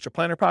Estate Financial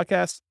Planner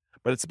podcast,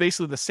 but it's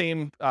basically the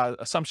same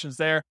assumptions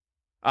there.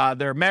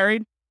 They're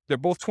married. They're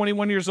both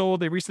 21 years old.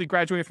 They recently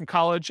graduated from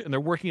college, and they're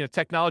working in a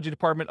technology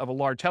department of a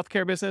large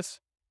healthcare business.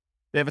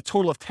 They have a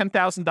total of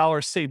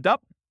 $10,000 saved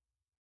up.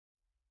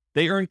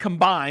 They earn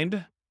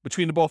combined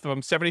between the both of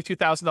them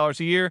 $72,000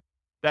 a year.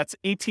 That's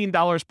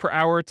 $18 per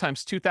hour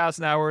times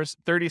 2,000 hours,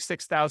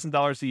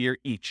 $36,000 a year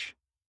each.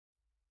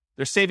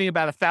 They're saving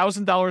about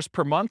 $1,000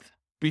 per month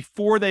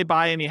before they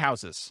buy any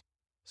houses.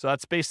 So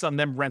that's based on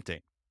them renting.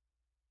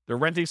 They're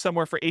renting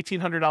somewhere for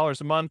 $1,800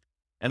 a month,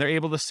 and they're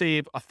able to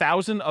save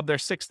 $1,000 of their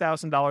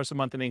 $6,000 a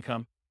month in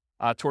income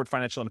toward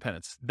financial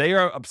independence. They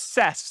are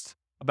obsessed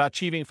about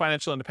achieving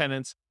financial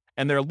independence,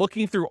 and they're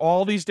looking through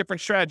all these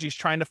different strategies,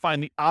 trying to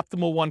find the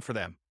optimal one for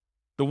them,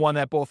 the one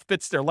that both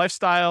fits their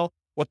lifestyle,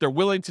 what they're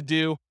willing to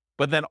do,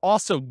 but then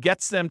also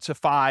gets them to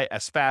FI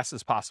as fast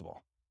as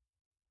possible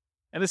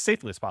and as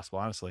safely as possible,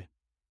 honestly.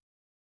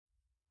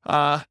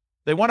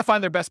 They want to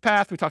find their best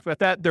path. We talked about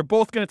that. They're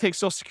both going to take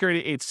Social Security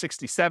at age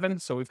 67,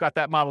 so we've got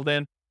that modeled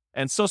in.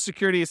 And Social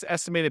Security is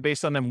estimated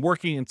based on them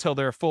working until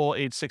they're full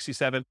age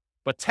 67.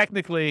 But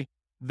technically,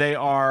 they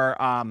are,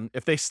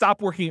 if they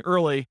stop working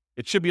early,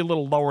 it should be a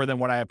little lower than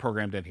what I had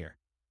programmed in here.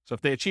 So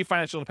if they achieve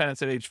financial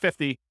independence at age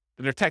 50,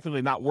 then they're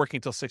technically not working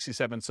until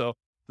 67. So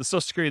the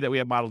Social Security that we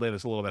have modeled in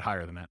is a little bit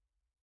higher than that.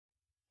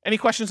 Any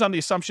questions on the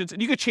assumptions?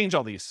 And you could change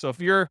all these. So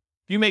if you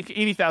make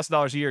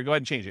 $80,000 a year, go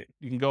ahead and change it.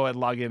 You can go ahead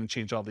and log in and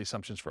change all the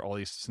assumptions for all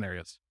these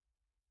scenarios.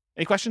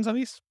 Any questions on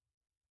these?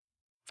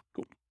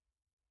 Cool.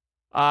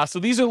 So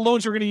these are the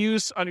loans we're going to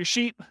use on your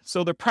sheet.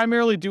 So they're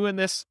primarily doing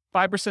this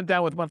 5%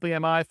 down with monthly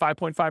MI,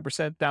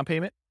 5.5% down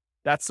payment.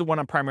 That's the one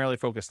I'm primarily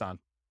focused on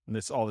in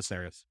all the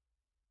scenarios.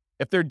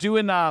 If they're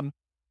doing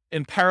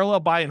in parallel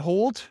buy and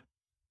hold,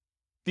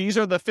 these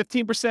are the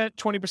 15%, 20%,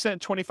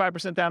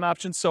 25% down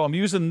options. So I'm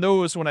using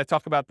those when I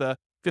talk about the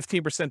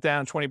 15%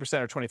 down,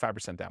 20% or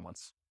 25% down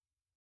ones.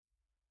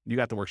 You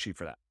got the worksheet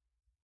for that.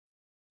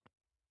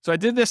 So I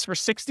did this for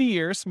 60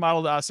 years,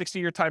 modeled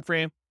 60-year time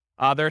frame.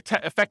 Their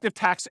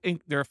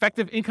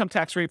effective income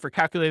tax rate for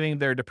calculating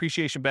their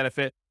depreciation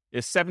benefit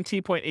is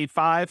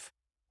 17.85.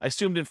 I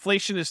assumed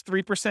inflation is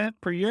 3%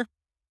 per year.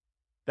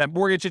 That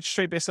mortgage interest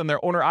rate based on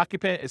their owner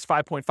occupant is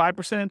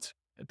 5.5%.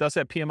 It does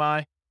have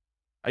PMI.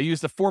 I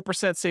used the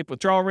 4% safe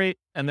withdrawal rate,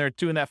 and they're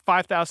doing that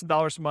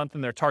 $5,000 a month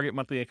in their target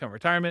monthly income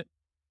retirement.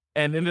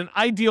 And in an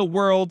ideal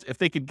world, if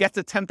they could get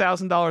to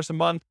 $10,000 a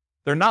month,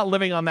 they're not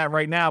living on that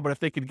right now, but if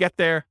they could get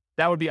there,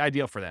 that would be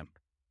ideal for them.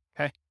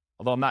 Okay.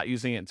 Although I'm not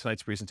using it in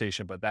tonight's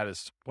presentation, but that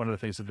is one of the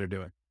things that they're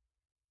doing.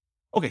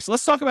 Okay. So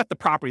let's talk about the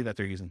property that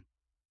they're using.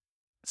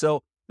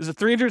 So there's a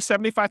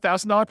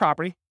 $375,000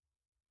 property.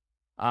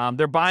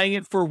 They're buying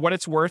it for what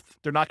it's worth.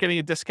 They're not getting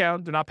a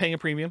discount. They're not paying a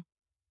premium.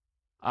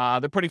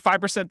 They're putting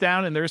 5%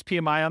 down, and there's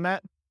PMI on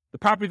that. The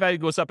property value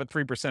goes up at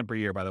 3% per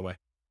year, by the way.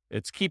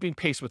 It's keeping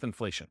pace with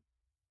inflation.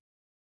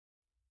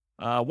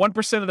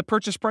 1% of the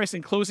purchase price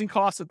and closing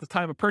costs at the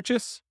time of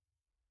purchase.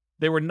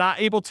 They were not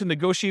able to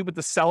negotiate with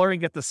the seller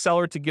and get the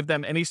seller to give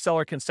them any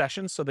seller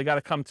concessions, so they got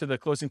to come to the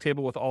closing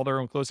table with all their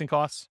own closing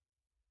costs.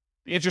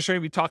 The interest rate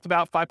we talked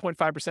about,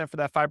 5.5% for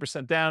that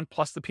 5% down,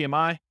 plus the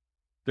PMI.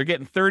 They're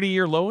getting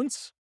 30-year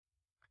loans.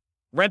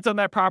 Rent on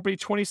that property,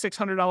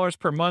 $2,600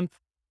 per month,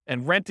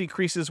 and rent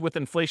increases with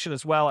inflation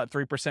as well at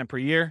 3% per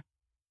year.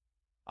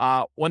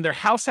 When they're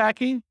house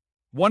hacking,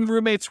 one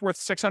roommate's worth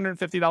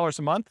 $650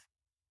 a month.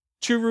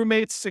 Two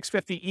roommates,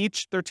 $650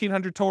 each,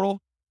 $1,300 total.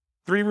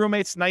 Three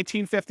roommates,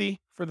 $1,950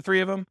 for the three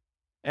of them.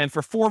 And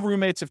for four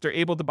roommates, if they're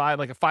able to buy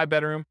like a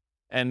 5-bedroom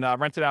and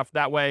rent it out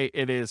that way,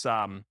 it is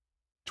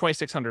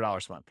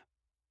 $2,600 a month.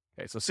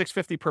 Okay, so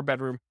 $650 per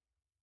bedroom.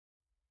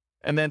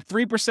 And then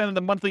 3% of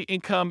the monthly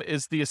income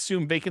is the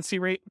assumed vacancy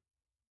rate.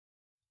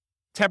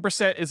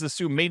 10% is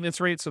assumed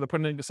maintenance rate, so they're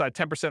putting aside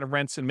 10% of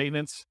rents and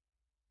maintenance.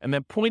 And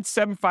then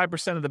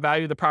 0.75% of the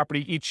value of the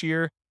property each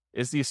year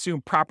is the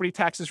assumed property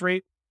taxes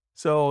rate.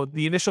 So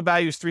the initial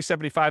value is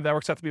 $375. That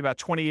works out to be about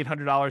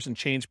 $2,800 in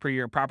change per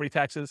year in property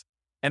taxes.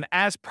 And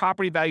as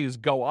property values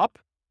go up,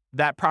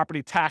 that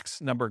property tax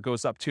number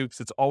goes up too, because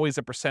it's always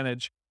a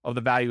percentage of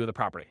the value of the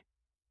property.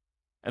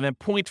 And then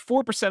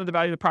 0.4% of the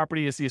value of the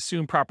property is the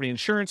assumed property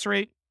insurance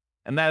rate.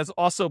 And that is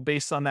also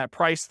based on that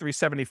price,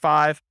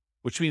 $375,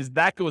 which means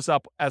that goes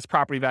up as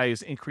property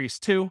values increase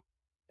too.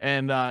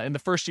 And in the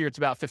first year, it's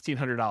about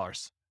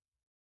 $1,500.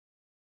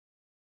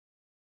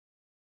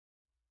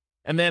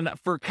 And then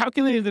for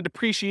calculating the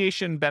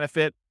depreciation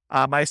benefit,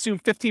 I assume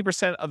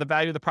 15% of the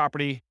value of the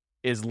property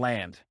is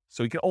land.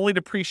 So you can only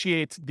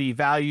depreciate the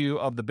value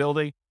of the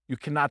building. You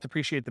cannot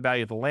depreciate the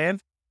value of the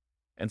land.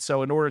 And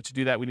so in order to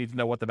do that, we need to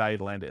know what the value of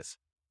the land is.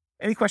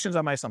 Any questions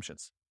on my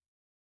assumptions?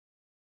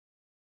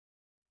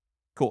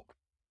 Cool.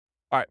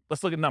 All right,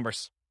 let's look at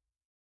numbers.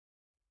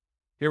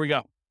 Here we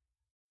go.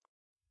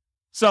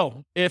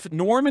 So if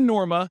Norm and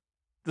Norma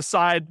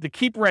decide to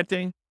keep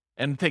renting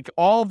and take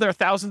all of their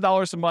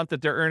 $1,000 a month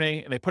that they're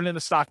earning and they put it in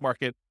the stock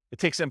market, it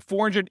takes them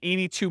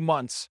 482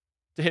 months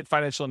to hit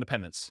financial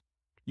independence.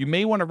 You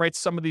may want to write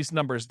some of these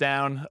numbers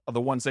down, of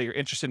the ones that you're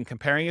interested in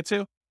comparing it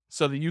to,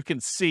 so that you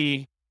can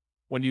see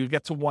when you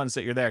get to ones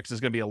that you're there, because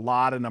there's going to be a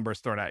lot of numbers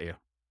thrown at you.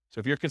 So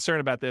if you're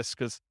concerned about this,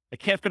 because I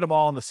can't fit them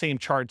all in the same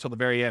chart until the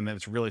very end, and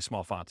it's really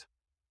small font.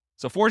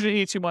 So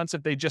 482 months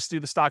if they just do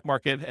the stock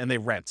market and they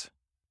rent.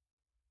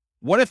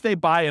 What if they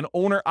buy an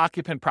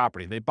owner-occupant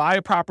property? They buy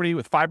a property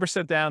with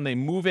 5% down, they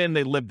move in,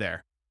 they live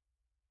there.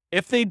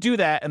 If they do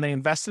that and they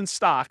invest in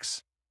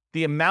stocks,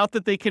 the amount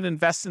that they can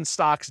invest in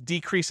stocks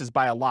decreases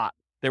by a lot.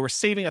 They were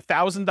saving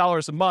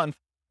 $1,000 a month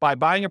by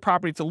buying a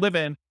property to live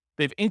in.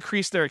 They've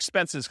increased their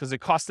expenses because it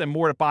costs them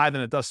more to buy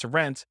than it does to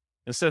rent.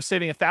 Instead of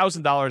saving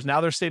 $1,000, now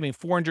they're saving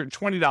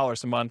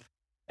 $420 a month.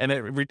 And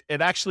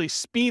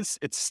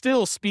it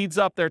still speeds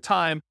up their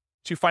time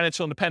to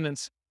financial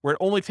independence, where it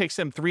only takes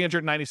them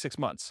 396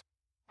 months.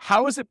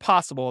 How is it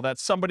possible that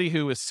somebody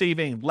who is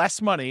saving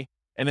less money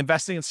and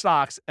investing in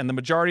stocks, and the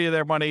majority of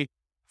their money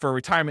for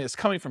retirement is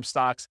coming from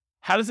stocks,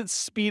 how does it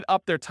speed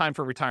up their time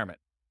for retirement?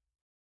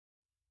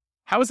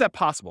 How is that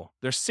possible?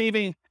 They're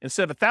saving,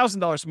 instead of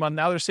 $1,000 a month,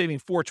 now they're saving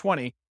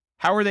 $420.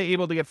 How are they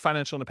able to get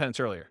financial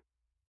independence earlier?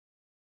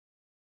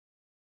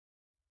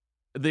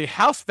 The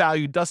house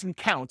value doesn't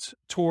count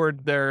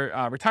toward their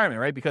retirement,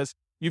 right? Because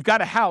you've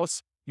got a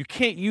house, you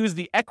can't use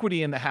the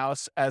equity in the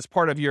house as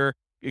part of your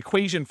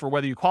equation for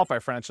whether you qualify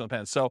for financial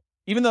independence. So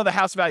even though the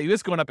house value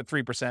is going up at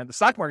 3%, the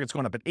stock market's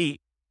going up at 8%,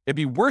 it'd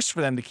be worse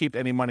for them to keep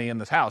any money in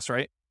this house,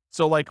 right?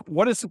 So like,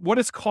 what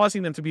is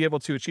causing them to be able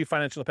to achieve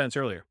financial independence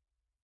earlier?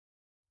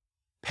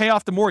 Pay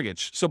off the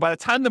mortgage. So by the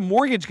time the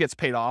mortgage gets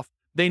paid off,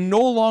 they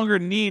no longer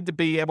need to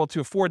be able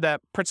to afford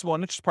that principal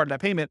and interest part of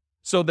that payment.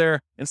 So they're,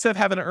 instead of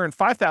having to earn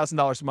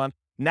 $5,000 a month,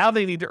 now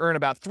they need to earn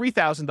about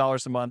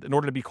 $3,000 a month in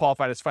order to be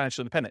qualified as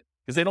financially independent,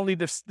 because they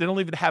don't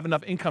even have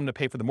enough income to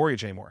pay for the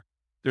mortgage anymore.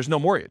 There's no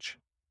mortgage,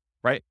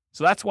 right?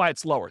 So that's why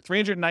it's lower.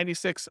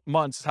 396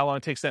 months is how long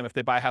it takes them if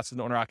they buy a house as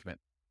an owner occupant.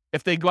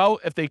 If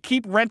they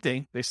keep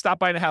renting, they stop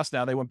buying a house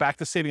now, they went back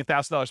to saving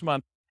 $1,000 a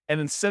month, and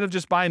instead of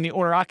just buying the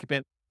owner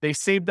occupant, they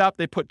saved up,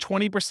 they put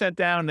 20%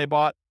 down, and they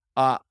bought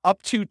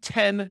up to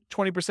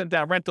 20%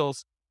 down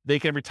rentals. They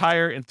can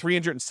retire in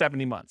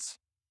 370 months.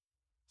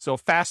 So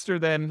faster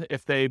than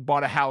if they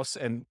bought a house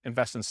and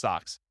invest in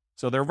stocks.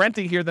 So they're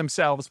renting here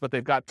themselves, but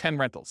they've got 10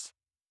 rentals,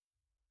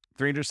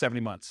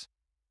 370 months.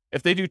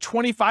 If they do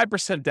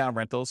 25% down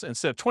rentals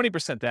instead of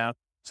 20% down,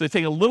 so they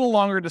take a little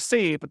longer to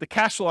save, but the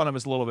cash flow on them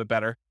is a little bit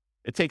better,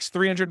 it takes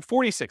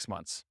 346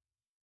 months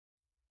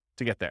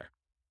to get there.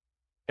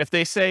 If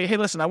they say, hey,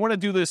 listen, I want to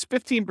do this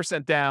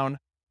 15% down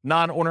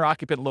non-owner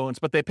occupant loans,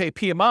 but they pay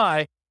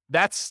PMI,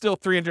 that's still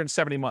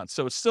 370 months.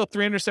 So it's still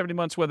 370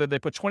 months whether they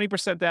put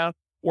 20% down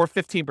or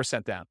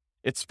 15% down.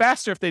 It's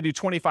faster if they do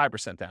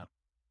 25% down.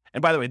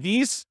 And by the way,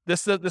 this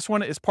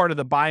one is part of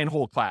the buy and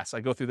hold class.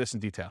 I go through this in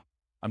detail.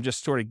 I'm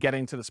just sort of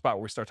getting to the spot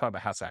where we start talking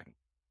about house hacking.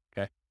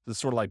 Okay. This is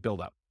sort of like build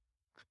up.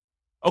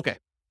 Okay.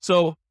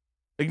 So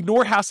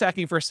ignore house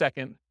hacking for a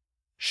second.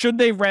 Should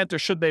they rent or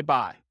should they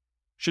buy?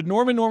 Should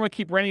Norm and Norma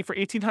keep renting for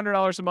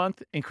 $1,800 a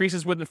month,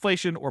 increases with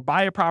inflation, or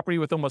buy a property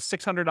with almost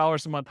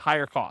 $600 a month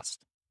higher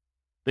cost?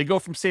 They go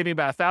from saving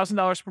about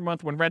 $1,000 per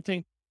month when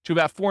renting to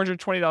about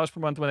 $420 per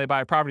month when they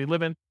buy a property to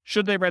live in.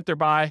 Should they rent or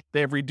buy? They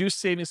have reduced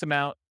savings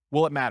amount.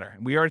 Will it matter?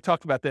 And we already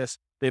talked about this.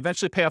 They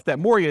eventually pay off that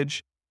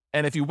mortgage.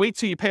 And if you wait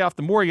till you pay off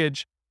the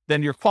mortgage,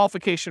 then your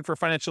qualification for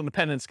financial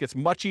independence gets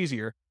much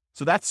easier.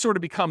 So that sort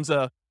of becomes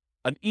an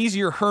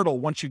easier hurdle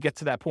once you get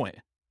to that point.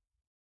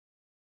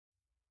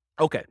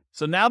 Okay,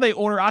 so now they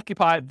owner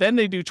occupy, then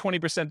they do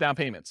 20% down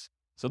payments.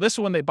 So this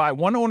one, they buy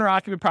one owner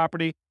occupant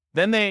property,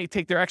 then they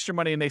take their extra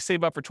money and they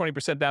save up for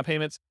 20% down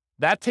payments.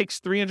 That takes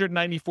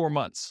 394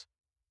 months.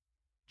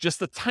 Just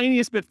the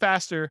tiniest bit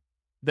faster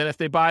than if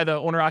they buy the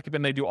owner occupant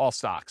and they do all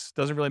stocks.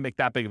 Doesn't really make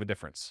that big of a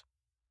difference.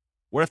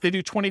 What if they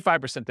do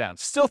 25% down?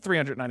 Still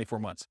 394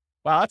 months.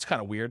 Wow, that's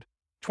kind of weird.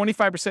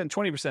 25% and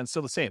 20%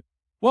 still the same.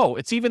 Whoa,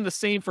 it's even the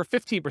same for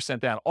 15%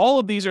 down. All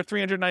of these are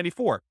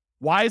 394.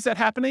 Why is that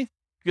happening?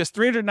 Because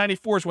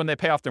 394 is when they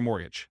pay off their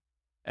mortgage.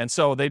 And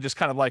so they just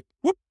kind of like,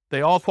 whoop,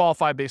 they all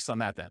qualify based on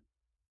that then.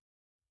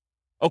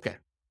 Okay,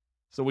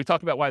 so we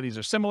talked about why these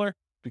are similar,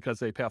 because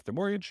they pay off their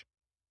mortgage.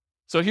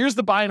 So here's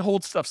the buy and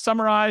hold stuff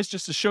summarized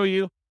just to show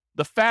you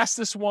the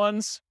fastest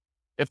ones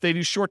if they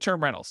do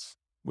short-term rentals,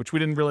 which we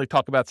didn't really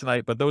talk about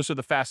tonight, but those are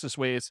the fastest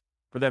ways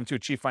for them to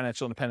achieve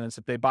financial independence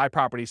if they buy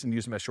properties and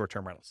use them as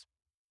short-term rentals.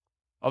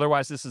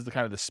 Otherwise, this is the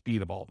kind of the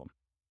speed of all of them.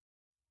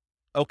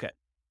 Okay,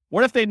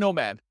 what if they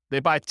nomad? They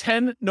buy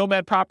 10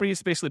 nomad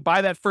properties, basically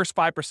buy that first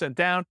 5%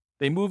 down.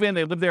 They move in,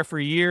 they live there for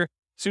a year.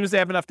 As soon as they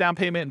have enough down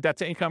payment and debt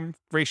to income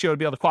ratio to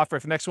be able to qualify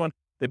for the next one,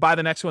 they buy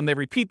the next one. They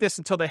repeat this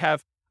until they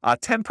have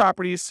 10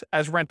 properties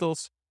as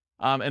rentals.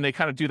 And they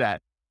kind of do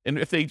that. And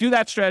if they do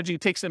that strategy,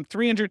 it takes them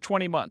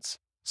 320 months.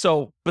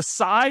 So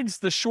besides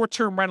the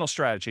short-term rental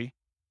strategy,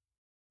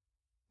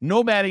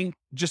 nomading,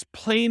 just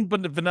plain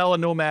vanilla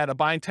nomad of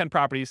buying 10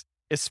 properties,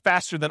 is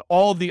faster than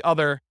all the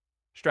other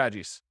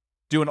strategies.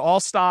 Doing all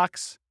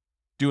stocks,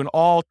 doing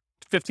all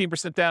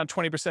 15% down,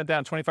 20%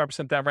 down,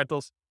 25% down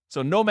rentals.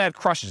 So nomad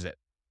crushes it.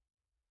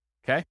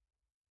 Okay?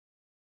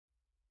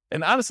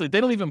 And honestly, they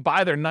don't even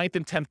buy their 9th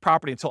and 10th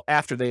property until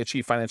after they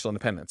achieve financial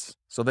independence.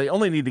 So they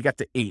only need to get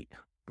to 8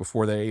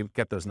 before they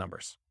get those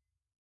numbers.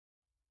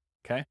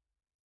 Okay?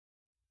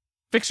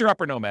 Fixer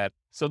Upper Nomad.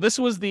 So this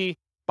was the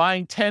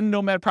buying 10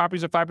 nomad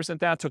properties at 5%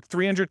 down, took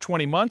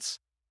 320 months.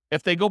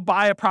 If they go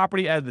buy a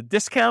property at the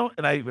discount,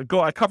 and I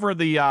cover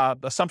the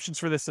assumptions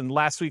for this in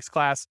last week's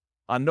class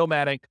on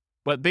nomading,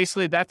 but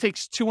basically that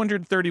takes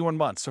 231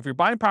 months. So if you're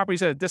buying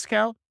properties at a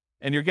discount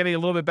and you're getting a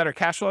little bit better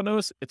cash flow on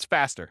those, it's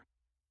faster.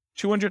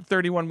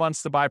 231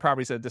 months to buy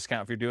properties at a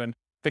discount if you're doing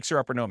Fixer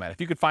Upper Nomad,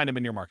 if you could find them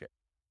in your market.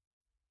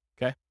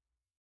 Okay.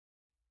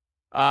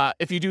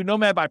 If you do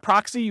nomad by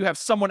proxy, you have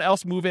someone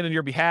else move in on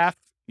your behalf,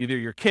 either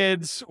your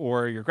kids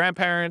or your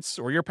grandparents,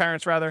 or your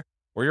parents rather,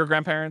 or your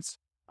grandparents.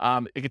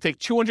 It could take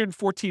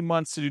 214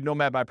 months to do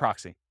nomad by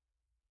proxy.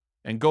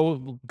 And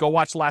go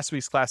watch last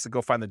week's class and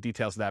go find the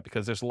details of that,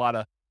 because there's a lot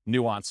of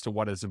nuance to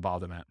what is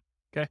involved in that.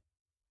 Okay.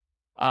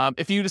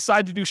 If you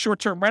decide to do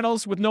short-term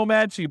rentals with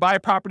nomad, so you buy a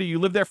property, you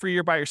live there for a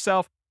year by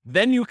yourself,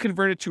 then you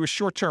convert it to a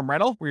short-term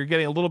rental where you're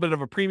getting a little bit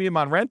of a premium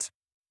on rent.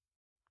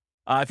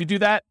 If you do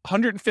that,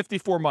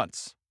 154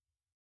 months.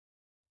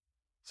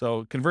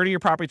 So converting your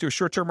property to a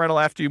short-term rental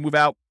after you move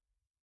out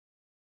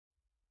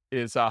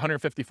is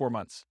 154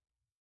 months.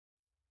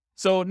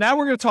 So now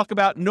we're going to talk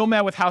about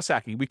nomad with house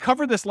hacking. We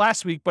covered this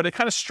last week, but it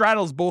kind of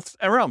straddles both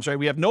realms, right?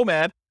 We have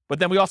nomad, but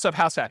then we also have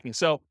house hacking.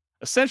 So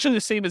essentially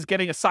the same as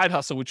getting a side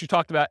hustle, which you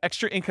talked about,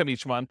 extra income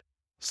each month.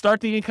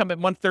 Start the income at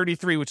month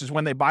 33, which is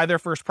when they buy their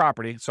first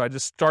property. So I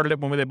just started it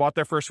when they bought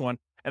their first one,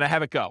 and I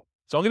have it go.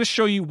 So I'm going to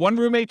show you 1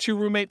 roommate, 2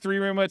 roommate, 3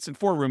 roommates, and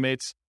 4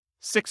 roommates,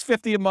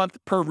 $650 a month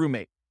per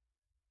roommate.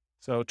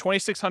 So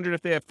 $2,600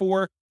 if they have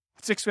 4,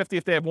 $650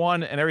 if they have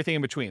 1, and everything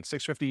in between,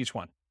 $650 each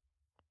one.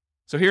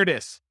 So here it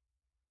is.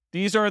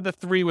 These are the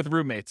 3 with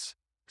roommates.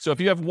 So if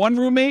you have 1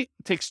 roommate,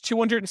 it takes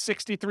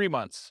 263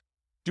 months.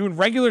 Doing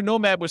regular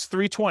nomad was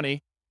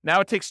 320.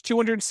 Now it takes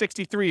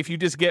 263 if you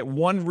just get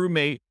 1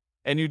 roommate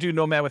and you do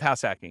nomad with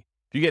house hacking.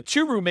 If you get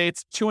 2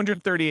 roommates,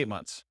 238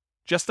 months,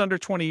 just under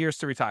 20 years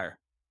to retire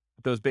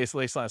with those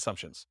baseline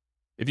assumptions.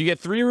 If you get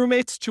 3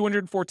 roommates,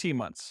 214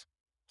 months.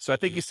 So I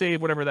think you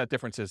save whatever that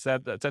difference is.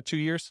 Is that 2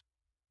 years?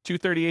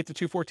 238 to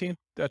 214,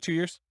 2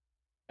 years.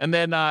 And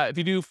then if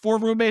you do 4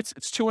 roommates,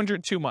 it's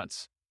 202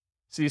 months.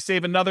 So you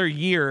save another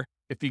year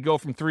if you go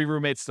from 3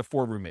 roommates to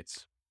 4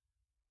 roommates.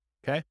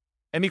 Okay.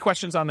 Any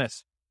questions on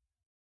this?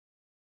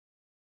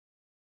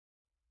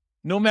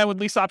 Nomad with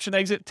lease option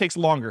exit takes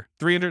longer,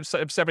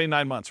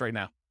 379 months right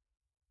now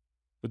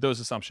with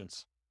those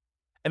assumptions.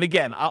 And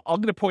again, I'm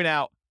going to point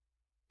out,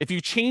 if you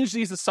change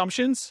these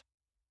assumptions,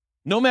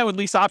 nomad with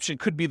lease option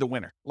could be the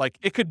winner. Like,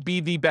 it could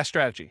be the best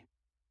strategy.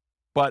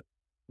 But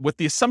with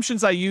the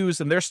assumptions I use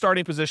and their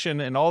starting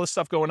position and all this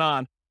stuff going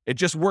on, it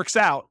just works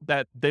out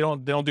that they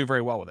don't do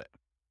very well with it.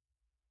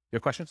 You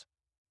have questions?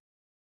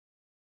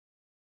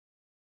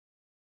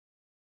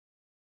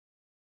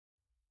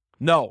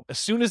 No. As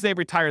soon as they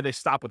retire, they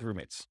stop with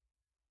roommates.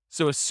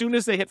 So as soon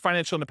as they hit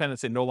financial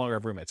independence, they no longer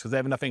have roommates because they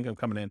have enough income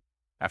coming in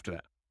after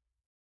that.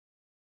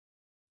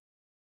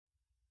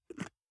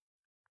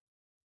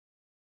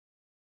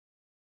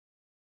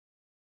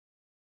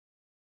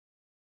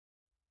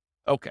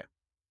 Okay.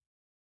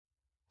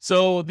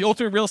 So the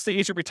ultimate real estate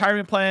agent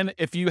retirement plan,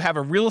 if you have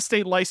a real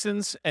estate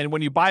license and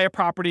when you buy a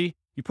property,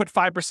 you put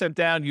 5%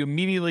 down, you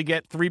immediately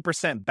get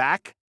 3%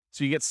 back.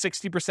 So you get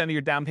 60% of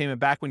your down payment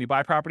back when you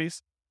buy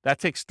properties. That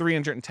takes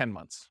 310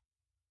 months.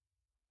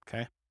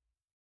 Okay.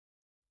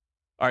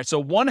 All right. So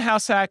 1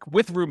 house hack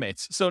with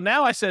roommates. So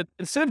now I said,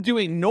 instead of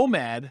doing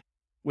nomad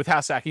with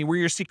house hacking, where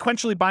you're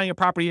sequentially buying a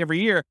property every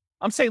year,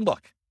 I'm saying,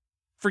 look,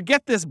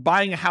 forget this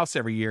buying a house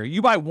every year.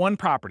 You buy 1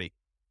 property.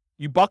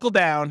 You buckle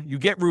down, you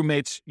get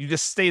roommates, you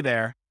just stay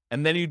there,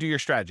 and then you do your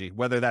strategy,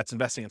 whether that's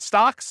investing in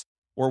stocks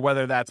or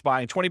whether that's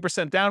buying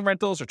 20% down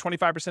rentals or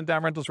 25%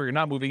 down rentals where you're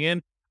not moving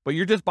in, but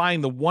you're just buying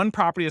the 1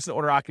 property as an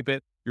owner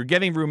occupant, you're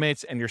getting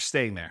roommates, and you're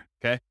staying there,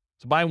 okay?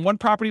 So buying 1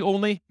 property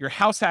only, you're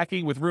house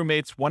hacking with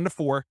roommates, 1 to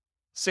 4,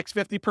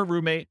 $650 per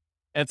roommate,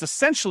 and it's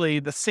essentially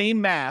the same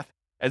math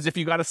as if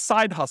you got a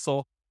side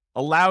hustle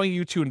allowing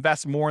you to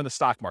invest more in the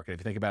stock market,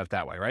 if you think about it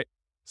that way, right?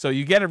 So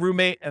you get a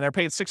roommate, and they're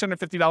paying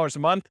 $650 a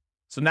month,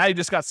 so now you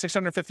just got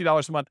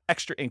 $650 a month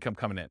extra income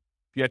coming in.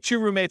 If you have 2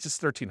 roommates, it's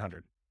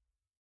 $1,300.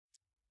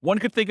 One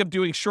could think of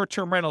doing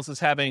short-term rentals as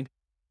having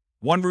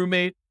 1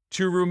 roommate,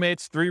 2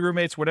 roommates, 3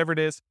 roommates, whatever it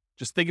is.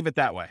 Just think of it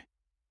that way.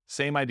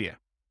 Same idea.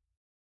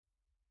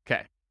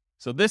 Okay.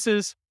 So this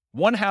is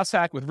 1 house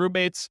hack with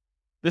roommates.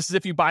 This is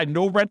if you buy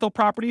no rental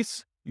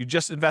properties, you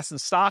just invest in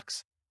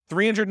stocks,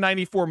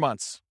 394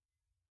 months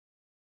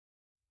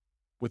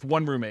with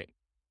 1 roommate.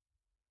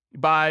 You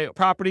buy a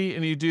property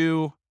and you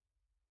do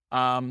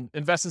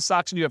Invest in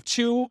stocks and you have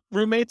 2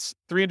 roommates,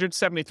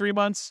 373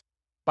 months.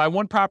 Buy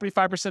one property,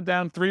 5%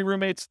 down, 3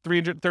 roommates,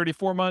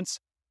 334 months.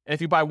 And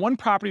if you buy one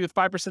property with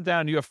 5%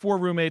 down, you have 4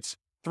 roommates,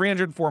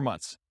 304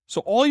 months.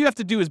 So all you have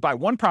to do is buy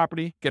one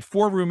property, get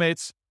 4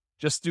 roommates,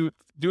 just do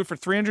it for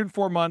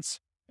 304 months,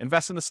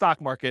 invest in the stock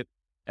market,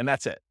 and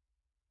that's it.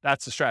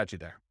 That's the strategy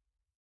there.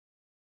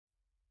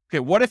 Okay,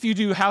 what if you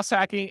do house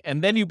hacking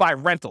and then you buy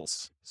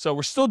rentals? So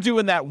we're still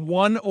doing that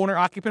one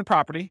owner-occupant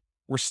property.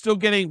 We're still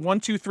getting 1,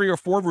 2, 3, or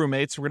 4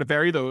 roommates. We're going to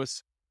vary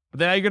those. But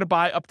then you're going to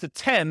buy up to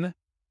 10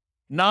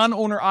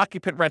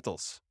 non-owner-occupant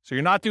rentals. So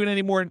you're not doing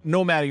any more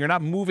nomading. You're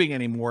not moving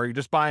anymore. You're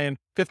just buying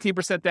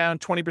 15% down,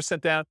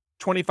 20% down,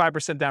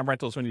 25% down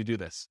rentals when you do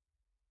this.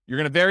 You're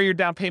going to vary your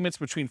down payments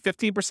between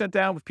 15%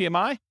 down with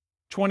PMI,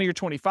 20 or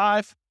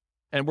 25.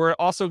 And we're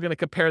also going to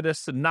compare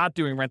this to not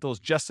doing rentals,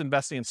 just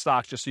investing in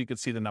stocks, just so you can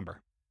see the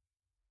number.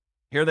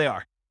 Here they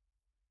are.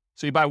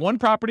 So you buy one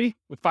property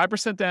with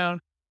 5% down,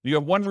 you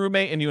have 1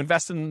 roommate, and you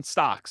invest in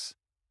stocks,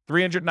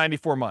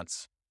 394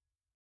 months.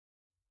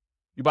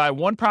 You buy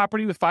one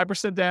property with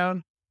 5%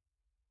 down,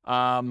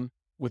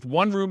 with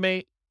 1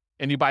 roommate,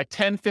 and you buy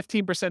 10,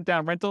 15%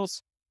 down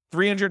rentals,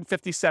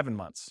 357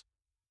 months.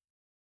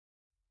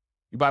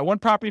 You buy one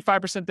property,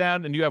 5%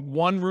 down, and you have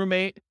 1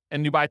 roommate,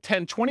 and you buy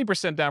 10,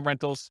 20% down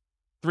rentals,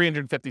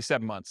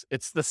 357 months.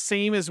 It's the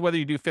same as whether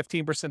you do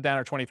 15% down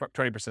or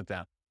 20%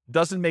 down.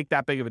 Doesn't make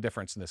that big of a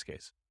difference in this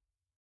case.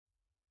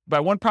 You buy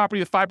one property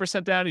with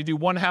 5% down, you do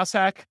one house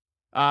hack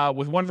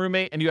with 1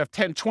 roommate, and you have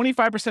 10,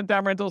 25%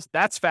 down rentals.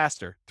 That's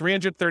faster,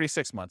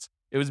 336 months.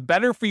 It was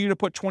better for you to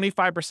put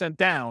 25%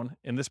 down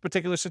in this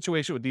particular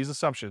situation with these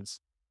assumptions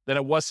than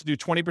it was to do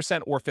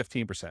 20% or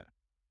 15%.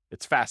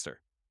 It's faster.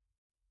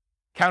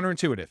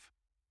 Counterintuitive.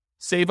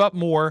 Save up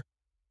more,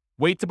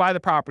 wait to buy the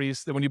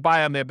properties, then when you buy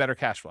them, they have better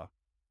cash flow.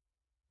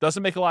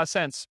 Doesn't make a lot of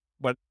sense,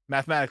 but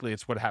mathematically,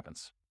 it's what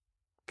happens.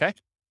 Okay?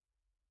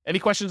 Any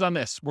questions on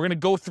this? We're going to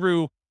go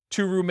through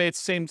 2 roommates,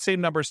 same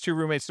numbers, 2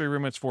 roommates, 3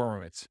 roommates, 4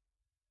 roommates.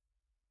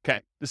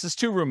 Okay, this is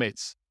 2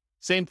 roommates.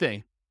 Same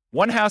thing.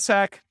 1 house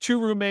hack, 2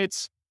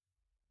 roommates,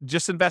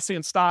 just investing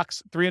in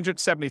stocks,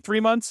 373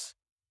 months.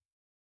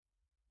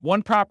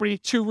 1 property,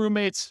 2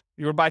 roommates,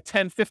 you would buy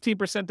 10,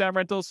 15% down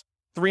rentals,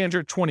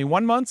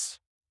 321 months.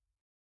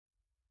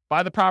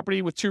 Buy the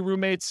property with 2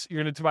 roommates,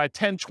 you're going to buy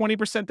 10,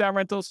 20% down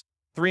rentals,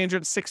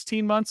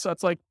 316 months. So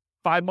that's like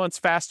 5 months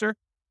faster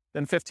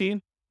than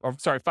 15. Or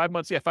sorry, 5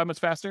 months. Yeah, 5 months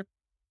faster.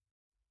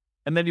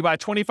 And then you buy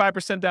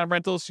 25% down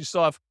rentals. You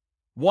still have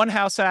 1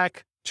 house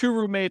hack, 2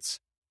 roommates,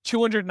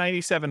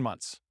 297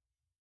 months.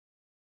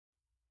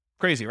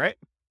 Crazy, right?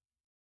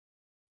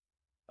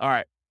 All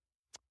right.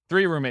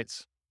 3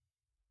 roommates.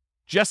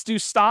 Just do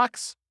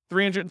stocks,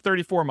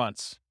 334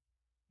 months.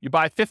 You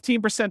buy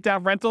 15%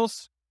 down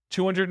rentals,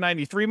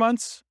 293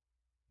 months.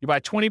 You buy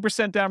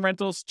 20% down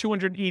rentals,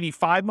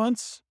 285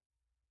 months.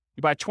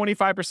 You buy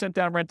 25%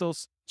 down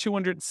rentals,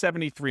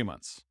 273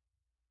 months.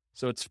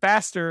 So it's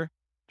faster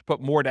to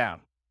put more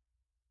down.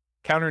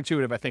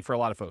 Counterintuitive, I think, for a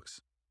lot of folks.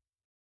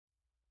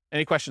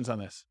 Any questions on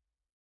this?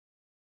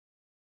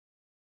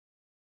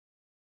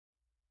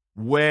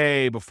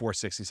 Way before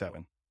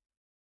 67.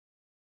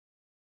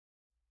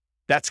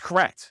 That's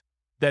correct.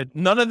 That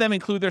none of them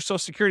include their Social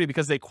Security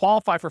because they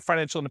qualify for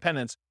financial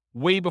independence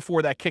way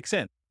before that kicks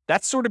in.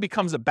 That sort of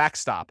becomes a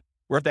backstop,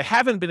 where if they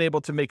haven't been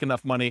able to make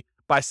enough money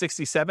by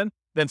 67,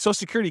 then Social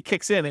Security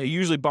kicks in and it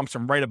usually bumps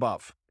them right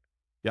above.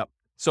 Yep.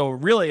 So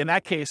really, in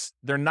that case,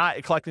 they're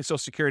not collecting Social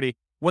Security.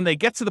 When they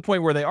get to the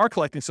point where they are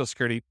collecting Social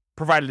Security,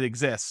 provided it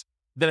exists,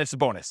 then it's a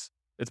bonus.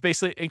 It's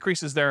basically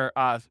increases their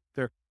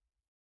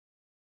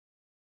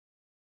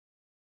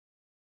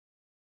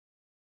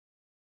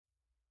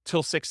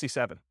till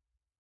 67.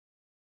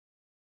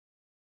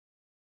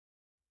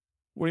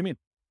 What do you mean?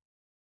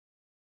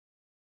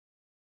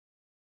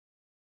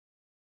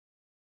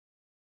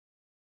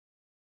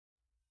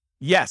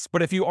 Yes,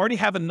 but if you already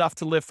have enough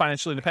to live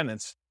financial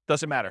independence,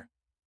 doesn't matter.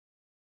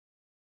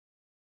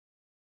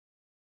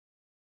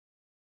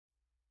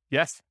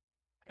 Yes.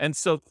 And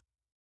so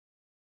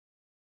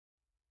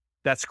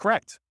that's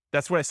correct.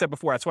 That's what I said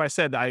before. That's why I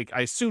said I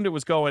assumed it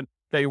was going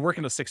that you're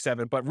working to 6,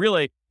 7, but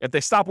really, if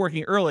they stop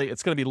working early,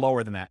 it's going to be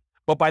lower than that.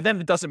 But by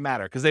then, it doesn't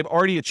matter because they've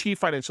already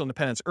achieved financial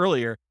independence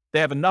earlier. They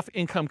have enough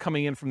income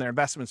coming in from their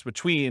investments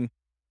between,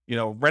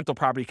 rental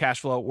property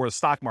cash flow or the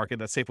stock market,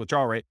 that safe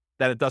withdrawal rate,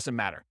 that it doesn't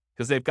matter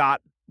because they've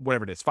got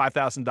whatever it is,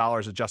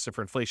 $5,000 adjusted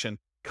for inflation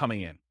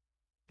coming in.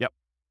 Yep.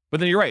 But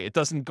then you're right. It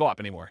doesn't go up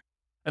anymore.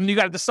 And you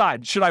got to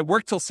decide, should I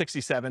work till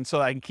 67 so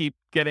that I can keep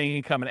getting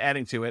income and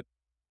adding to it?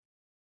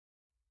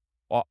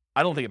 Well,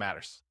 I don't think it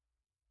matters.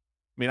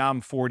 I mean,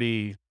 I'm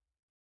 47.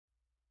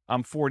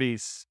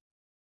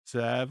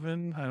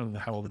 I don't know.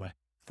 How old am I?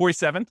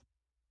 47.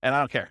 And I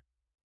don't care.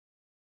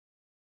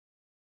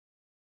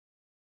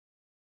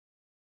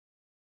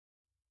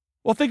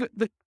 Well,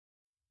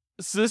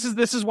 so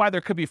this is why there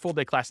could be a full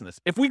day class in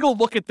this. If we go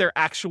look at their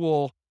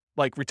actual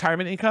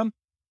retirement income,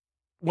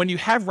 when you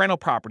have rental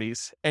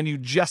properties and you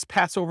just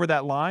pass over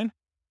that line,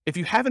 if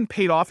you haven't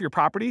paid off your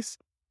properties,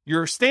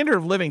 your standard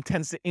of living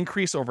tends to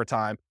increase over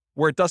time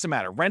where it doesn't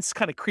matter. Rents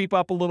kind of creep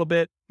up a little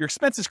bit. Your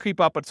expenses creep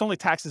up, but it's only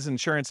taxes,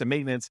 insurance, and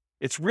maintenance.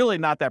 It's really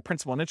not that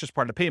principal and interest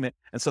part of the payment.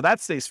 And so that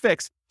stays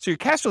fixed. So your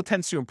cash flow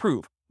tends to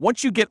improve.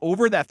 Once you get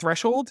over that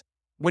threshold,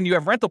 when you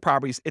have rental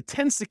properties, it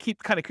tends to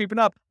keep kind of creeping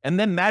up. And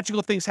then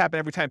magical things happen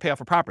every time you pay off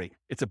a property.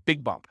 It's a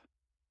big bump,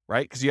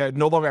 right? Because you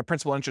no longer have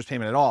principal and interest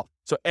payment at all.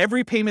 So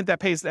every payment that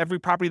pays, every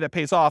property that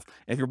pays off,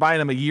 if you're buying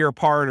them a year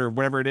apart or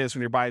whatever it is,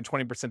 when you're buying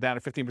 20% down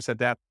or 15%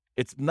 down,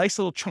 it's nice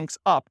little chunks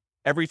up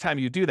every time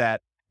you do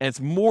that. And it's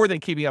more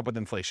than keeping up with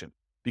inflation,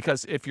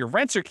 because if your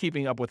rents are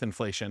keeping up with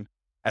inflation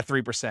at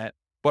 3%,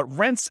 but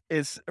rent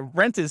is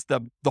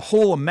the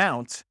whole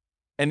amount,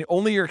 and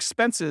only your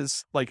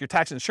expenses like your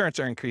tax and insurance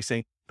are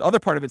increasing, the other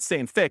part of it's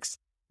staying fixed,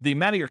 the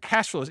amount of your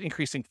cash flow is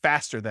increasing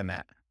faster than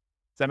that.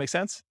 Does that make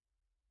sense?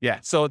 Yeah.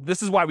 So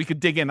this is why we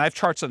could dig in. I have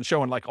charts on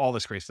showing like all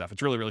this great stuff.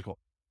 It's really, really cool.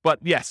 But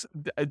yes,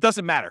 it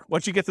doesn't matter.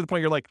 Once you get to the point,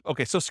 you're like,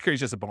 okay, Social Security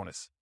is just a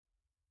bonus.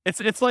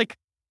 It's like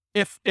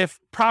if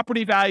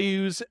property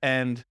values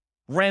and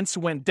rents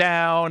went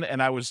down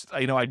and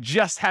I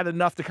just had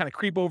enough to kind of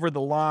creep over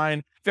the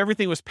line. If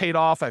everything was paid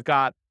off, I've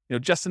got,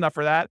 just enough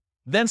for that.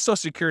 Then Social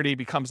Security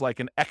becomes like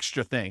an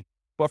extra thing.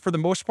 But for the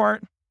most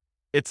part,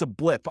 it's a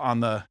blip on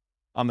the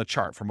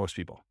chart for most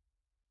people.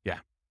 Yeah.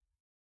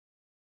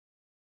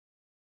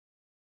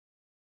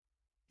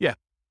 Yeah.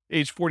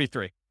 Age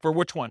 43. For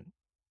which one?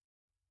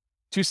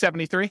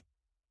 273?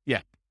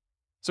 Yeah.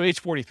 So age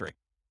 43.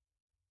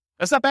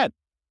 That's not bad.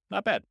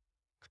 Not bad.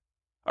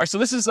 All right, so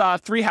this is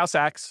 3 house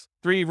hacks,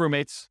 3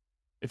 roommates.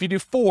 If you do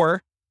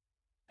 4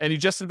 and you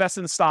just invest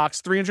in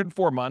stocks,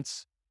 304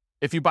 months.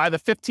 If you buy the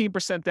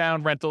 15%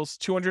 down rentals,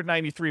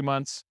 293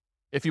 months.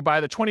 If you buy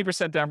the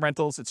 20% down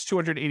rentals, it's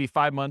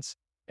 285 months.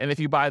 And if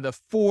you buy the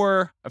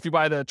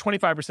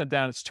 25%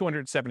 down, it's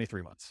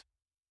 273 months.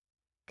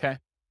 Okay.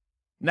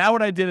 Now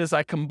what I did is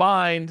I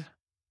combined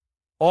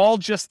all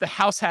just the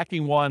house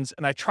hacking ones,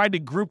 and I tried to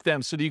group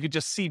them so that you could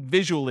just see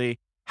visually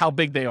how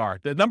big they are.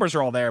 The numbers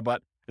are all there,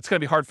 but it's going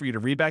to be hard for you to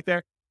read back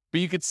there.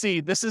 But you could see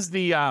this is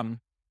the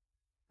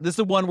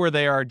one where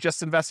they are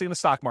just investing in the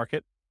stock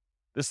market.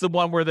 This is the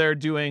one where they're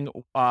doing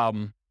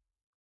one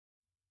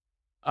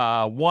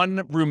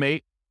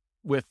roommate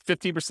with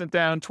 15%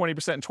 down,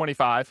 20% and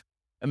 25.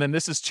 And then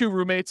this is 2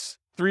 roommates,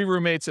 3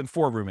 roommates, and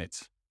 4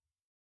 roommates.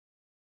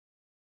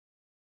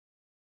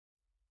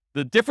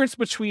 The difference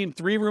between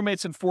 3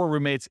 roommates and 4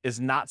 roommates is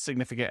not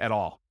significant at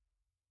all.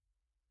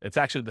 It's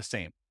actually the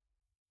same.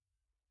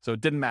 So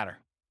it didn't matter.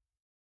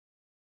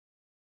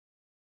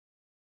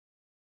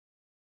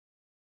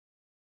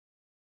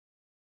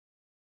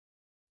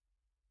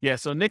 Yeah,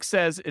 so Nick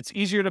says it's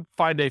easier to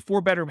find a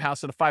 4-bedroom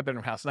house than a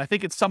 5-bedroom house. And I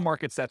think in some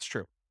markets that's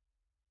true.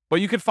 But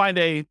you could find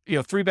a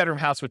 3-bedroom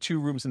house with 2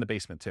 rooms in the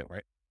basement too,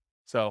 right?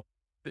 So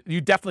you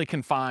definitely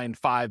can find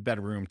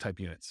 5-bedroom type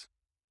units.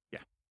 Yeah.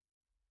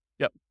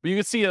 Yep. But you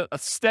can see a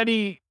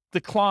steady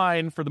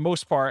decline for the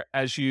most part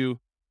as you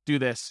do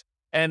this.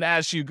 And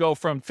as you go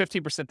from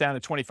 15% down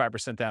to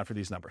 25% down for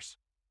these numbers.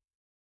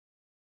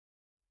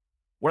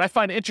 What I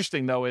find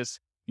interesting though is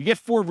you get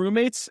 4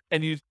 roommates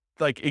and you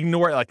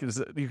ignore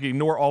you can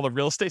ignore all the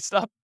real estate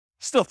stuff,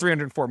 still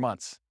 304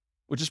 months,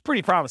 which is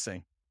pretty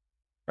promising,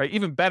 right?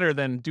 Even better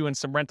than doing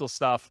some rental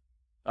stuff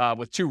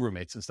with 2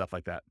 roommates and stuff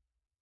like that.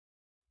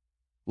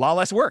 A lot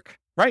less work,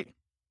 right?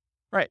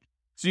 Right.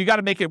 So you got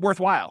to make it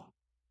worthwhile.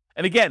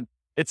 And again,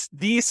 it's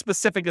these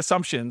specific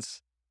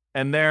assumptions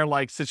and their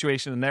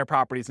situation and their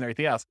properties and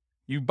everything else.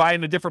 You buy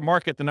in a different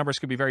market, the numbers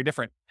could be very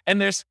different.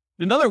 And there's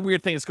another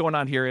weird thing that's going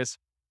on here is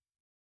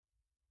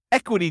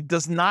equity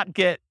does not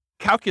get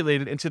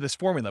calculated into this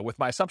formula with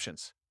my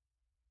assumptions.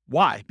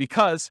 Why?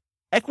 Because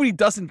equity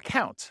doesn't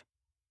count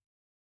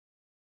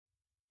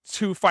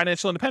to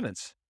financial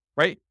independence,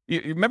 right?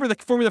 You remember the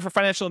formula for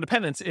financial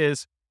independence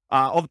is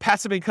all the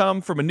passive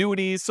income from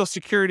annuities, Social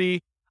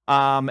Security,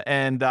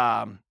 and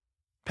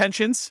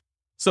pensions.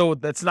 So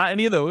that's not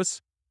any of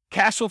those.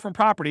 Cash flow from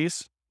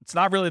properties, it's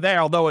not really there,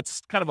 although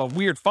it's kind of a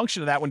weird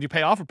function of that when you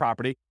pay off a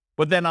property.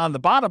 But then on the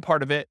bottom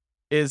part of it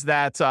is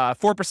that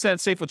 4%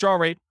 safe withdrawal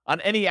rate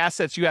on any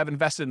assets you have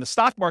invested in the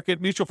stock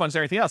market, mutual funds, and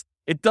everything else.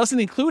 It doesn't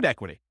include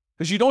equity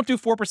because you don't do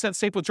 4%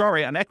 safe withdrawal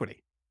rate on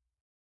equity.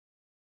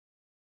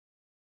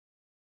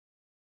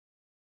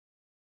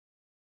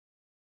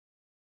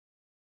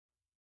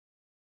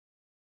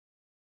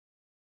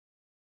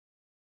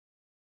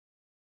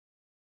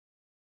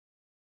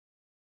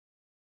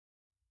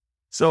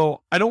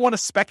 So I don't want to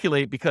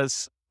speculate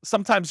because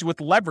sometimes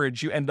with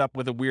leverage, you end up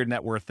with a weird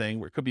net worth thing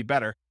where it could be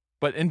better.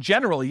 But in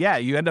general, yeah,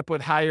 you end up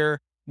with higher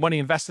money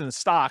invested in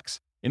stocks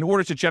in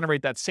order to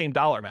generate that same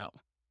dollar amount.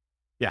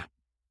 Yeah.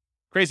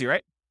 Crazy,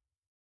 right?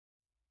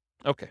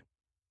 Okay.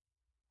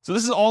 So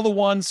this is all the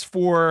ones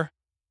for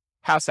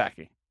house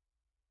hacking.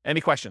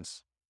 Any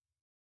questions?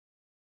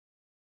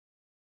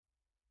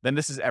 Then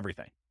this is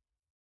everything.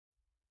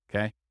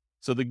 Okay.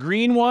 So the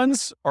green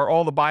ones are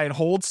all the buy and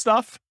hold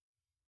stuff.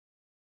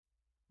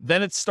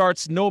 Then it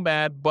starts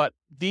Nomad, but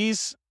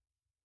these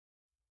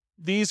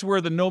were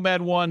the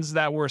Nomad ones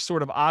that were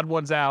sort of odd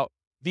ones out.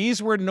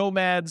 These were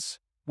Nomads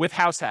with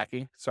house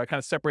hacking. So I kind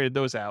of separated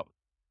those out.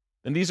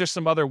 Then these are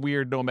some other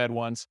weird Nomad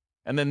ones.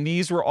 And then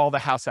these were all the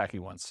house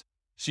hacking ones.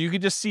 So you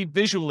could just see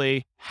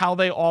visually how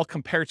they all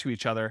compare to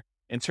each other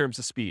in terms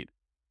of speed.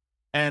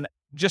 And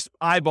just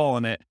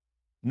eyeballing it,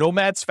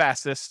 Nomad's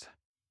fastest,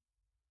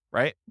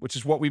 right? Which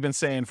is what we've been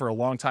saying for a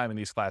long time in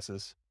these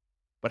classes.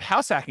 But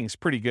house hacking is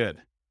pretty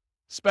good,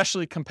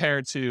 especially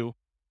compared to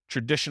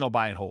traditional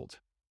buy and hold,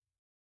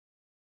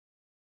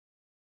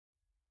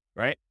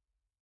 right?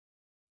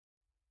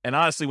 And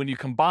honestly, when you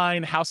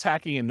combine house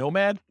hacking and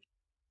Nomad,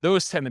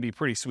 those tend to be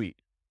pretty sweet.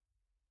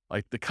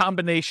 Like the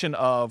combination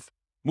of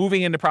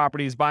moving into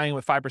properties, buying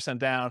with 5%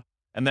 down,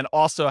 and then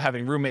also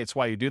having roommates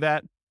while you do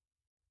that,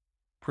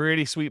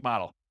 pretty sweet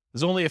model.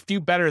 There's only a few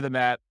better than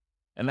that,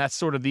 and that's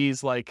sort of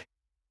these like,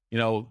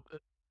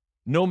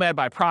 Nomad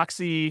by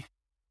proxy,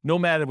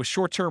 Nomad with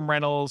short-term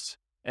rentals,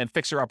 and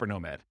fixer-upper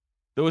Nomad.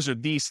 Those are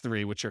these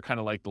three, which are kind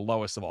of like the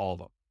lowest of all of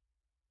them.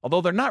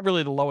 Although they're not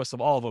really the lowest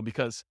of all of them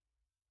because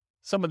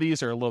some of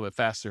these are a little bit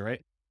faster,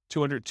 right?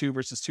 202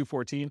 versus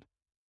 214.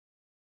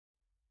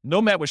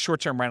 Nomad with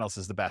short-term rentals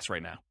is the best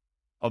right now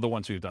of the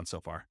ones we've done so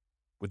far.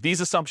 With these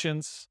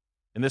assumptions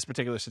in this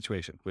particular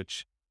situation,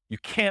 which you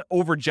can't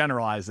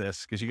overgeneralize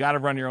this because you got to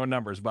run your own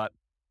numbers. But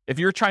if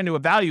you're trying to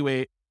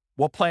evaluate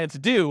what plan to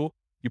do,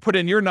 you put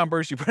in your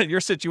numbers, you put in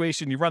your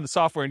situation, you run the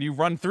software, and you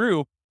run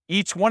through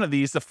each one of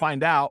these to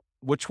find out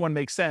which one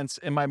makes sense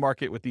in my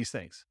market with these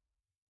things.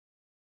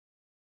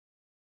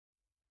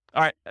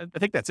 All right, I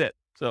think that's it.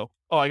 So,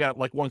 I got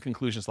like one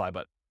conclusion slide,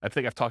 but I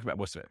think I've talked about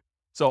most of it.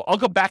 So I'll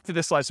go back to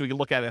this slide so we can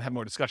look at it and have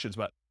more discussions.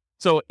 But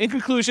so in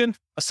conclusion,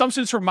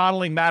 assumptions for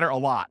modeling matter a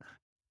lot.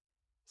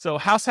 So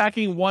house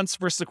hacking once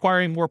versus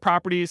acquiring more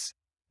properties,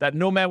 that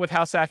Nomad with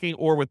house hacking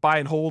or with buy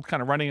and hold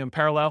kind of running in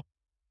parallel.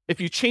 If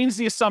you change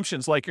the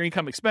assumptions like your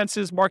income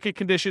expenses, market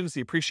conditions,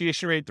 the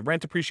appreciation rate, the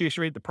rent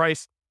appreciation rate, the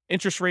price,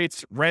 interest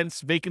rates,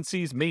 rents,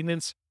 vacancies,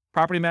 maintenance,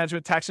 property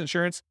management, tax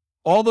insurance,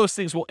 all those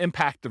things will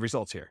impact the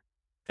results here.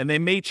 And they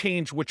may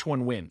change which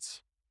one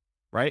wins,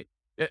 right?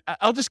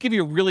 I'll just give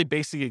you a really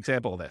basic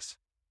example of this.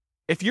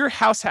 If you're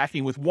house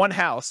hacking with one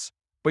house,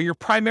 but you're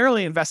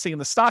primarily investing in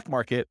the stock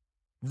market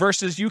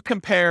versus you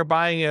compare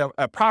buying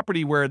a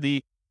property where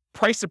the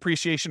price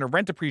appreciation or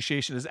rent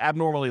appreciation is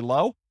abnormally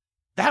low,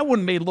 that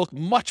one may look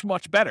much,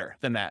 much better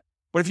than that.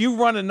 But if you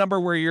run a number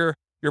where you're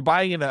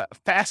buying in a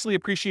fastly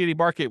appreciating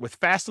market with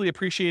fastly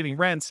appreciating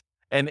rents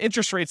and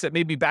interest rates that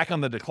may be back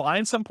on the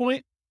decline some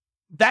point,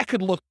 that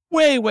could look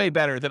way, way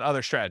better than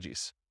other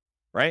strategies,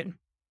 right?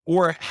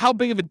 Or how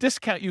big of a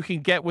discount you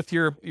can get with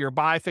your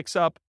buy, fix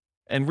up,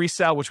 and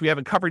resell, which we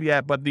haven't covered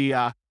yet, but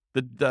the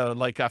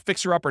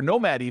fixer up or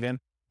Nomad even,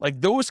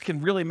 like those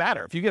can really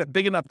matter. If you get a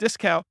big enough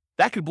discount,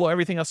 that could blow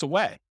everything else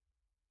away.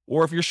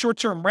 Or if your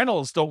short-term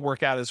rentals don't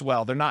work out as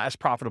well, they're not as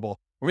profitable,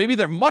 or maybe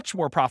they're much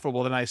more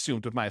profitable than I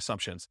assumed with my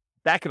assumptions,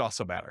 that could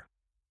also matter.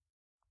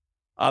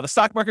 The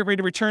stock market rate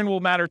of return will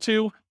matter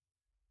too.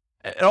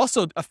 It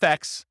also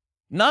affects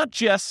not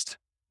just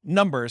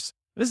numbers.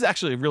 This is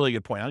actually a really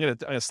good point. I'm going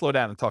to slow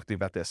down and talk to you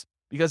about this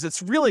because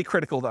it's really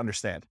critical to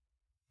understand.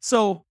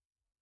 So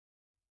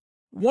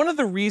one of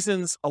the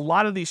reasons a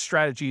lot of these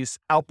strategies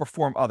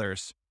outperform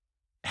others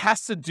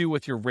has to do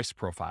with your risk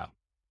profile.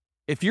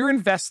 If you're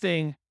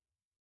investing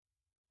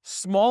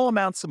small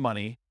amounts of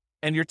money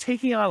and you're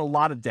taking on a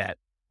lot of debt,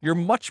 you're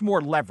much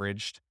more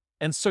leveraged.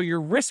 And so your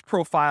risk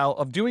profile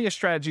of doing a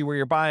strategy where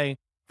you're buying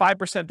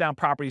 5% down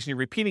properties and you're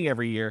repeating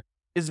every year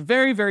is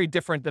very, very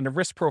different than the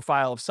risk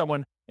profile of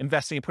someone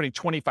investing and putting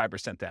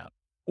 25% down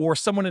or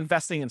someone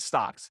investing in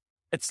stocks.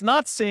 It's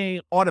not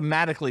saying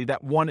automatically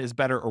that one is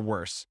better or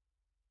worse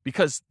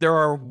because there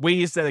are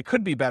ways that it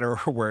could be better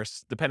or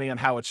worse depending on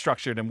how it's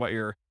structured and what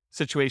your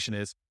situation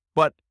is,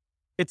 but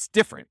it's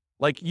different.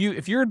 Like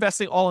if you're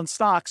investing all in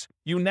stocks,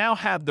 you now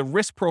have the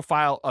risk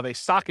profile of a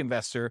stock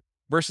investor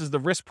versus the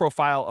risk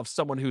profile of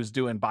someone who's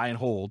doing buy and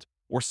hold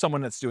or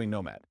someone that's doing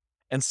Nomad.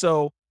 And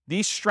so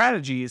these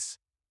strategies,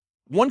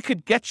 one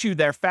could get you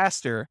there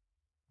faster,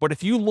 but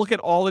if you look at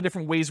all the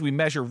different ways we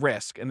measure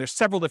risk, and there's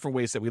several different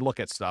ways that we look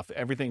at stuff,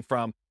 everything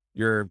from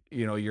your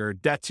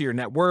debt to your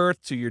net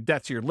worth, to your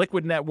debt to your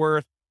liquid net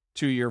worth,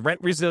 to your rent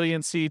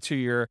resiliency, to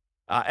your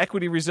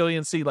equity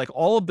resiliency, like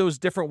all of those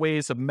different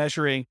ways of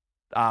measuring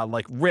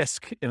like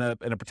risk in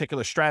a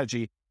particular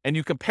strategy, and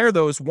you compare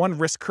those one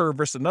risk curve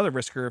versus another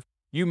risk curve,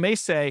 you may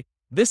say,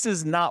 this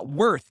is not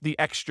worth the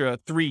extra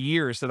 3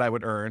 years that I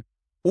would earn.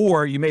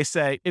 Or you may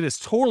say, it is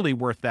totally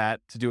worth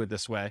that to do it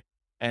this way.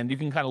 And you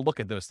can kind of look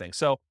at those things.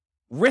 So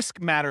risk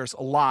matters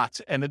a lot.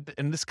 And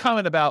this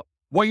comment about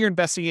what you're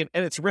investing in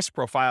and its risk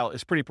profile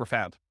is pretty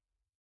profound.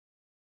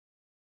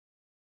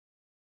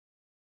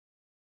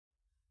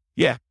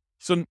 Yeah.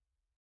 So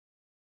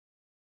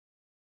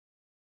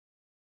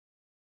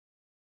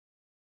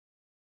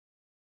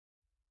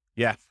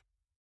yeah.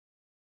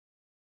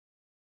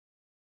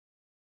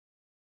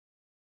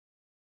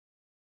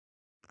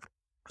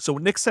 So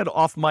what Nick said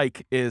off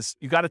mic is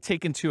you got to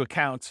take into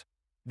account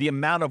the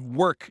amount of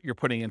work you're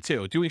putting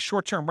into. Doing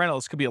short-term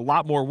rentals could be a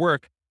lot more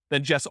work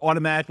than just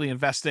automatically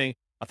investing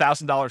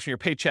 $1,000 from your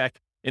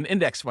paycheck in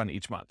index fund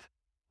each month.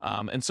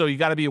 And so you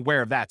got to be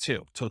aware of that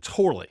too. So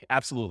totally,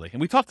 absolutely.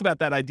 And we talked about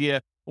that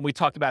idea when we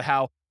talked about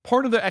how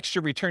part of the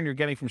extra return you're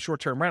getting from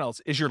short-term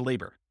rentals is your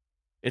labor.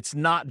 It's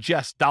not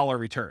just dollar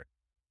return.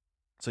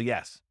 So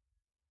yes.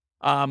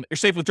 Your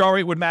safe withdrawal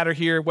rate would matter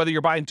here. Whether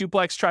you're buying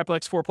duplex,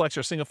 triplex, fourplex,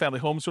 or single-family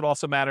homes would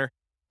also matter.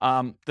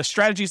 The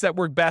strategies that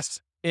work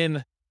best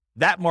in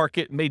that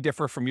market may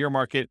differ from your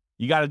market.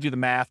 You got to do the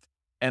math.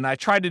 And I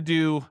tried to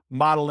do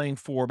modeling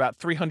for about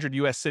 300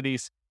 U.S.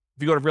 cities.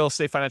 If you go to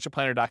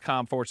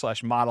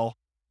realestatefinancialplanner.com/model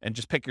and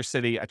just pick your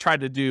city, I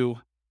tried to do,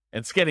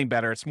 and it's getting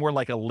better. It's more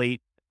like a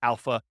late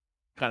alpha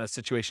kind of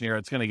situation here.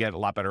 It's going to get a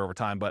lot better over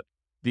time. But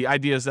the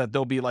idea is that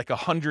there'll be like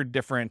 100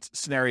 different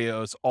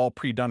scenarios all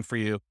pre-done for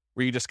you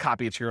where you just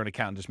copy it to your own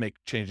account and just make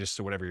changes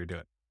to whatever you're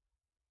doing.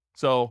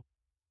 So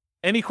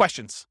any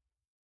questions?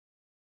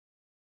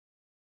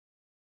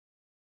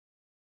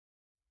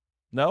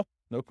 No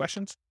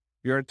questions?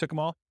 You already took them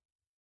all?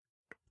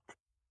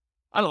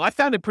 I don't know. I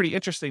found it pretty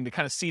interesting to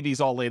kind of see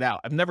these all laid out.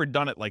 I've never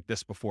done it like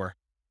this before,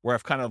 where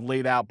I've kind of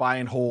laid out buy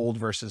and hold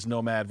versus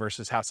nomad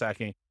versus house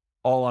hacking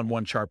all on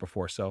one chart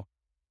before. So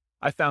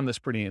I found this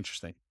pretty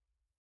interesting.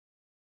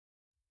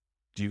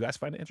 Do you guys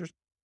find it interesting?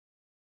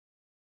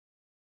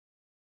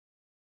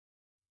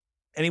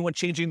 Anyone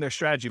changing their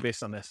strategy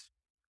based on this?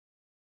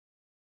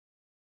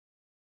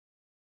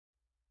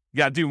 You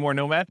got to do more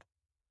nomad?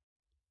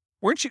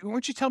 Weren't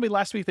you telling me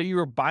last week that you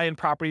were buying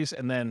properties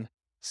and then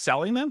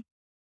selling them?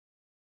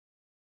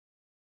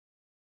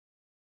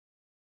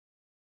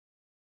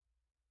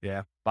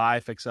 Yeah.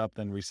 Buy, fix up,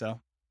 then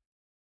resell.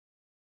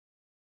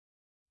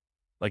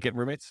 Like getting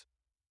roommates?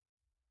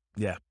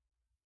 Yeah.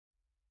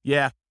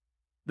 Yeah.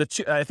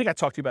 I think I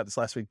talked to you about this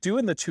last week.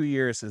 Doing the 2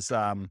 years is,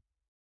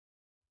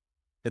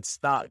 it's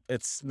not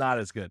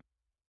as good,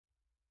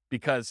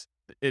 because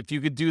if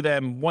you could do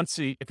them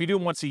if you do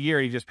them once a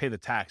year, you just pay the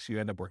tax, you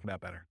end up working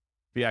out better.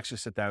 If you actually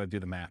sit down and do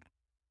the math.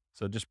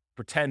 So just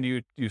pretend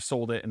you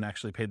sold it and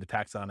actually paid the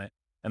tax on it.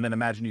 And then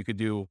imagine you could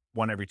do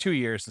one every 2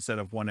 years instead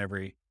of one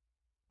every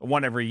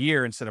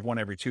year instead of one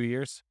every 2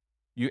 years.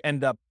 You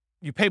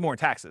pay more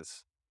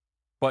taxes,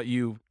 but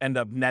you end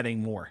up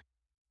netting more.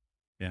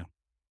 Yeah.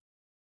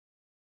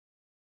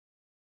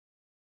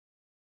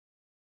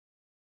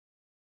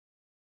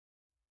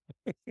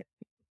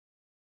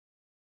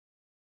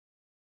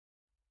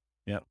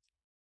 Yep.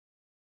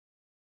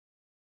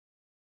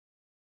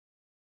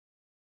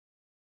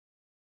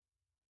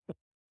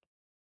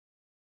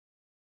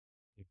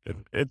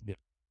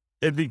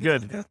 It'd be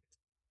good.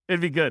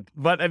 It'd be good.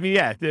 But I mean,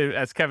 yeah,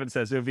 as Kevin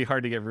says, it would be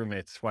hard to get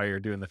roommates while you're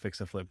doing the fix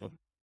and flip.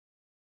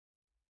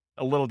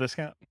 A little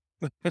discount.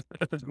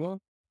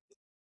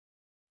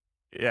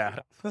 Yeah.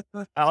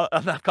 I'll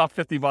knock off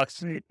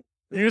 $50.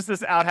 Use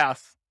this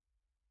outhouse.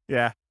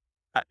 Yeah.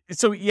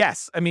 So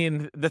yes, I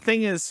mean, the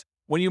thing is,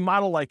 when you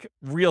model like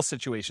real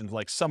situations,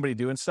 like somebody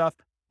doing stuff,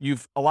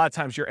 a lot of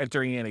times you're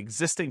entering in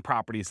existing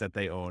properties that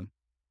they own.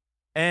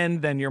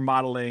 And then you're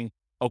modeling,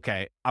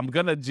 okay,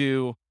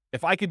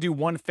 if I could do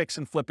one fix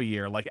and flip a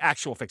year, like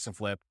actual fix and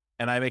flip,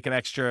 and I make an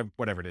extra,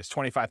 whatever it is,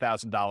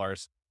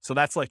 $25,000. So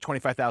that's like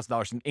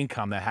 $25,000 in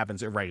income that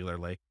happens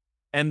irregularly.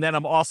 And then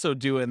I'm also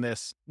doing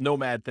this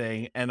nomad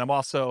thing, and I'm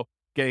also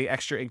getting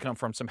extra income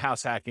from some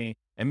house hacking,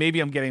 and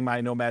maybe I'm getting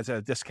my nomads at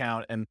a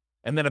discount.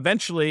 And then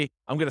eventually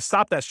I'm going to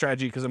stop that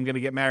strategy because I'm going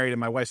to get married and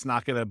my wife's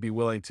not going to be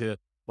willing to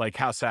like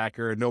house hack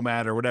or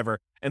nomad or whatever.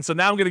 And so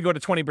now I'm going to go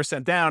to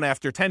 20% down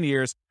after 10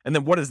 years. And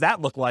then what does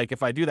that look like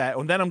if I do that?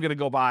 And then I'm going to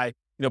go buy,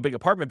 big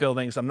apartment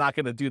buildings. I'm not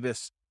going to do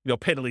this,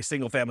 piddly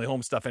single family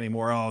home stuff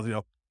anymore.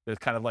 It's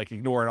kind of like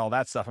ignoring all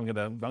that stuff. I'm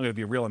going to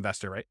be a real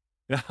investor, right?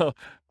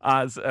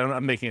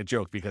 I'm making a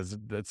joke because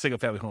the single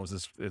family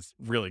homes is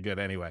really good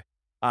anyway.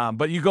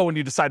 But you go and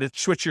you decide to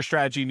switch your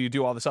strategy and you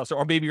do all this stuff.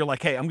 Or maybe you're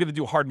like, hey, I'm going to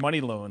do hard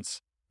money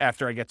loans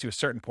after I get to a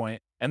certain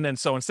point. And then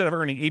so instead of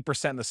earning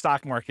 8% in the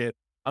stock market,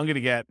 I'm going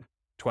to get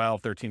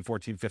 12, 13,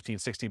 14, 15,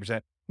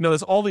 16%.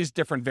 There's all these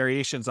different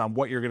variations on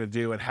what you're going to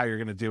do and how you're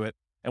going to do it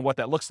and what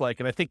that looks like.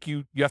 And I think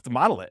you have to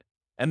model it.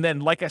 And then,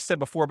 like I said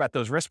before about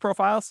those risk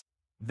profiles,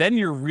 then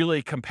you're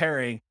really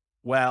comparing,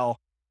 well,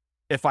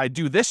 if I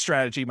do this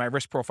strategy, my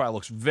risk profile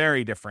looks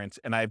very different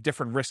and I have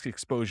different risk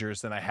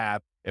exposures than I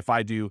have if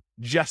I do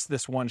just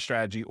this one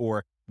strategy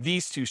or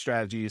these two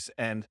strategies,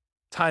 and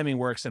timing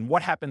works. And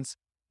what happens,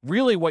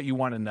 really what you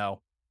want to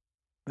know,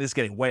 this is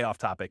getting way off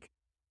topic.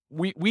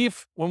 When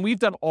we've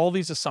done all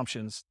these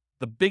assumptions,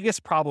 the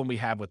biggest problem we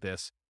have with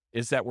this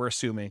is that we're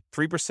assuming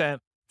 3%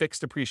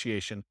 fixed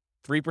appreciation,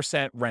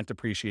 3% rent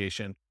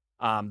appreciation,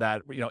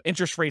 that,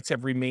 interest rates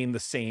have remained the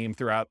same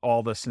throughout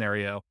all the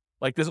scenario.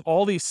 Like there's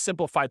all these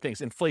simplified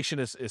things. Inflation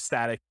is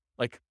static,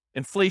 like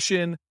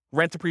inflation,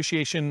 rent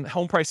appreciation,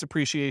 home price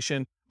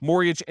appreciation,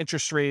 mortgage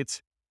interest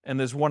rates, and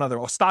there's one other,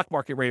 stock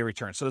market rate of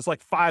return. So there's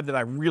like 5 that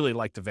I really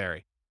like to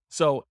vary.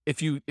 So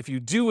if you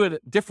do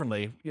it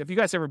differently, have you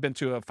guys ever been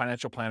to a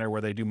financial planner where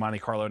they do Monte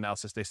Carlo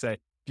analysis? They say,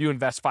 if you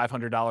invest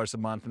 $500 a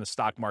month in the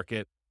stock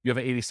market, you have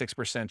an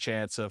 86%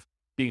 chance of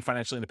being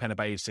financially independent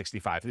by age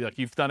 65. Like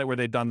you've done it where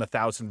they've done the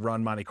 1,000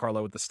 run Monte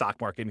Carlo with the stock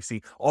market, and you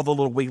see all the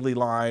little wiggly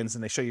lines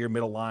and they show you your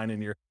middle line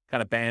and your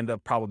kind of band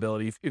of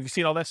probability. Have you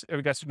seen all this? Have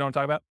you guys know what I'm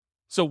talking about?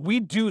 So we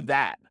do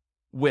that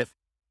with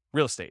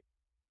real estate.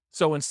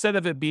 So instead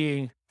of it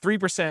being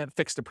 3%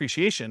 fixed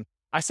appreciation,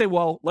 I say,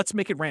 well, let's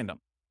make it random.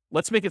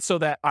 Let's make it so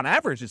that on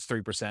average it's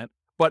 3%,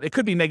 but it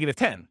could be negative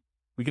 10.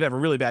 We could have a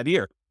really bad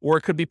year, or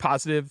it could be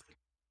positive.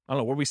 I don't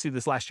know, where we see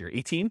this last year,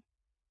 18.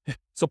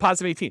 So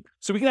positive 18.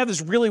 So we can have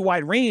this really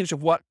wide range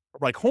of what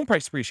like home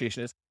price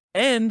appreciation is,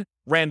 and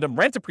random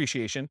rent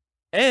appreciation,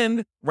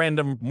 and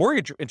random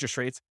mortgage interest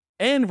rates,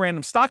 and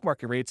random stock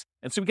market rates.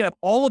 And so we can have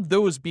all of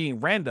those being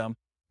random.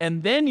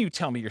 And then you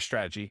tell me your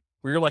strategy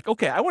where you're like,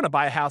 okay, I want to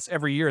buy a house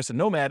every year as a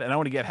nomad and I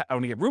want to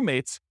get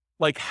roommates.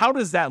 Like, how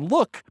does that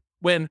look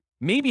when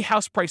maybe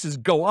house prices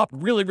go up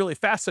really, really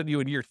fast on you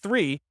in year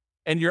 3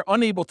 and you're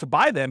unable to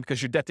buy them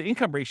because your debt to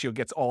income ratio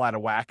gets all out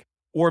of whack?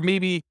 Or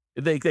maybe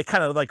they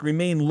kind of like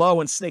remain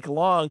low and snake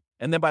along.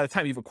 And then by the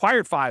time you've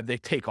acquired 5, they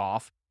take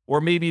off.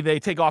 Or maybe they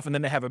take off and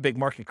then they have a big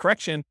market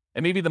correction.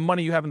 And maybe the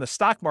money you have in the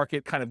stock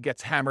market kind of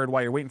gets hammered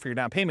while you're waiting for your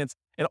down payments.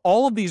 And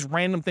all of these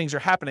random things are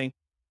happening.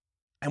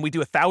 And we do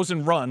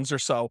 1,000 runs or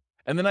so.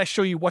 And then I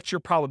show you what's your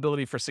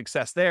probability for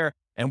success there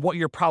and what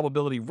your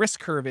probability risk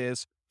curve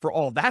is for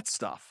all that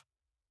stuff.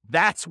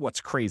 That's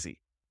what's crazy.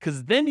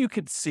 Because then you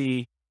could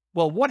see,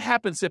 well, what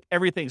happens if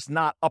everything's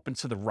not up and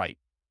to the right?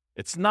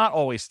 It's not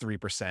always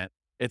 3%.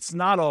 It's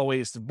not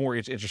always the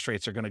mortgage interest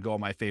rates are going to go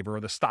in my favor or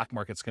the stock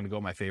market's going to go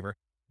in my favor.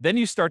 Then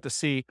you start to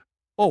see,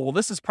 oh, well,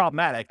 this is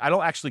problematic. I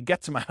don't actually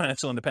get to my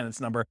financial independence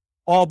number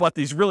all but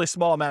these really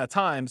small amount of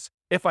times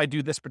if I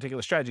do this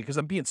particular strategy because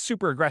I'm being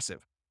super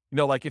aggressive. You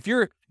know, like if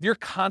you're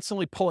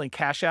constantly pulling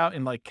cash out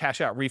and like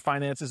cash out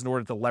refinances in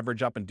order to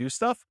leverage up and do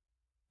stuff,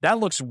 that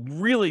looks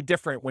really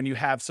different when you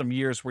have some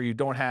years where you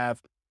don't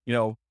have, you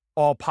know,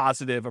 all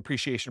positive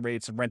appreciation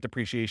rates and rent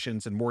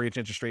appreciations and mortgage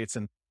interest rates.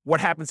 And what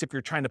happens if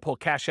you're trying to pull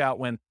cash out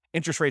when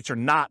interest rates are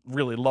not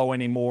really low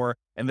anymore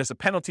and there's a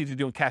penalty to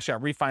doing cash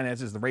out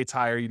refinances, the rate's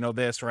higher, you know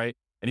this, right?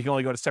 And you can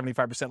only go to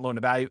 75% loan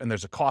to value and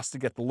there's a cost to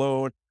get the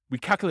loan. We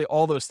calculate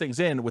all those things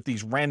in with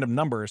these random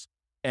numbers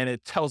and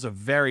it tells a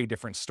very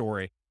different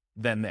story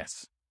than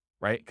this,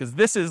 right? Because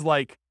this is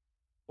like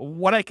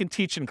what I can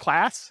teach in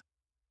class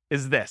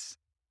is this.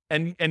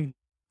 And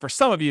for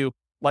some of you,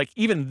 like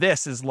even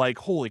this is like,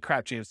 holy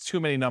crap, James, too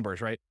many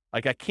numbers, right?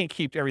 Like I can't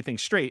keep everything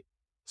straight.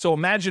 So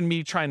imagine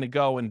me trying to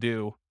go and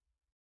do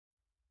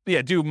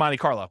Monte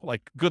Carlo,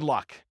 like good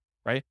luck,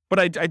 right? But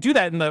I do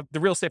that in the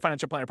Real Estate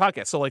Financial Planner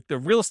podcast. So like the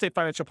Real Estate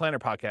Financial Planner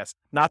podcast,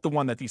 not the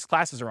one that these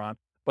classes are on,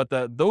 but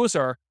those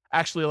are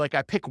actually like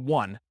I pick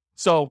one.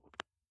 So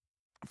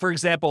for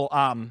example,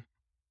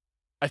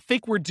 I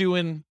think we're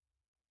doing,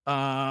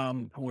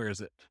 where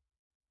is it?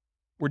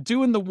 We're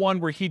doing the one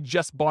where he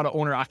just bought an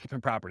owner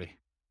occupant property.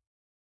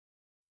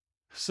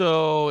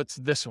 So it's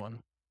this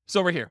one.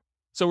 So we're here.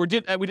 So we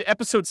did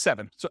episode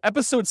 7. So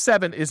episode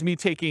 7 is me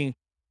taking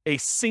a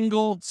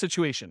single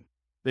situation.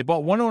 They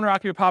bought one owner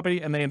occupant property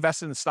and they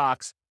invested in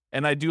stocks.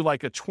 And I do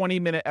like a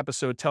 20-minute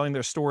episode telling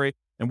their story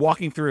and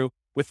walking through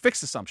with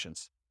fixed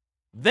assumptions.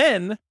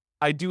 Then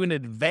I do an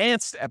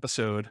advanced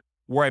episode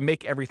where I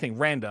make everything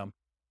random.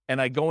 And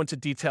I go into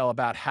detail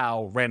about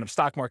how random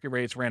stock market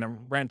rates,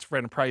 random rent,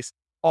 random price,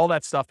 all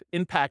that stuff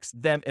impacts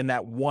them in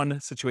that one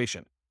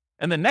situation.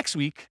 And then next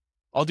week,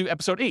 I'll do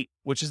episode 8,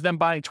 which is them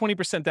buying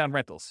 20% down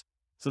rentals.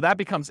 So that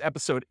becomes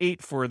episode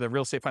 8 for the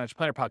Real Estate Financial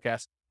Planner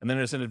podcast. And then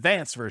there's an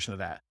advanced version of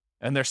that.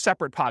 And they're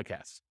separate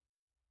podcasts.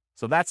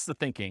 So that's the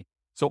thinking.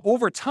 So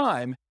over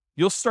time,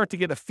 you'll start to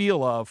get a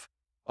feel of,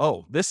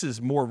 oh, this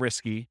is more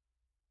risky,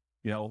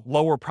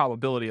 lower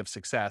probability of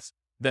success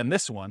than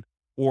this one.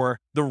 Or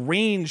the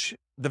range,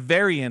 the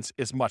variance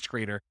is much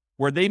greater,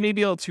 where they may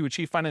be able to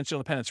achieve financial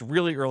independence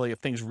really early if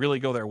things really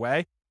go their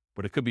way,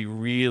 but it could be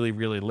really,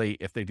 really late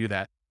if they do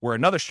that. Where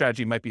another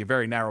strategy might be a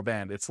very narrow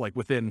band. It's like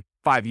within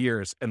 5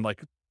 years and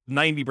like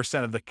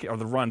 90% of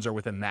the runs are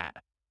within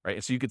that, right?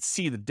 And so you could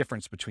see the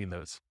difference between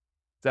those.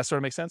 Does that sort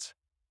of make sense?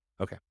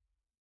 Okay.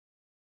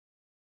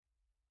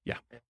 Yeah.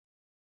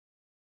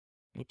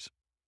 Oops.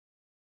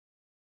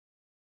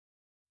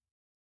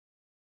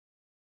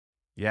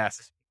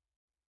 Yes.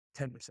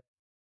 10%.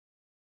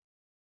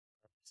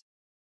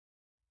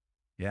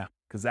 Yeah,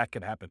 because that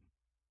could happen.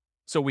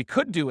 So we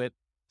could do it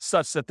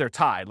such that they're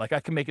tied. Like I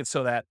can make it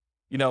so that,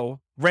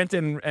 rent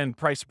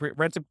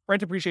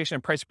appreciation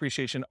and price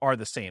appreciation are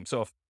the same.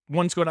 So if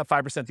one's going up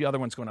 5%, the other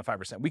one's going up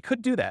 5%. We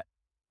could do that.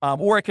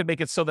 Or I could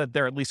make it so that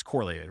they're at least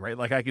correlated, right?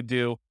 Like I could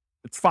do,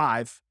 it's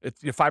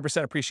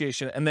 5%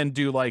 appreciation, and then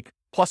do like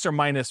plus or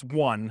minus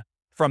 1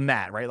 from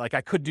that, right? Like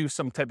I could do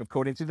some type of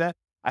coding to that.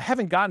 I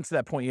haven't gotten to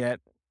that point yet,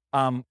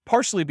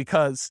 partially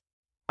because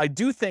I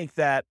do think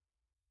that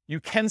you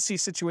can see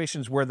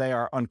situations where they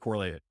are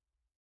uncorrelated.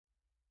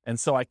 And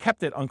so I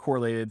kept it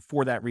uncorrelated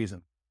for that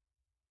reason.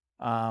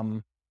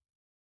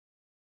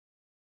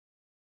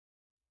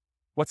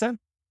 What's that?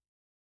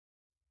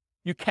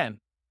 You can.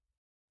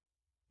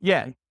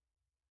 Yeah.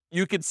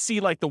 You could see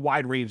like the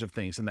wide range of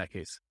things in that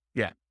case.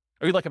 Yeah.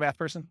 Are you like a math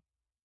person?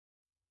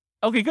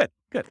 Okay, good.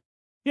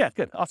 Yeah,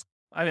 good. Awesome.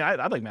 I mean,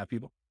 I like math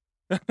people.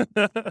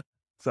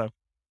 So,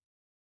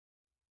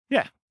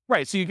 yeah,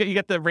 Right. So you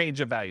get the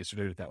range of values to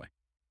do it that way.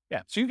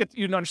 Yeah. So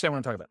you understand what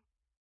I'm talking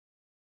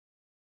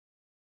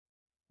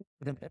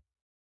about.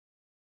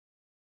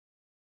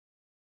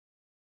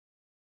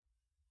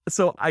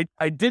 So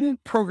I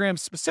didn't program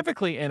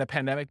specifically in a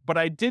pandemic, but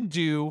I did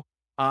do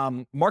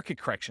market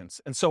corrections.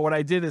 And so what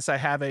I did is I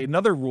have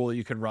another rule that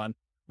you can run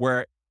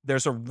where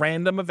there's a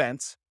random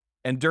event.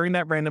 And during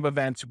that random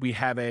event, we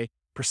have a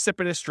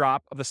precipitous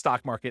drop of the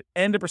stock market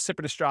and a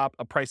precipitous drop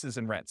of prices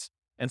and rents.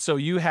 And so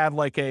you have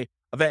like a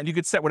event, you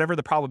could set whatever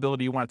the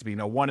probability you want it to be,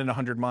 1 in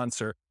 100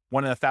 months or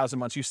 1 in 1,000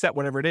 months, you set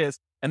whatever it is.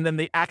 And then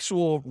the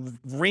actual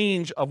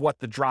range of what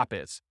the drop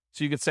is.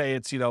 So you could say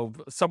it's,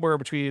 somewhere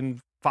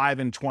between 5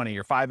 and 20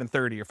 or 5 and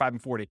 30 or 5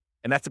 and 40,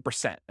 and that's a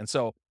percent. And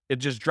so it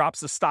just drops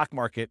the stock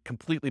market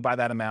completely by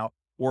that amount,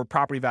 or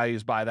property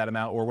values by that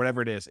amount, or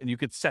whatever it is. And you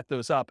could set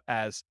those up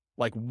as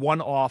like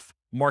one-off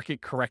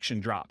market correction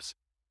drops.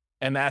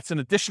 And that's an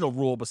additional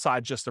rule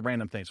besides just the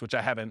random things, which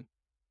I haven't,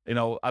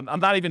 I'm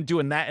not even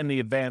doing that in the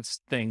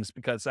advanced things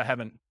because I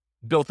haven't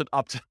built it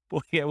up to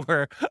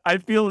where I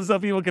feel as though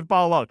people can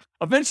follow along.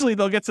 Eventually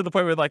they'll get to the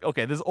point where like,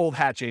 okay, this is old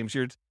hat, James.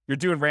 You're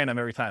doing random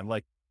every time.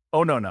 Like,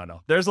 oh,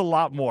 no. There's a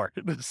lot more.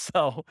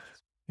 So,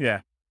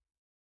 yeah.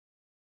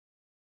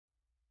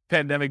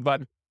 Pandemic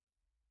button.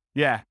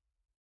 Yeah.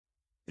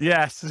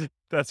 Yes,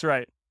 that's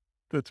right.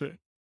 That's right.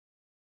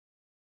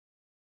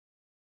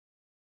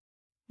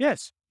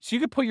 Yes. So you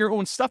could put your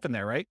own stuff in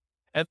there, right?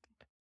 And,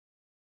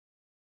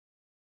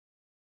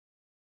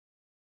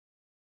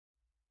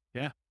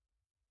 yeah.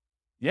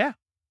 Yeah.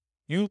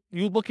 You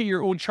look at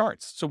your own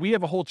charts. So we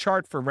have a whole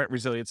chart for rent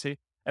resiliency,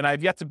 and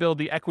I've yet to build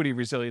the equity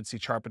resiliency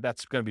chart, but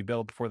that's going to be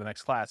built before the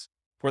next class,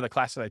 for the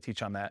class that I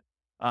teach on that.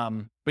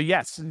 But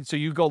yes, so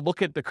you go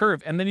look at the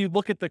curve, and then you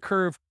look at the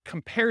curve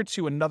compared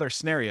to another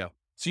scenario.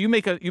 So you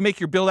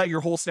build out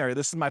your whole scenario.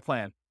 This is my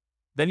plan.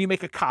 Then you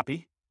make a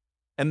copy,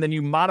 and then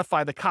you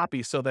modify the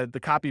copy so that the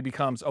copy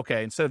becomes,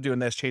 okay, instead of doing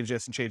this, change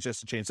this and change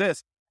this and change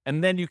this.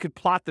 And then you could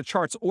plot the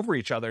charts over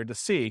each other to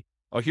see,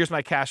 oh, here's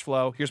my cash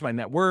flow. Here's my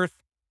net worth.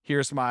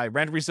 Here's my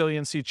rent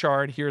resiliency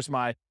chart. Here's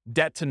my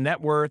debt to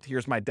net worth.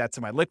 Here's my debt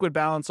to my liquid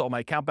balance, all my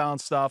account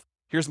balance stuff.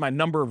 Here's my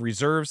number of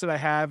reserves that I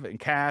have in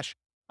cash.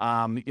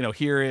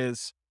 Here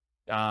is,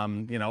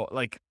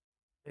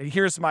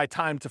 here's my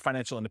time to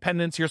financial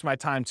independence. Here's my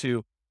time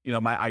to,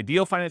 my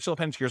ideal financial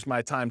independence. Here's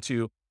my time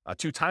to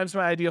 2 times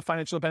my ideal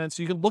financial independence.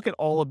 So you can look at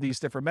all of these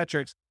different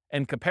metrics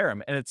and compare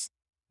them. And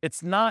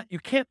it's not, you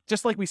can't,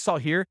 just like we saw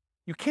here,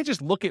 you can't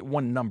just look at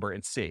one number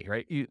and see,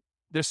 right?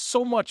 There's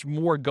so much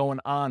more going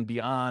on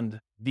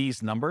beyond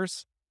these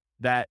numbers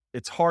that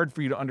it's hard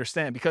for you to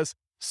understand, because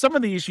some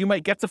of these you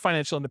might get to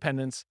financial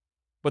independence,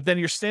 but then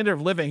your standard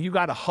of living, you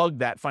got to hug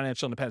that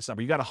financial independence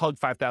number. You got to hug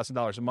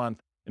 $5,000 a month,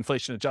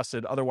 inflation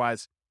adjusted.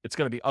 Otherwise, it's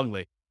going to be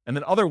ugly. And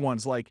then other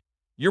ones, like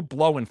you're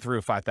blowing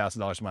through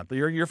 $5,000 a month.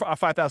 You're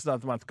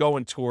 $5,000 a month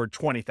going toward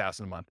 $20,000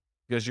 a month,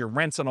 because your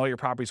rents on all your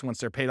properties once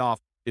they're paid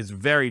off is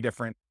very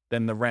different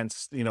than the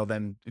rents,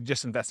 than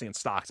just investing in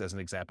stocks as an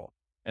example.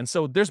 And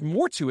so there's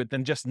more to it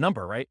than just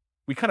number, right?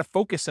 We kind of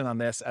focus in on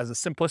this as a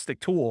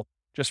simplistic tool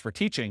just for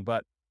teaching,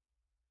 but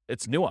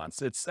it's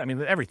nuance.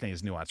 Everything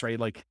is nuance, right?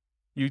 Like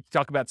you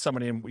talk about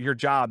somebody in your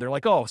job, they're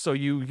like, oh, so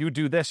you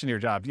do this in your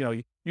job.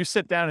 You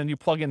sit down and you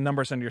plug in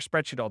numbers into your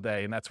spreadsheet all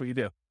day and that's what you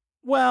do.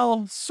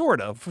 Well, sort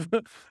of.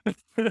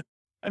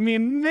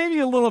 Maybe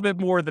a little bit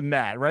more than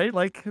that, right?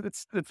 Like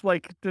it's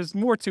like there's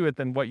more to it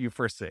than what you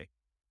first see.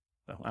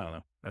 So I don't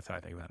know. That's how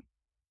I think about it.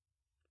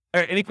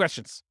 All right. Any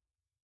questions?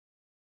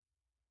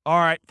 All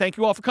right. Thank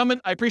you all for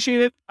coming. I appreciate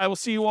it. I will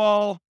see you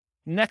all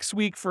next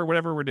week for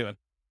whatever we're doing.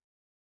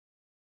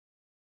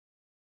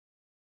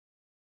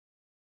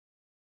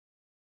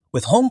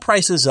 With home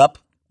prices up,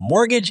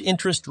 mortgage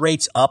interest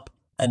rates up,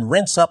 and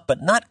rents up,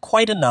 but not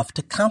quite enough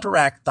to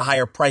counteract the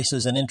higher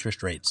prices and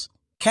interest rates,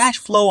 cash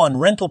flow on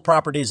rental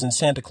properties in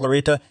Santa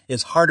Clarita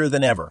is harder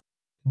than ever.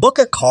 Book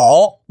a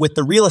call with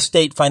the Real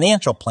Estate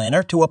Financial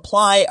Planner to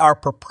apply our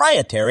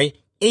proprietary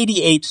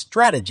 88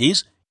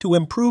 strategies to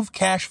improve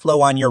cash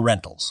flow on your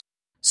rentals.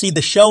 See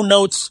the show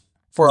notes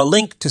for a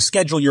link to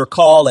schedule your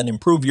call and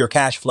improve your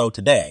cash flow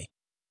today.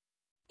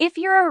 If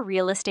you're a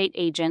real estate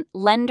agent,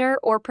 lender,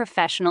 or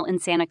professional in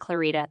Santa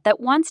Clarita that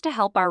wants to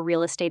help our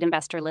real estate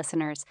investor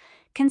listeners,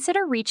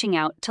 consider reaching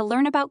out to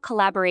learn about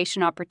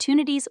collaboration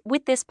opportunities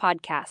with this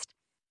podcast.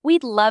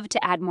 We'd love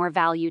to add more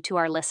value to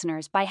our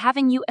listeners by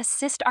having you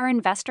assist our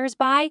investors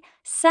buy,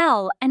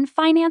 sell, and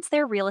finance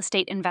their real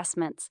estate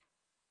investments.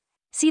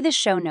 See the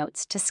show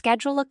notes to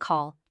schedule a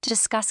call to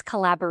discuss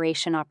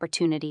collaboration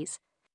opportunities.